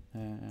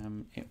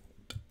 It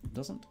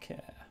doesn't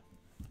care.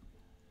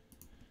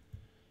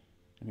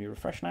 Let me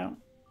refresh now.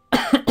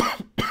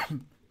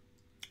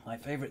 My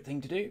favourite thing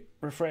to do,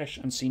 refresh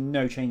and see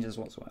no changes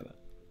whatsoever.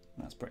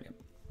 That's brilliant.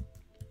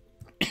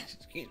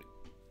 Excuse me.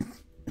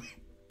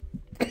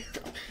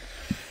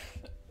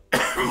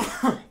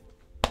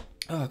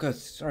 Oh god,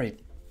 sorry.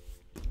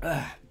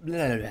 Blah,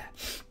 blah, blah.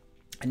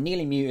 I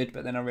nearly muted,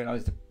 but then I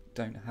realised I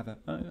don't have a...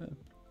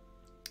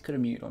 could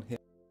have muted on here.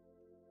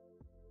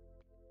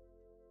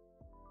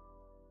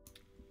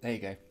 There you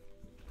go.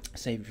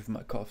 Saved you from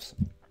my coughs.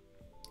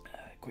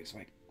 Quick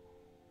swig.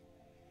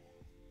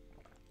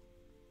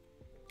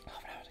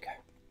 Half an hour to go.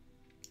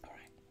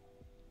 Alright.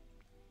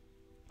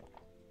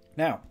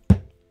 Now,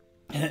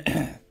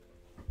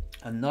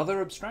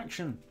 another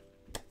abstraction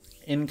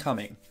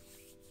incoming.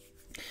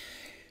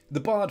 The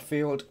Bard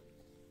field,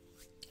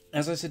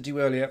 as I said to you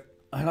earlier,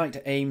 I like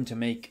to aim to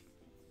make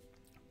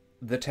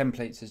the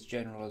templates as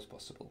general as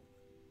possible.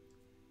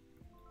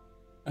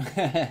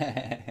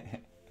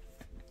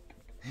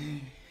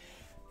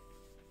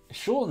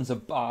 Sean's a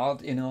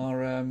bard in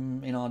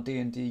our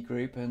D&D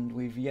group, and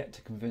we've yet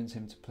to convince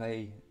him to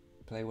play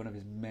one of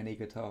his many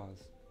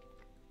guitars.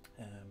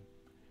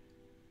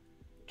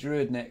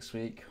 Druid next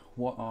week.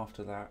 What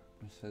after that?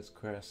 Says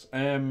Chris.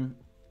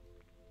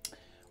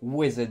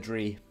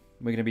 Wizardry.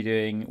 We're going to be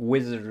doing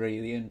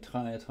wizardry the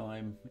entire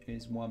time. It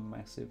is one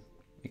massive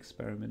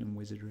experiment in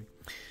wizardry.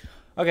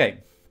 Okay.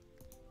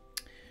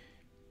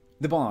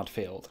 The Bard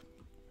field.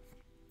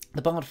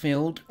 The Bard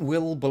field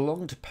will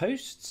belong to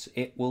posts.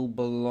 It will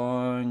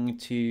belong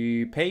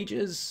to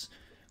pages.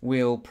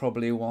 We'll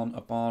probably want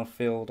a Bard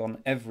field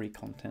on every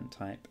content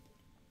type.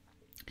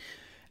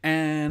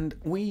 And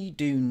we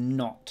do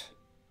not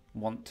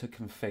want to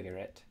configure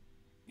it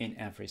in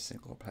every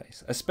single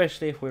place,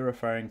 especially if we're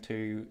referring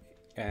to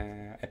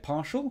a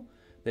partial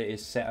that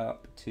is set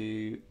up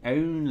to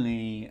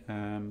only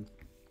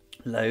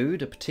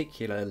load a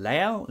particular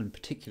layout and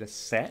particular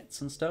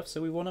sets and stuff.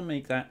 So we want to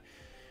make that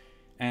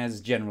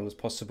as general as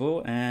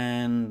possible,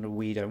 and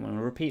we don't want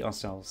to repeat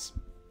ourselves.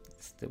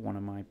 It's one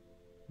of my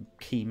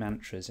key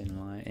mantras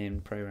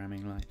in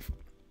programming life.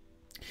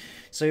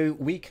 So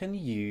we can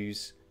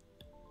use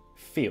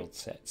field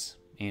sets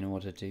in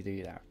order to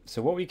do that.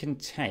 So what we can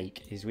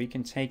take is we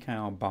can take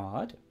our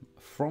bard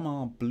from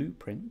our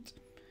blueprint,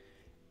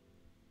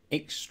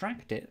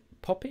 extract it,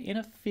 pop it in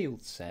a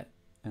field set,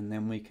 and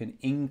then we can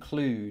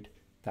include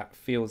that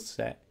field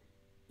set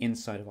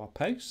inside of our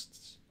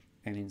posts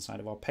and inside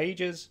of our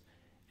pages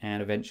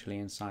and eventually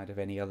inside of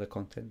any other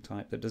content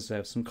type that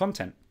deserves some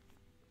content.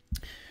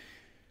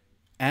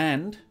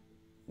 And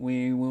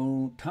we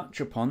will touch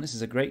upon, this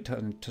is a great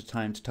time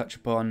to touch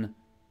upon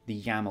the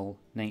YAML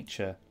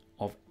nature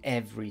of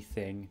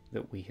everything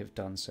that we have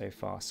done so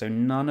far. So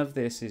none of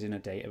this is in a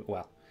data,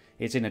 well,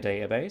 it's in a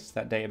database.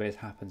 That database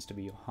happens to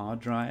be your hard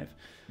drive,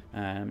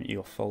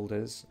 your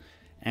folders,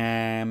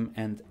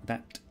 and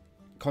that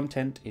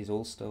content is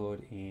all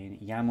stored in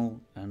YAML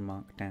and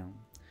Markdown.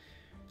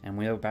 And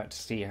we're about to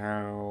see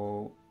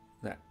how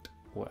that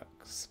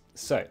works.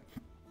 So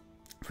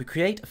if we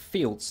create a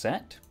field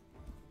set,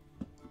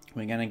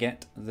 we're going to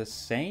get the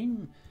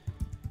same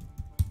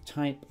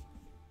type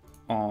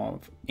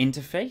of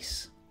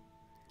interface.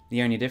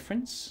 The only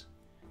difference,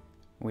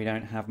 we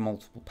don't have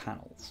multiple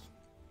panels.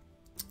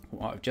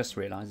 What I've just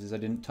realized is I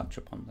didn't touch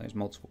upon those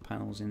multiple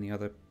panels in the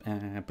other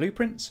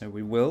blueprint, so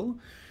we will.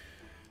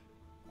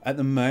 At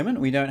the moment,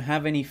 we don't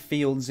have any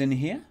fields in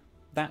here.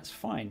 That's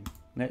fine.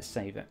 Let's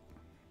save it.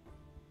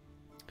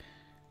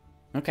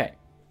 Okay,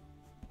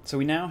 so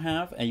we now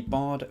have a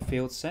bard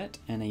field set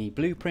and a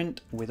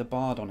blueprint with a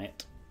bard on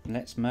it.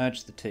 Let's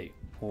merge the two,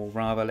 or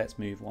rather, let's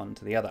move one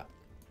to the other.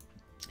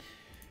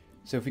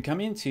 So if we come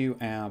into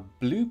our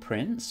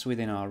blueprints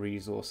within our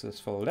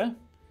resources folder,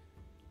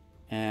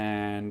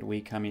 and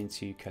we come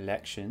into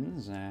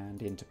collections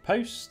and into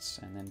posts,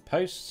 and then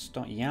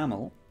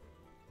posts.yaml,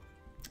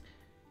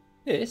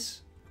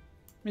 this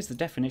is the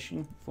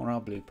definition for our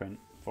blueprint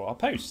for our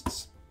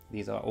posts.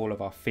 These are all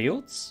of our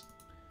fields.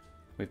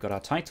 We've got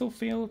our title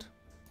field,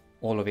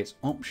 all of its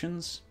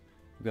options.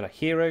 We've got a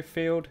hero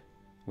field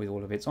with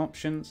all of its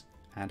options,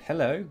 and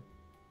hello,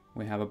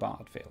 we have a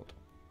bard field.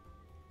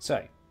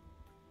 So,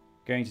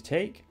 going to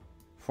take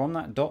from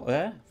that dot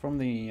there, from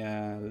the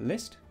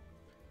list,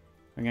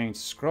 we're going to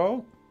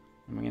scroll,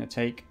 and we're going to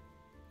take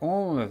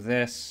all of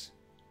this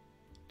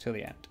till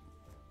the end.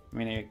 I'm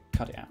going to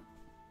cut it out.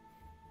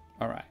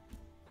 All right,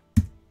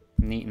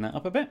 neaten that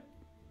up a bit.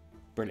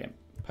 Brilliant.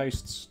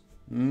 Posts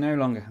no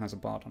longer has a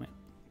bard on it.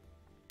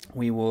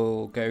 We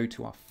will go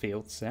to our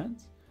field set.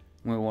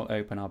 We will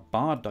open our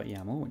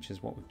bard.yaml, which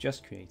is what we've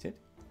just created.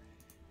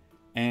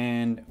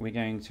 And we're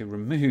going to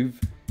remove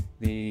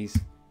these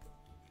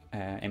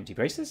empty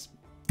braces.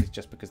 It's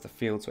just because the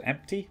fields were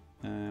empty.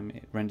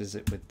 It renders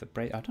it with the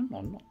brace. I'm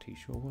not too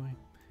sure why.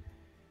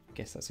 I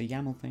guess that's a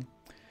YAML thing.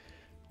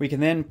 We can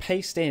then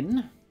paste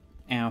in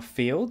our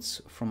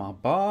fields from our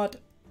bard,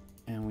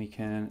 and we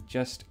can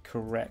just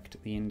correct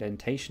the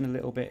indentation a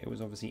little bit. It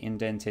was obviously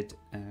indented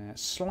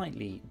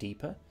slightly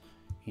deeper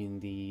in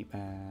the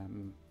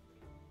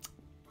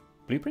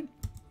blueprint.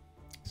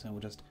 So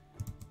we'll just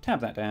tab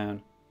that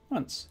down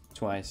once,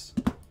 twice.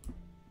 I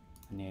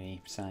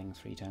nearly sang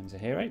 3 times a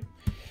hero.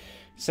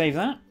 Save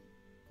that,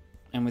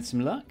 and with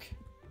some luck,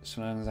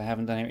 so long as I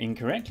haven't done it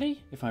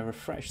incorrectly, if I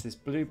refresh this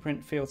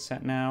blueprint field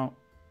set now,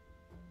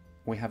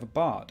 we have a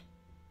bard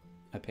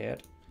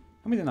appeared.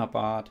 And within our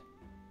bard,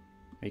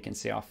 we can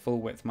see our full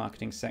width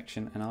marketing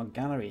section and our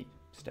gallery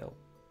still.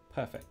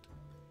 Perfect.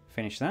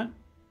 Finish that.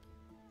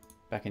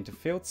 Back into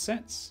field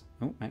sets.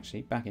 Oh,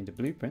 actually, back into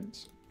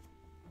blueprints.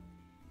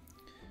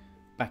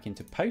 Back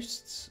into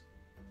posts.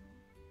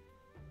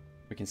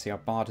 We can see our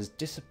bard has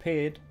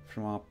disappeared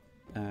from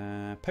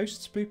our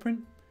posts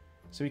blueprint.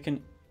 So we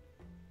can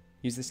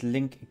use this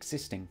link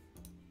existing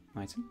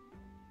item.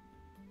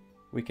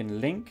 We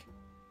can link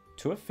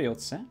to a field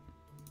set,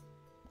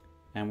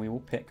 and we will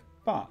pick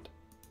bard.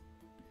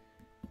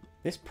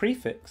 This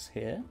prefix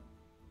here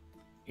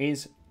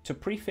is to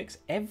prefix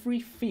every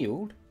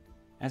field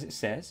as it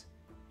says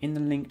in the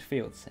linked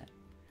field set.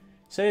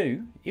 So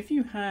if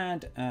you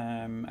had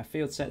a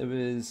field set that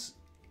was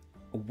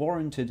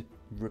warranted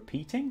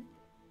repeating,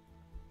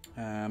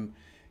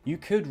 you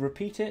could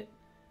repeat it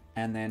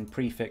and then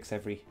prefix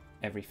every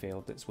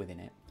field that's within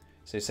it.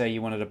 So say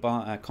you wanted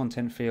a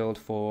content field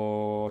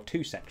for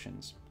 2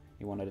 sections.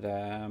 You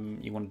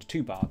wanted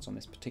 2 bards on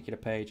this particular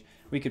page.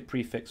 We could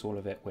prefix all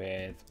of it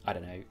with, I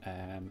don't know,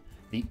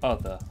 the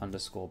other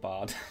underscore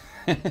bard.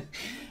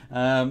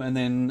 And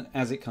then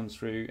as it comes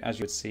through, as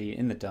you would see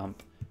in the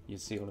dump, you'd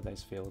see all of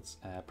those fields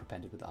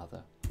prepended with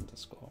other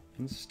underscore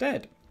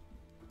instead.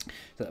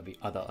 So that would be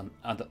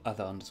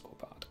other underscore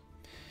bard.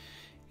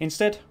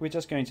 Instead, we're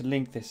just going to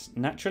link this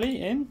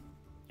naturally in,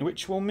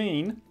 which will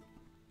mean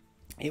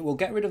it will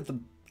get rid of the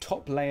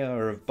top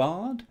layer of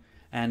bard,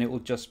 and it will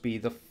just be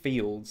the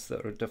fields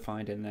that are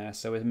defined in there.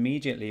 So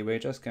immediately we're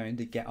just going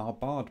to get our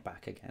bard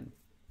back again.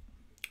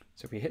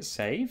 So if we hit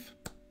save,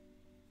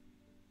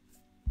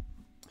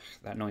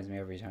 That annoys me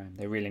every time.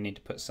 They really need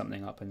to put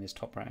something up in this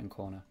top right hand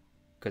corner,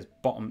 because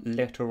bottom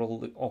literal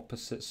the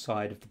opposite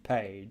side of the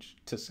page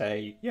to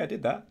say yeah I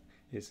did that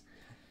is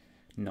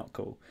not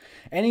cool.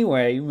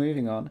 Anyway,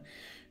 moving on.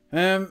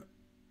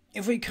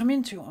 If we come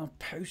into our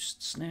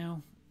posts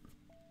now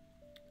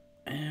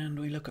and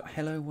we look at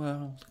hello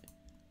world,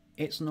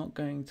 it's not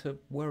going to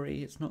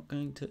worry, it's not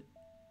going to,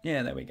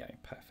 yeah, there we go,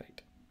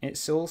 perfect.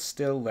 It's all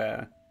still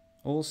there,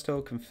 all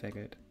still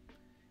configured.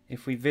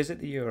 If we visit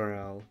the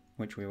URL,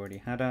 which we already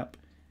had up,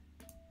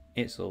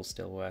 it's all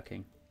still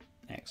working.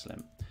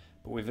 Excellent.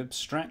 But we've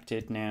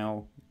abstracted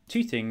now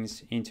two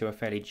things into a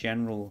fairly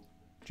general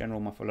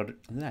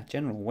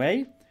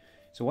way.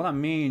 So what that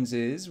means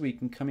is we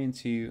can come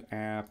into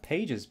our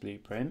pages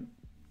blueprint,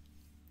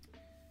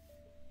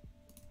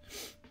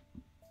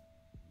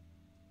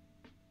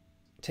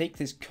 take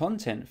this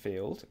content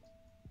field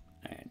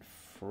and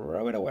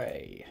throw it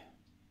away.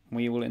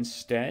 We will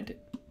instead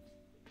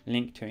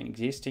link to an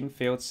existing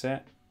field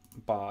set,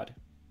 barred,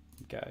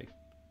 go.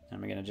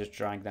 And we're going to just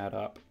drag that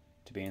up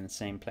to be in the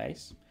same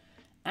place.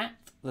 At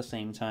the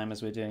same time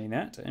as we're doing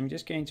that, I'm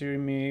just going to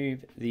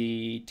remove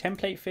the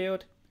template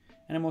field,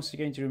 and I'm also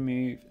going to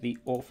remove the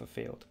author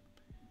field.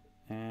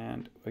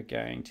 And we're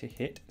going to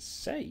hit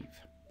save.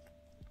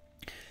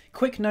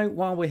 Quick note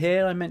while we're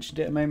here, I mentioned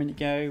it a moment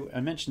ago,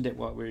 I mentioned it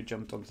while we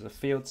jumped onto the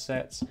field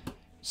sets.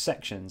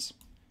 Sections.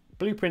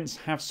 Blueprints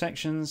have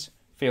sections,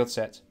 field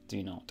sets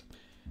do not.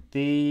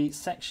 The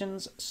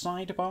sections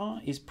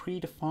sidebar is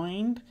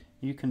predefined.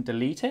 You can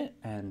delete it,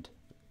 and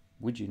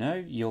would you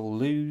know, you'll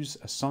lose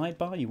a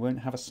sidebar. You won't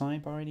have a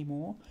sidebar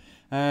anymore.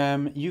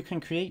 You can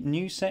create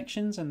new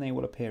sections and they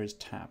will appear as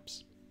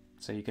tabs.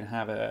 So you can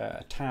have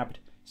a tabbed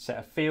set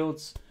of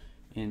fields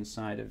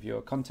inside of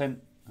your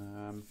content.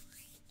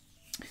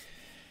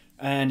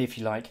 And if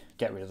you like,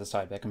 get rid of the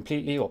sidebar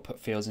completely or put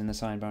fields in the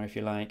sidebar if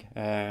you like.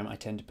 I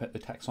tend to put the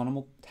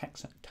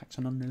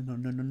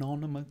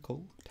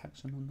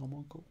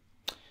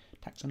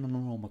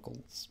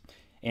taxonomicals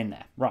in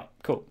there. Right,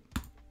 cool.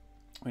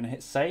 We're going to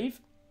hit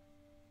save.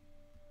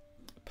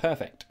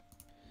 Perfect.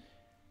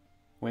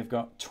 We've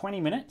got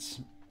 20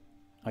 minutes.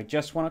 I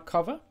just want to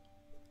cover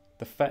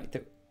the fact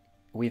that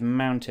we've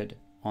mounted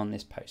on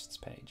this posts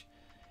page.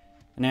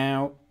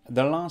 Now,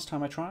 the last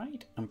time I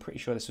tried, I'm pretty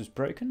sure this was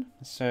broken.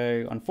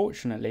 So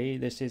unfortunately,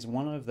 this is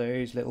one of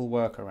those little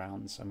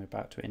workarounds I'm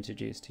about to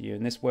introduce to you.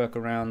 And this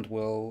workaround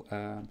will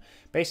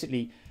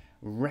basically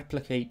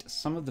replicate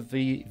some of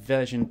the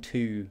version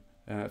 2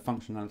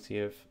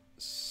 functionality of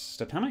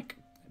Statamic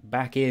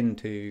back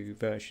into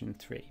version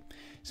 3.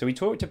 So we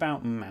talked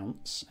about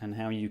mounts and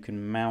how you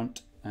can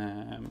mount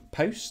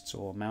posts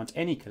or mount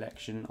any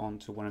collection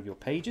onto one of your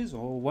pages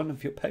or one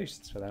of your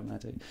posts for that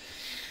matter.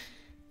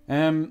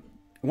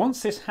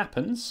 Once this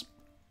happens,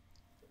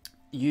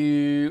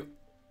 you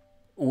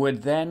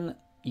would then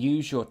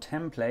use your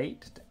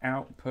template to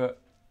output.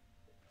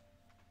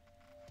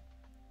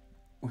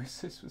 Wish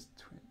this was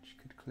Twitch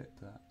could clip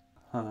that.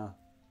 Huh.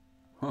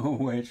 Oh,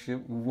 wish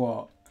it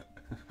what?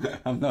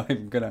 I'm not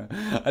even gonna.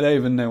 I don't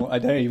even know. I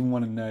don't even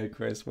want to know,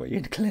 Chris, what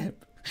you'd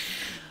clip.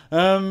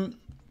 Once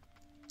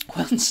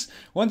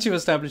you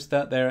establish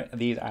that, there are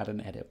these add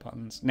and edit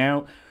buttons.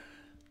 Now,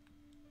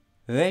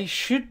 there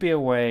should be a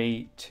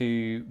way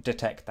to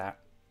detect that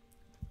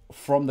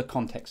from the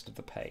context of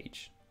the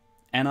page,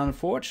 and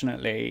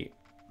unfortunately,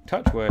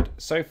 touch wood,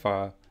 so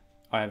far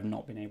I have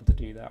not been able to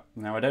do that.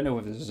 Now, I don't know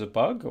if this is a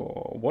bug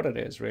or what it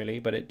is really,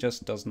 but it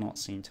just does not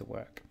seem to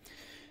work.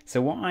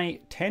 So what I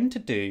tend to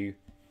do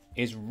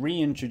is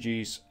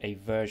reintroduce a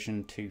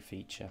version 2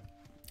 feature,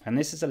 and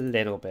this is a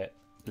little bit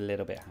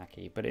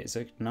hacky, but it's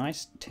a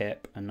nice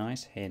tip, a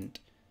nice hint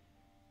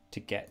to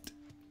get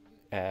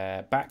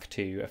back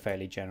to a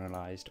fairly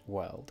generalized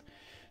world.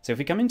 So if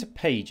we come into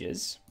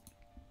pages,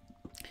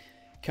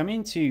 come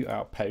into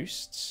our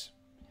posts,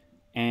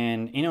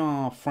 and in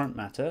our front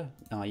matter,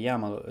 our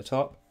YAML at the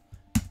top,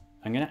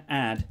 I'm going to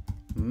add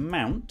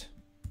mount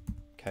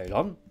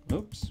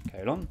posts.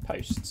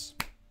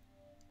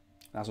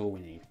 That's all we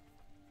need.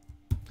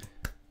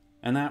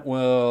 And that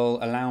will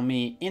allow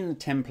me in the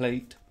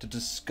template to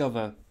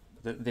discover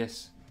that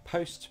this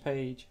posts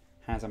page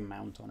has a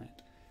mount on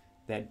it.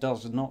 There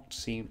does not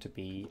seem to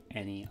be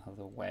any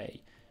other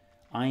way.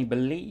 I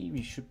believe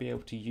you should be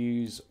able to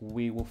use,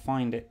 we will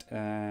find it,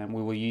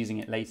 we were using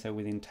it later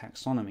within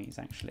taxonomies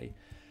actually,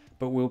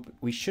 but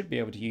we should be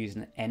able to use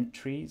an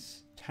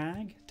entries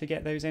tag to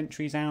get those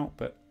entries out,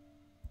 but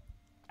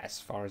as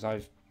far as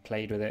I've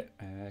played with it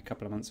a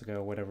couple of months ago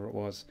or whatever it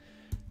was,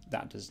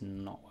 that does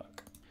not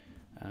work.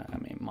 I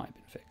mean, it might have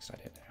been fixed. I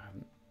don't know. I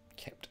haven't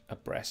kept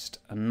abreast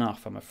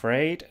enough, I'm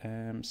afraid.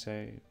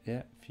 So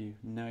yeah, if you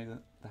know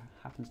that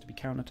happens to be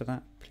counter to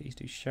that, please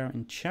do share it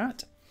in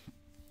chat.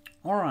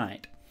 All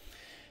right.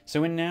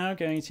 So we're now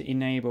going to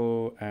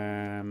enable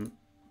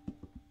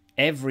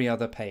every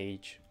other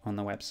page on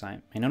the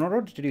website. And in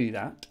order to do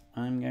that,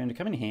 I'm going to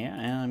come in here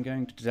and I'm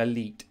going to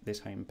delete this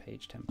home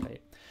page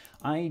template.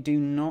 I do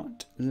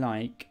not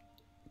like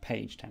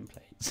page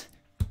templates.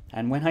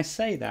 And when I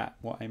say that,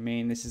 what I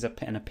mean, this is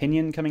an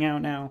opinion coming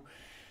out now.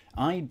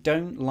 I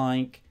don't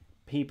like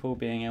people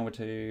being able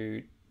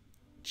to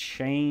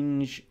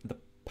change the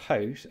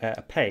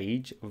a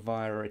page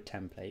via a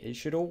template. It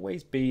should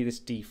always be this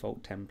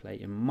default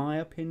template, in my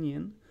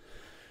opinion.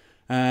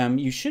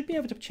 You should be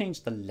able to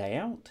change the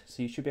layout,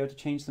 so you should be able to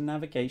change the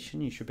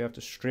navigation. You should be able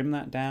to trim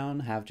that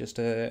down, have just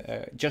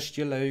just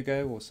your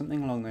logo or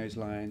something along those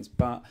lines.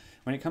 But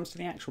when it comes to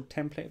the actual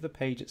template of the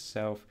page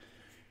itself,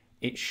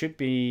 it should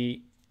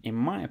be, in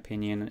my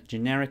opinion,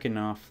 generic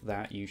enough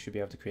that you should be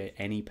able to create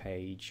any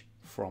page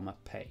from a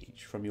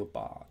page, from your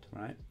Bard,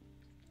 right?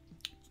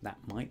 That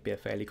might be a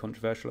fairly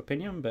controversial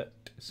opinion, but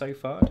so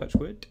far, touch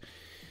wood,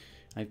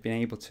 I've been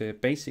able to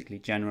basically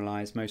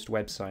generalize most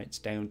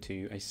websites down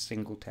to a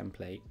single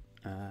template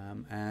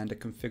and a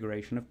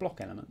configuration of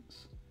block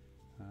elements.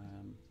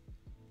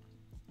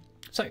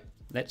 So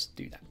let's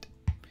do that.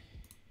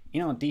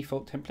 In our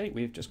default template,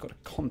 we've just got a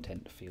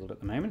content field at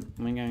the moment.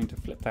 We're going to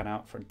flip that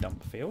out for a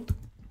dump field,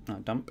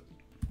 dump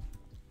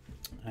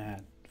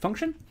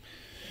function,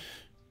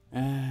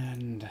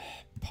 and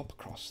pop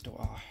across to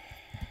our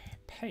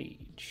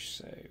page.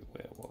 So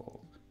we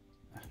will,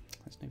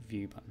 there's no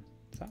view button.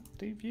 Does that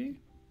do view?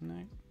 No.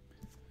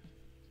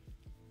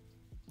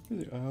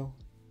 Is it? Oh.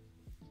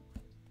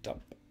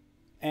 Dump.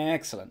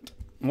 Excellent.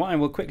 What I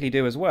will quickly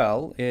do as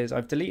well is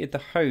I've deleted the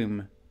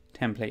home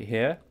template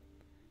here.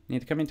 You need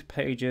to come into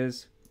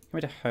pages, come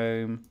into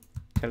home,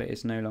 tell it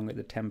it's no longer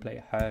the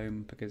template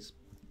home, because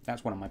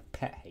that's one of my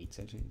pet hates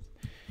actually.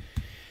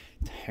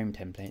 Home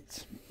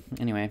templates.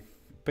 Anyway,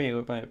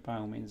 by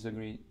all means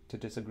agree to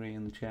disagree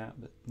in the chat,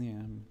 but yeah,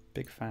 I'm a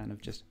big fan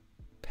of just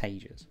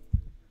pages.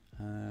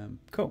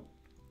 Cool.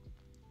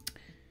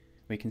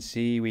 We can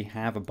see we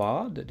have a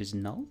Bard that is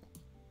null.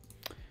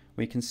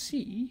 We can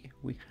see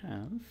we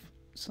have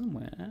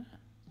somewhere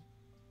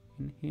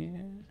in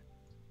here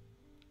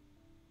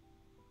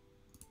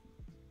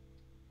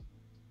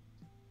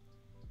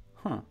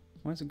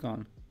where's it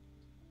gone?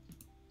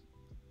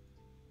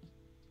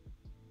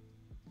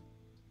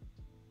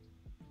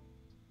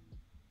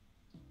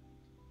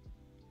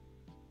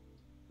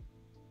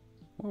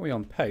 What are we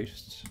on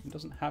posts? It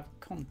doesn't have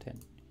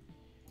content.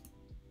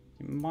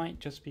 It might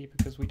just be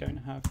because we don't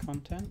have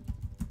content,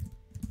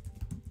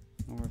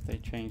 or if they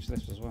changed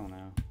this as well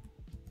now.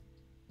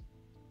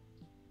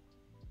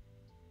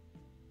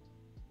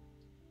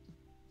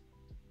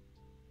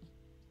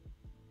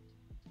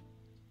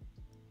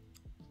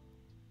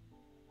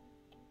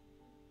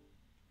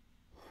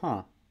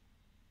 Huh.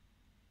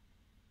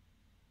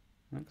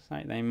 Looks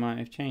like they might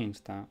have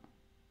changed that.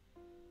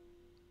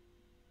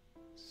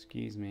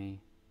 Excuse me.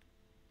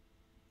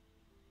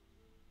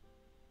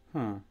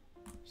 Huh.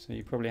 So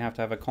you probably have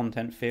to have a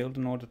content field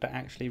in order to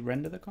actually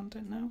render the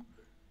content now?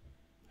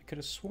 I could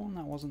have sworn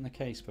that wasn't the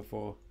case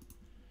before.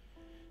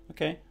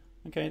 Okay,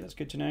 that's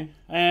good to know.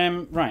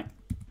 Right,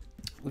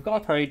 we've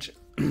got a page.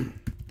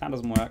 That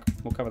doesn't work.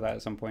 We'll cover that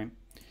at some point.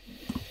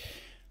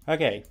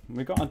 Okay,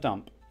 we've got a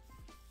dump.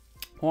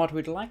 What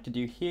we'd like to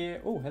do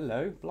here... Oh,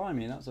 hello.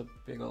 Blimey, that's a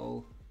big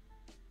ol'...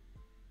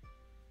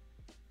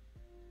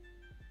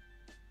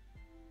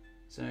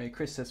 So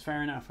Chris says,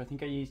 fair enough. I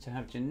think I used to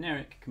have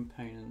generic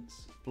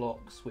components,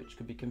 blocks, which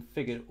could be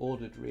configured,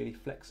 ordered really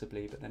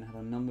flexibly, but then had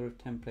a number of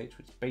templates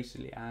which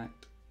basically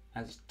act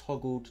as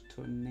toggled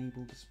to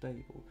enable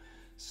displayable.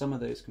 Some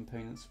of those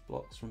components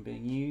blocks from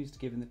being used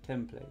given the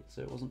template,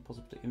 so it wasn't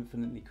possible to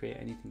infinitely create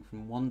anything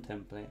from one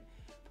template.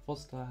 But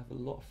possibly I have a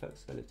lot of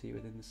flexibility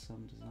within the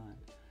some design.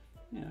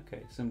 Yeah,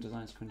 okay, some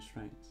design's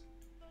constraints.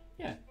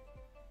 Yeah.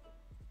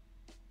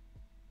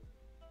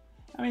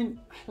 I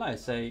mean, like I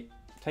say,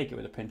 take it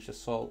with a pinch of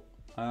salt.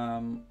 I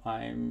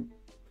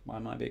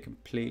might be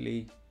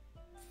completely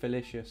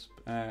fallacious.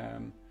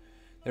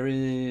 There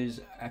is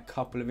a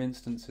couple of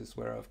instances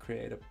where I've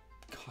created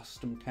a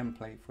custom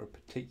template for a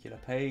particular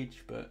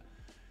page, but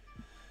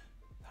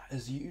that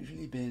has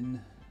usually been,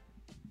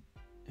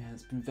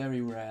 it's been very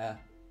rare.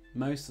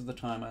 Most of the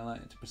time I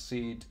like to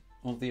proceed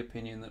of the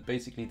opinion that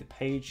basically the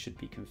page should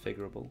be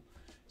configurable.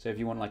 So if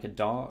you want like a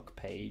dark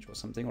page or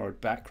something, or a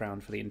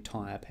background for the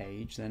entire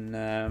page, then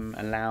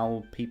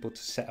allow people to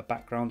set a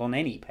background on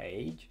any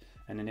page,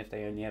 and then if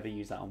they only ever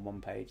use that on one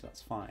page,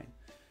 that's fine.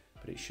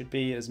 But it should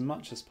be as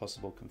much as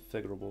possible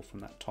configurable from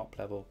that top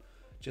level,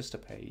 just a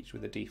page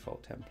with a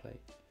default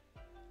template.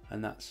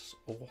 And that's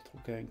what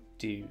we're going to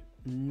do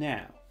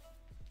now.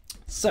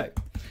 So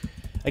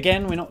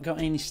again, we've not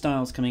got any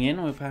styles coming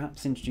in. We'll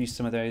perhaps introduce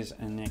some of those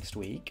next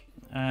week.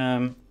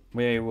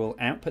 We will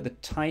output the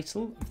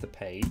title of the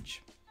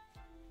page.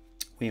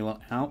 We will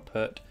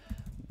output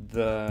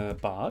the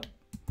Bard.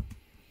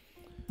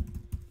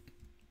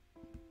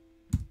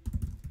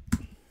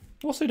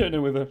 Also don't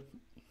know whether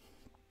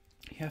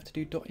you have to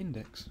do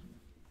 .index.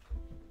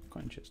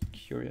 I'm just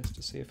curious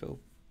to see if it'll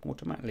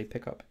automatically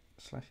pick up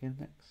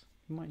 /index.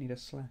 You might need a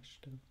slash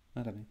to,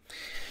 I don't know.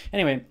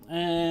 Anyway,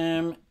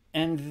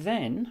 and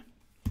then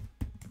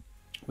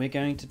we're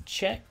going to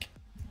check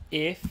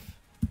if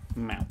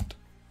mount.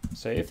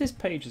 So if this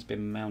page has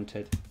been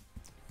mounted,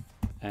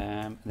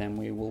 then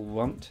we will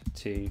want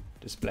to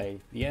display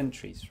the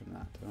entries from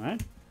that, all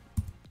right?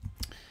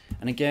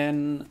 And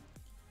again,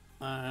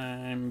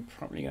 I'm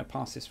probably going to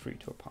pass this through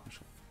to a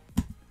partial.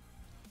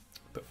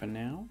 But for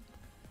now,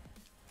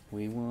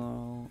 we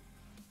will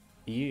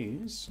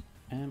use,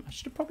 I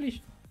should have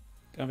probably,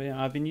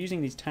 I've been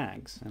using these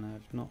tags and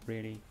I've not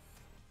really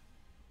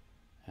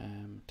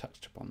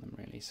touched upon them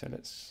really. So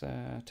let's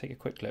take a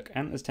quick look.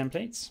 Antlers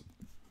templates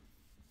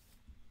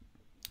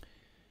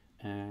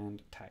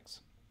and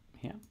tags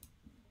here.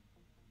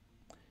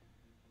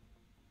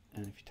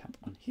 And if you tap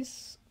on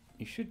his,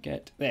 you should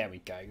get, there we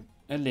go,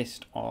 a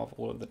list of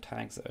all of the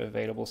tags that are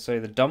available. So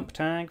the dump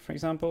tag, for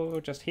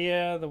example, just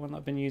here, the one that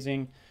I've been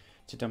using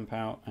to dump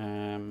out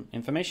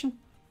information,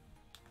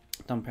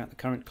 dump out the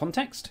current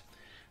context.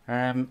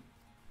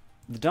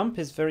 The dump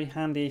is very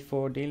handy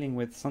for dealing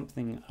with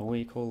something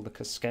we call the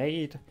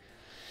cascade,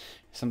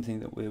 something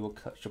that we will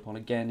touch upon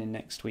again in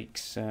next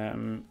week's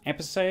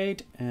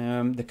episode.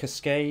 The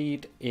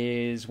cascade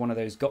is one of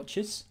those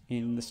gotchas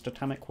in the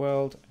Statamic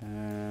world,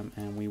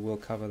 and we will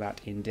cover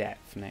that in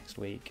depth next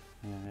week.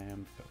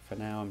 But for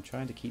now, I'm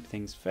trying to keep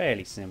things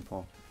fairly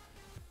simple.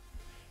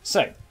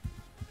 So,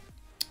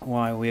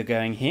 while we're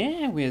going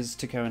here, is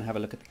to go and have a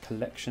look at the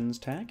collections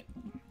tag.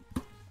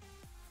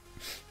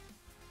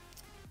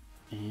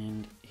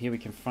 And here we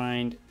can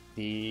find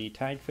the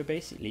tag for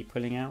basically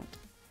pulling out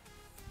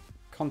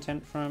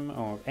content from,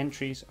 or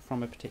entries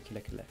from a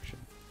particular collection.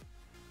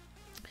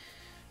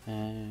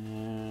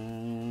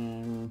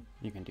 You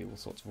can do all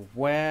sorts of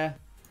where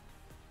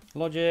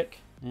logic,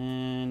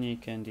 and you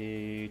can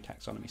do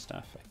taxonomy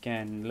stuff.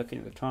 Again, looking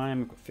at the time,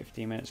 we've got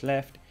 15 minutes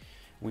left.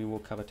 We will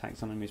cover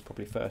taxonomies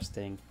probably first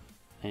thing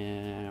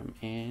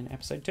in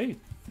episode 2.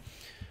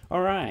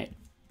 All right,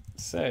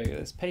 so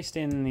let's paste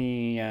in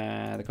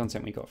the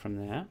content we got from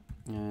there.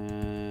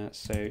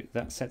 So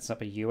that sets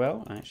up a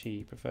UL. I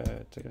actually prefer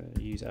to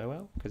use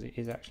OL because it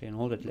is actually an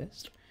ordered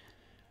list.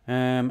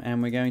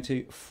 And we're going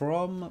to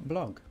from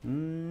blog.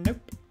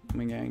 Nope.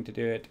 We're going to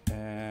do it.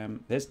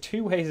 There's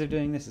 2 ways of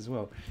doing this as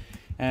well.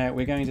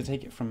 We're going to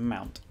take it from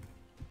mount.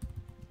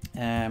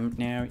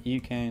 Now you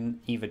can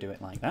either do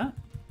it like that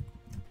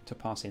to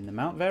pass in the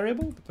mount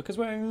variable, but because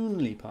we're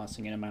only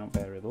passing in a mount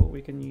variable,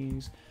 we can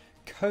use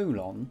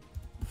colon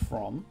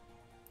from,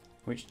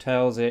 which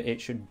tells it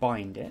should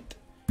bind it.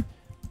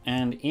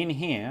 And in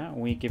here,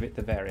 we give it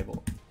the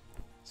variable.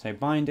 So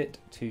bind it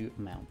to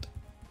mount,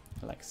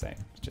 like so.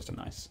 It's just a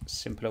nice,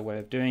 simpler way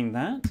of doing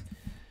that.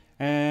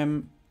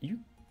 You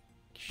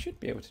should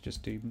be able to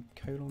just do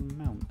colon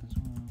mount as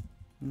well.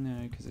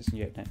 No, because it's,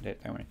 yeah, don't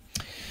worry.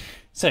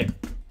 So,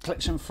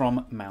 collection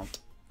from mount.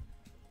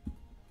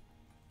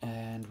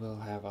 And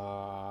we'll have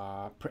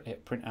our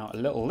print out a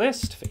little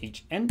list for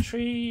each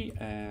entry,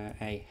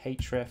 a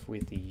href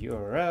with the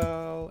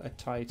URL, a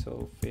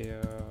title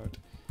field,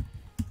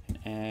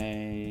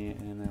 and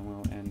then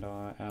we'll end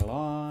our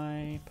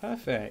li.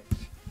 Perfect.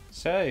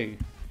 So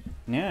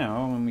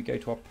now when we go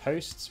to our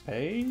posts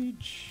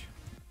page,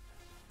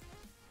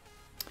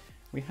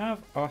 we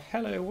have our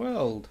hello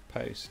world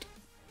post.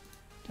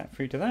 Tap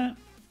through to that.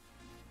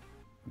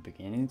 We're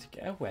beginning to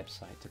get a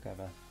website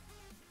together.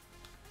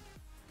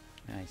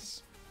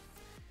 Nice.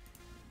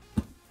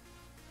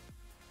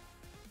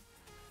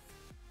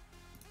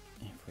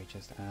 If we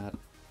just add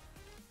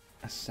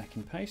a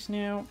second post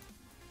now.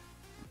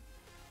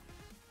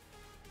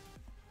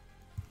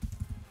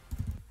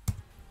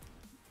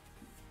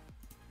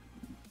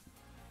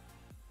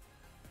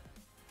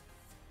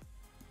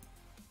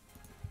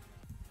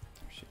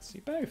 See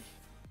both.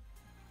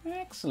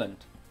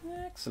 Excellent,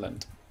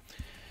 excellent.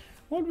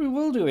 What we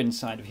will do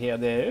inside of here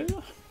though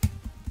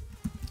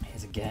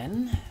is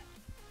again,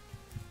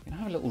 we're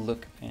gonna have a little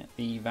look at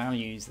the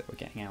values that we're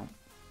getting out.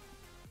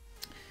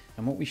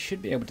 And what we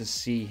should be able to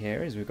see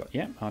here is we've got,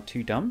 yeah, our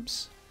 2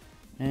 dumps,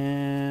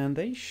 and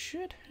they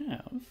should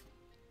have,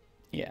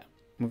 yeah,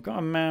 we've got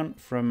a mount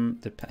from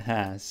the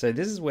so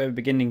this is where we're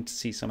beginning to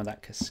see some of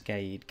that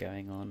cascade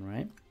going on,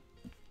 right?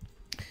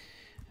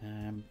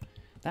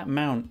 That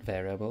mount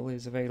variable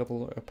is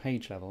available at a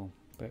page level,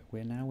 but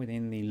we're now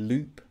within the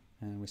loop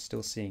and we're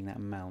still seeing that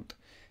mount.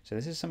 So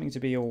this is something to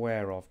be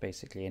aware of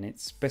basically, and it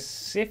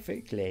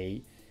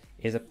specifically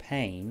is a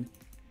pain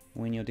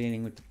when you're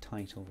dealing with the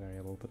title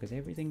variable, because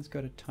everything's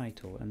got a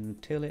title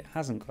until it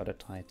hasn't got a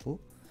title,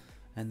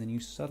 and then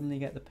you suddenly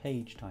get the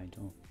page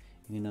title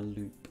in a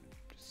loop.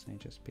 So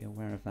just be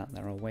aware of that.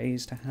 There are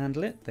ways to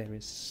handle it. There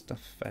is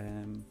stuff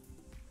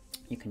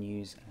you can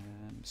use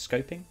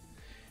scoping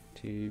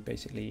to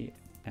basically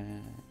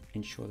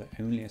ensure that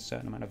only a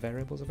certain amount of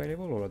variables are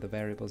available, or the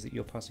variables that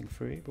you're passing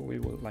through, but we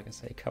will, like I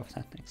say, cover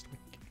that next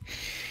week.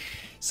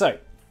 So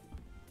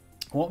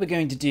what we're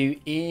going to do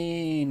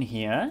in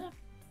here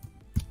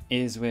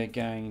is we're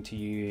going to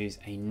use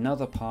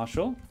another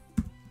partial.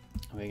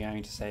 We're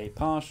going to say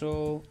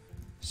partial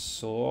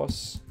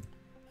source,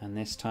 and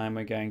this time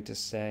we're going to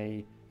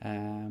say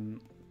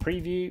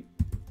preview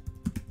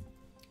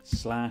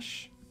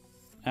slash,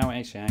 oh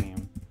actually hang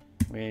on,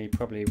 we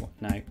probably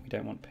want, no, we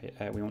don't want,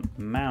 we want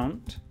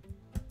mount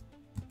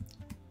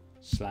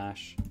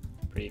slash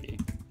preview.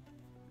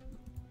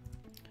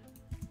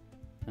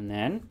 And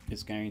then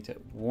it's going to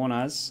warn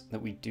us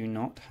that we do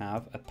not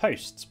have a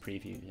posts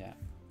preview yet.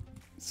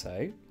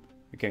 So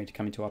we're going to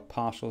come into our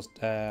partials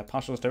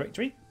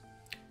directory.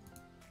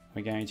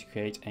 We're going to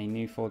create a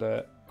new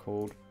folder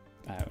called,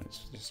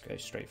 let's just go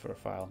straight for a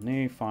file.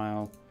 New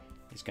file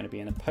is going to be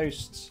in a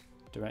posts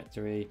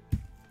directory,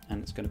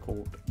 and it's going to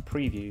call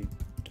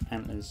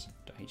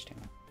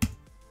preview.antlers.html.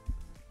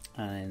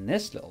 And in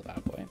this little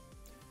bad boy,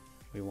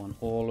 we want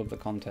all of the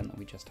content that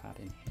we just had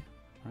in here,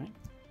 right?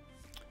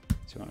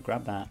 So we want to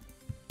grab that,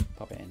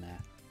 pop it in there,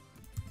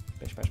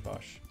 bish bash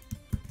bosh,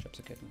 jobs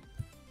are good.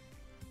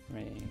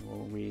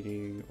 We'll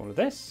redo all of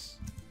this,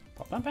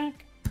 pop that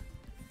back.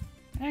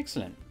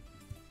 Excellent.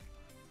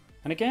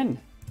 And again,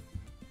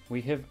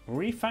 we have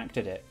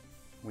refactored it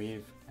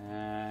with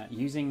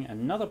using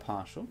another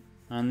partial.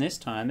 And this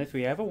time, if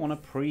we ever want to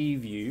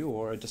preview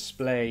or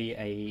display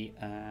a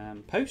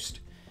post,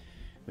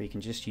 we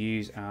can just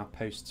use our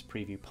posts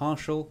preview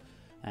partial.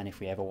 And if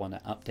we ever want to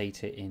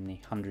update it in the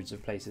hundreds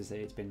of places that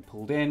it's been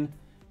pulled in,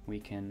 we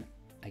can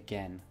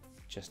again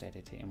just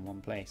edit it in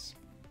one place.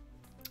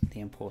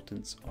 The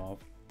importance of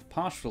the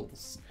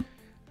partials.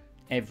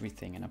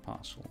 Everything in a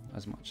partial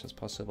as much as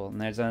possible.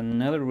 And there's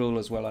another rule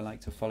as well I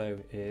like to follow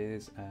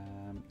is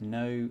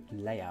no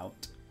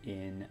layout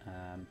in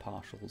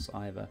partials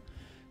either.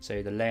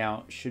 So the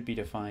layout should be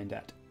defined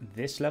at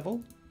this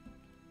level,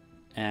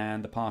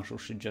 and the partial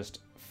should just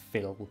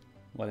fill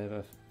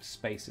whatever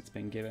space it's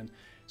been given.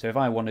 So if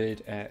I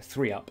wanted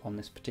 3 up on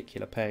this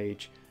particular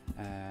page,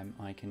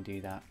 I can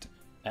do that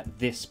at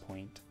this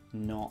point,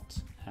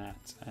 not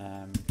at,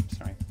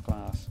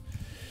 class.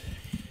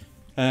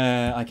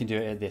 I can do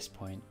it at this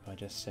point by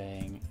just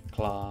saying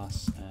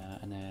class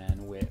and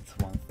then width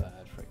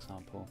 1/3, for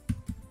example.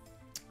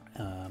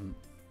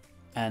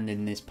 And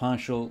in this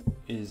partial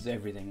is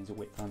everything is a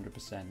width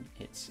 100%.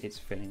 It's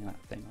filling that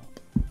thing up.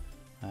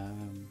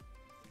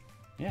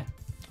 Yeah,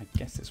 I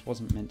guess this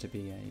wasn't meant to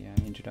be a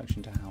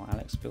introduction to how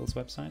Alex builds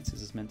websites.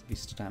 This is meant to be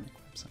Statamic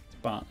websites,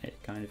 but it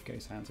kind of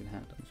goes hand in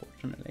hand,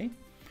 unfortunately.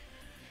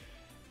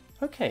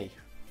 Okay.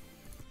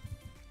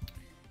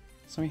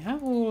 So we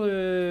have all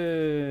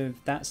of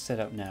that set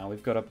up now.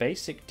 We've got a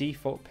basic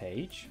default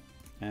page.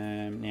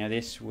 Now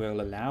this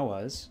will allow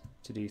us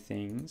to do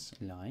things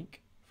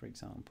like, for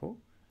example,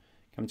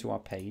 come to our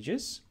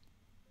pages.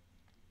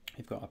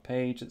 We've got a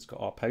page that's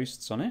got our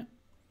posts on it.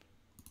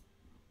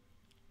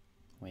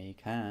 We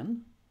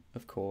can,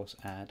 of course,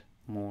 add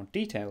more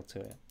detail to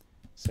it.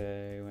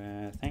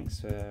 So thanks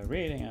for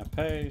reading our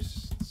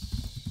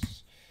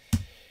posts.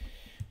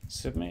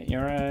 Submit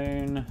your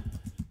own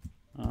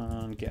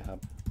on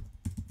GitHub.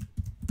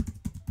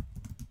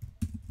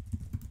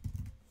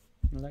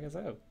 Like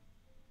so.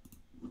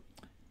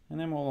 And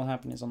then what will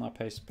happen is on our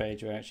post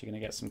page, we're actually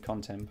going to get some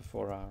content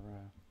before our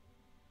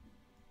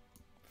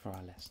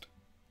list.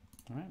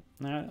 All right.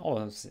 Now, all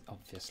of this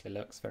obviously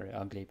looks very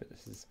ugly, but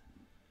this is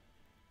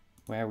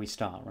where we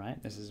start,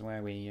 right? This is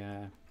where we,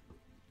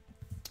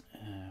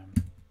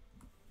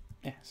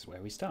 this is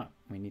where we start.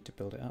 We need to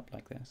build it up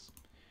like this.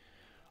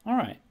 All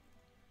right.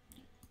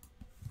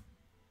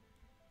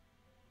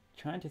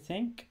 Trying to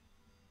think.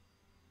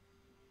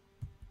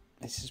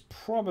 This is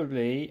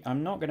probably,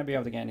 I'm not going to be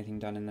able to get anything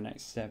done in the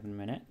next 7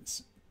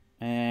 minutes.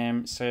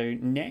 So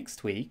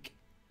next week,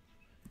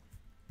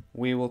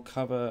 we will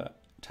cover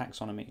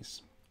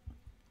taxonomies,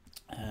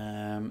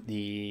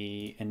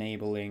 the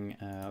enabling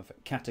of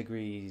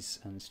categories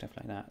and stuff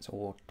like that,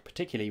 or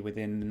particularly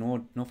within the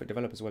Norfolk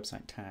developers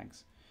website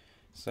tags.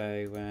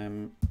 So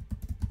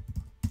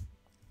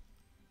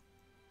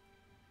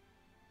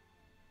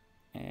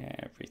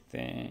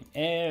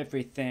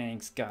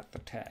everything's got the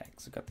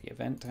tags. We've got the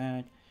event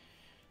tag.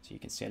 So you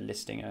can see a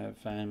listing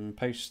of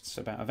posts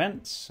about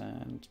events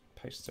and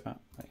posts about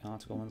the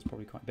article one's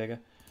probably quite bigger.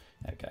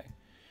 Okay.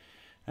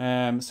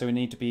 So we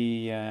need to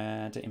be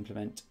to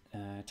implement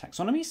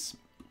taxonomies,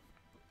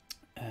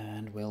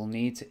 and we'll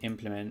need to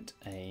implement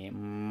a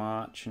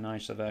much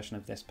nicer version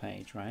of this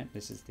page, right?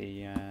 This is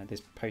the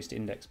this post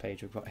index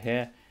page we've got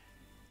here.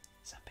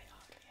 It's a bit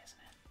ugly, isn't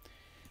it?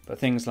 But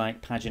things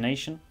like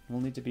pagination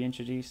will need to be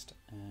introduced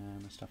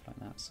and stuff like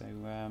that. So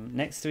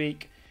next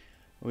week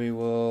we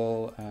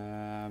will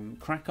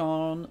crack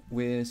on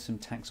with some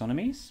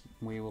taxonomies.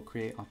 We will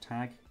create our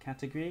tag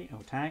category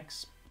or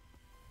tags.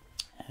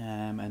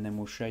 And then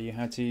we'll show you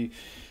how to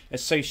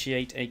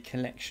associate a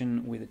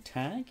collection with a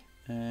tag,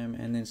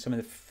 and then some of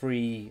the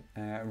free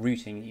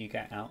routing that you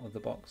get out of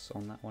the box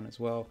on that one as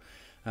well.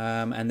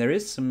 And there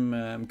is some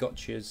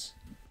gotchas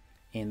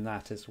in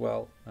that as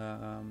well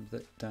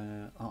that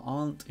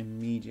aren't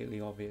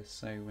immediately obvious.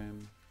 So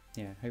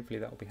yeah, hopefully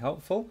that will be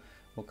helpful.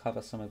 We'll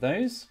cover some of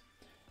those.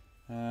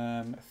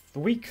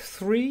 Week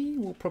 3,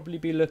 we'll probably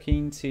be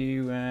looking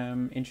to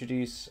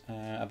introduce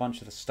a bunch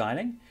of the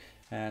styling.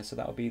 So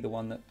that'll be the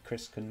one that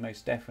Chris can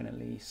most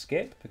definitely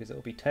skip because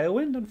it'll be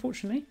Tailwind,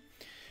 unfortunately.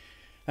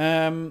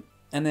 And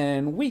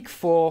then week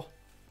 4,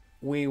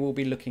 we will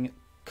be looking at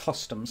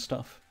custom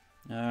stuff.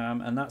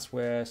 And that's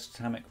where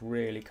Statamic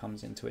really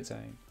comes into its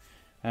own.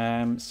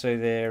 So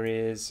there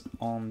is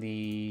on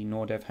the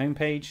NorDev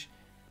homepage,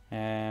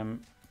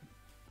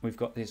 We've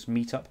got this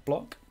meetup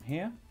block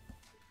here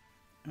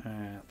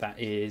that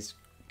is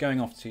going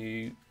off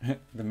to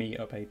the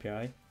meetup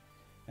API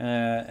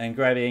and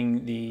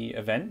grabbing the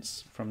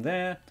events from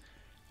there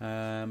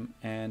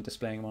and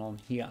displaying them on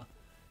here.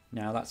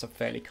 Now that's a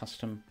fairly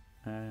custom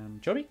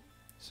jobby,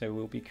 so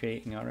we'll be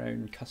creating our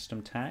own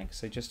custom tag.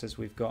 So just as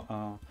we've got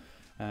our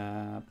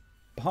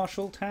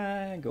partial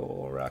tag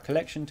or a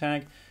collection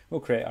tag, we'll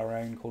create our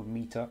own called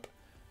meetup,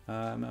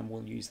 and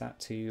we'll use that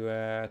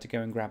to go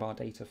and grab our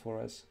data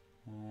for us.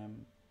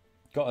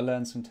 Got to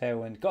learn some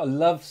Tailwind. Got to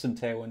love some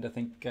Tailwind, I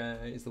think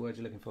is the word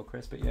you're looking for,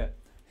 Chris. But yeah.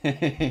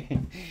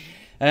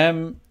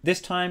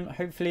 This time,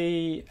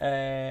 hopefully,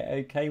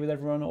 okay with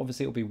everyone.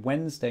 Obviously, it'll be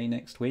Wednesday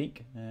next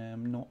week,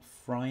 not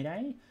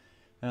Friday.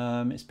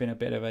 It's been a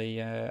bit of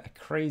a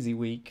crazy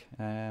week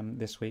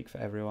this week for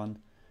everyone.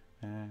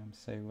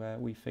 So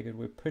we figured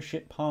we'd push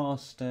it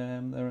past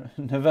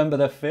November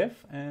the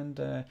 5th and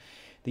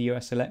the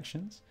US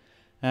elections.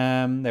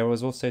 There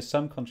was also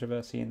some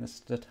controversy in the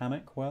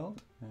Statamic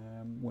world.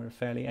 We're a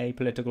fairly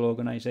apolitical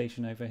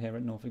organisation over here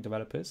at Norfolk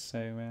Developers,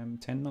 so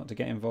tend not to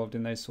get involved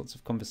in those sorts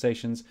of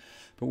conversations,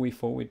 but we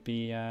thought we'd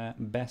be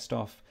best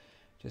off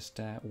just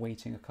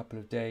waiting a couple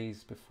of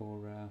days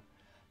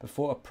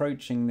before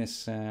approaching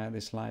this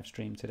this live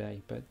stream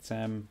today. But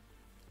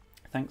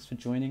thanks for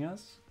joining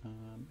us.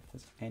 If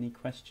there's any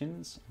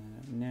questions,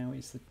 now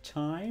is the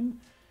time.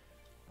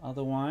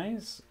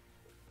 Otherwise,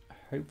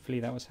 hopefully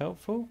that was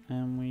helpful,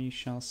 and we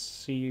shall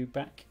see you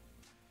back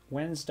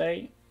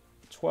Wednesday,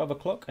 12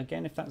 o'clock.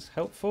 Again, if that's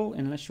helpful,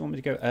 unless you want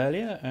me to go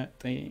earlier at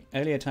the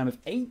earlier time of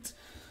 8,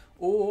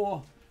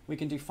 or we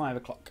can do 5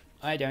 o'clock.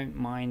 I don't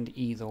mind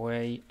either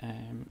way.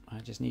 I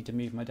just need to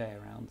move my day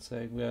around.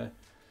 So we're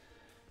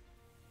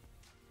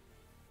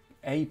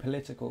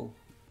apolitical.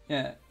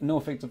 Yeah,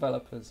 Norfolk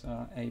Developers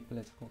are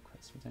apolitical,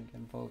 Chris. We don't get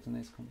involved in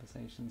those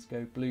conversations.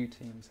 Go blue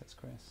team, says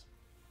Chris.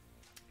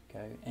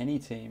 Go any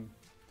team.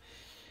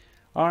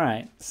 All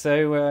right,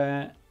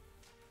 so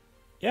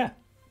yeah,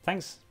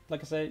 thanks.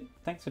 Like I say,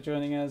 thanks for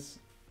joining us.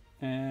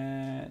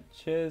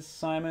 Cheers,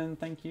 Simon.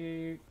 Thank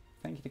you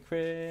to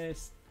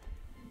Chris.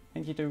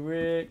 Thank you to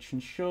Rich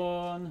and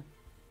Sean.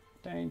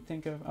 Don't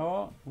think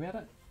of we had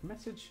a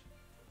message.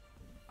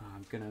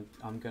 I'm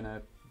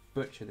gonna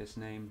butcher this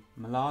name,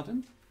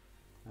 Maladen.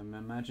 I'm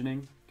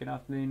imagining. Good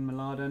afternoon,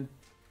 Maladen.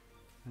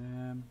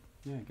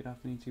 Yeah, good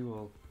afternoon to you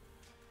all.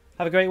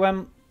 Have a great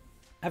one.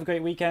 Have a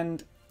great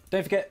weekend.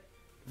 Don't forget,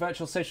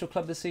 Virtual Social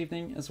Club this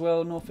evening as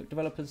well. Norfolk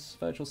Developers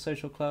Virtual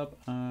Social Club.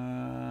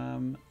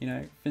 You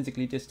know,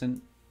 physically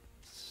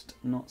distanced,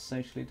 not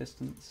socially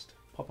distanced.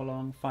 Pop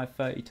along,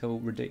 5:30 till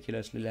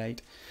ridiculously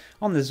late.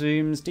 On the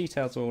Zooms,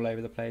 details are all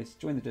over the place.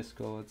 Join the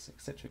Discords,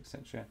 etc.,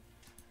 etc.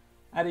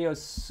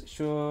 Adios,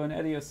 Sean.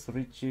 Adios,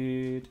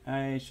 Richard.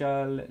 I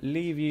shall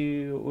leave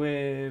you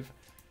with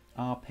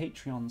our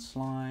Patreon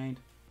slide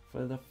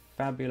for the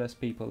fabulous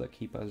people that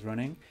keep us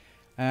running.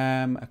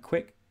 A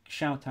quick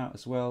shout out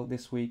as well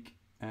this week.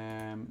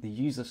 The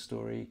user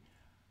story,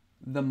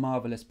 the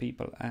marvelous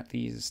people at the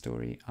user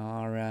story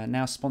are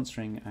now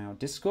sponsoring our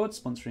Discord,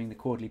 sponsoring the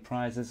quarterly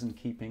prizes, and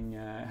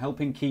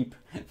helping keep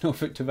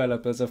Norfolk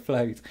Developers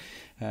afloat.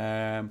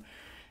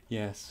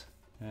 Yes,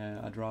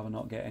 I'd rather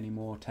not get any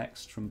more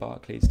text from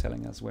Barclays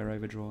telling us we're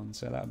overdrawn,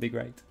 so that would be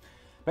great.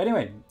 But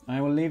anyway,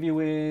 I will leave you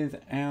with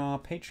our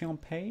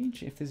Patreon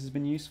page. If this has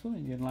been useful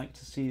and you'd like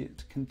to see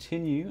it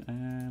continue,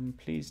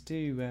 please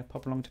do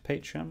pop along to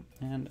Patreon.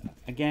 And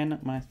again,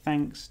 my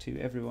thanks to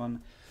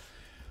everyone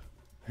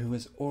who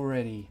has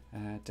already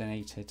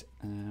donated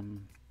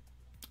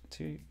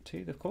to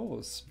the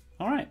cause.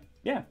 All right,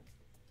 yeah.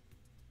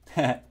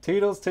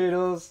 Toodles,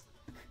 toodles.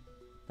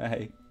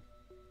 Bye.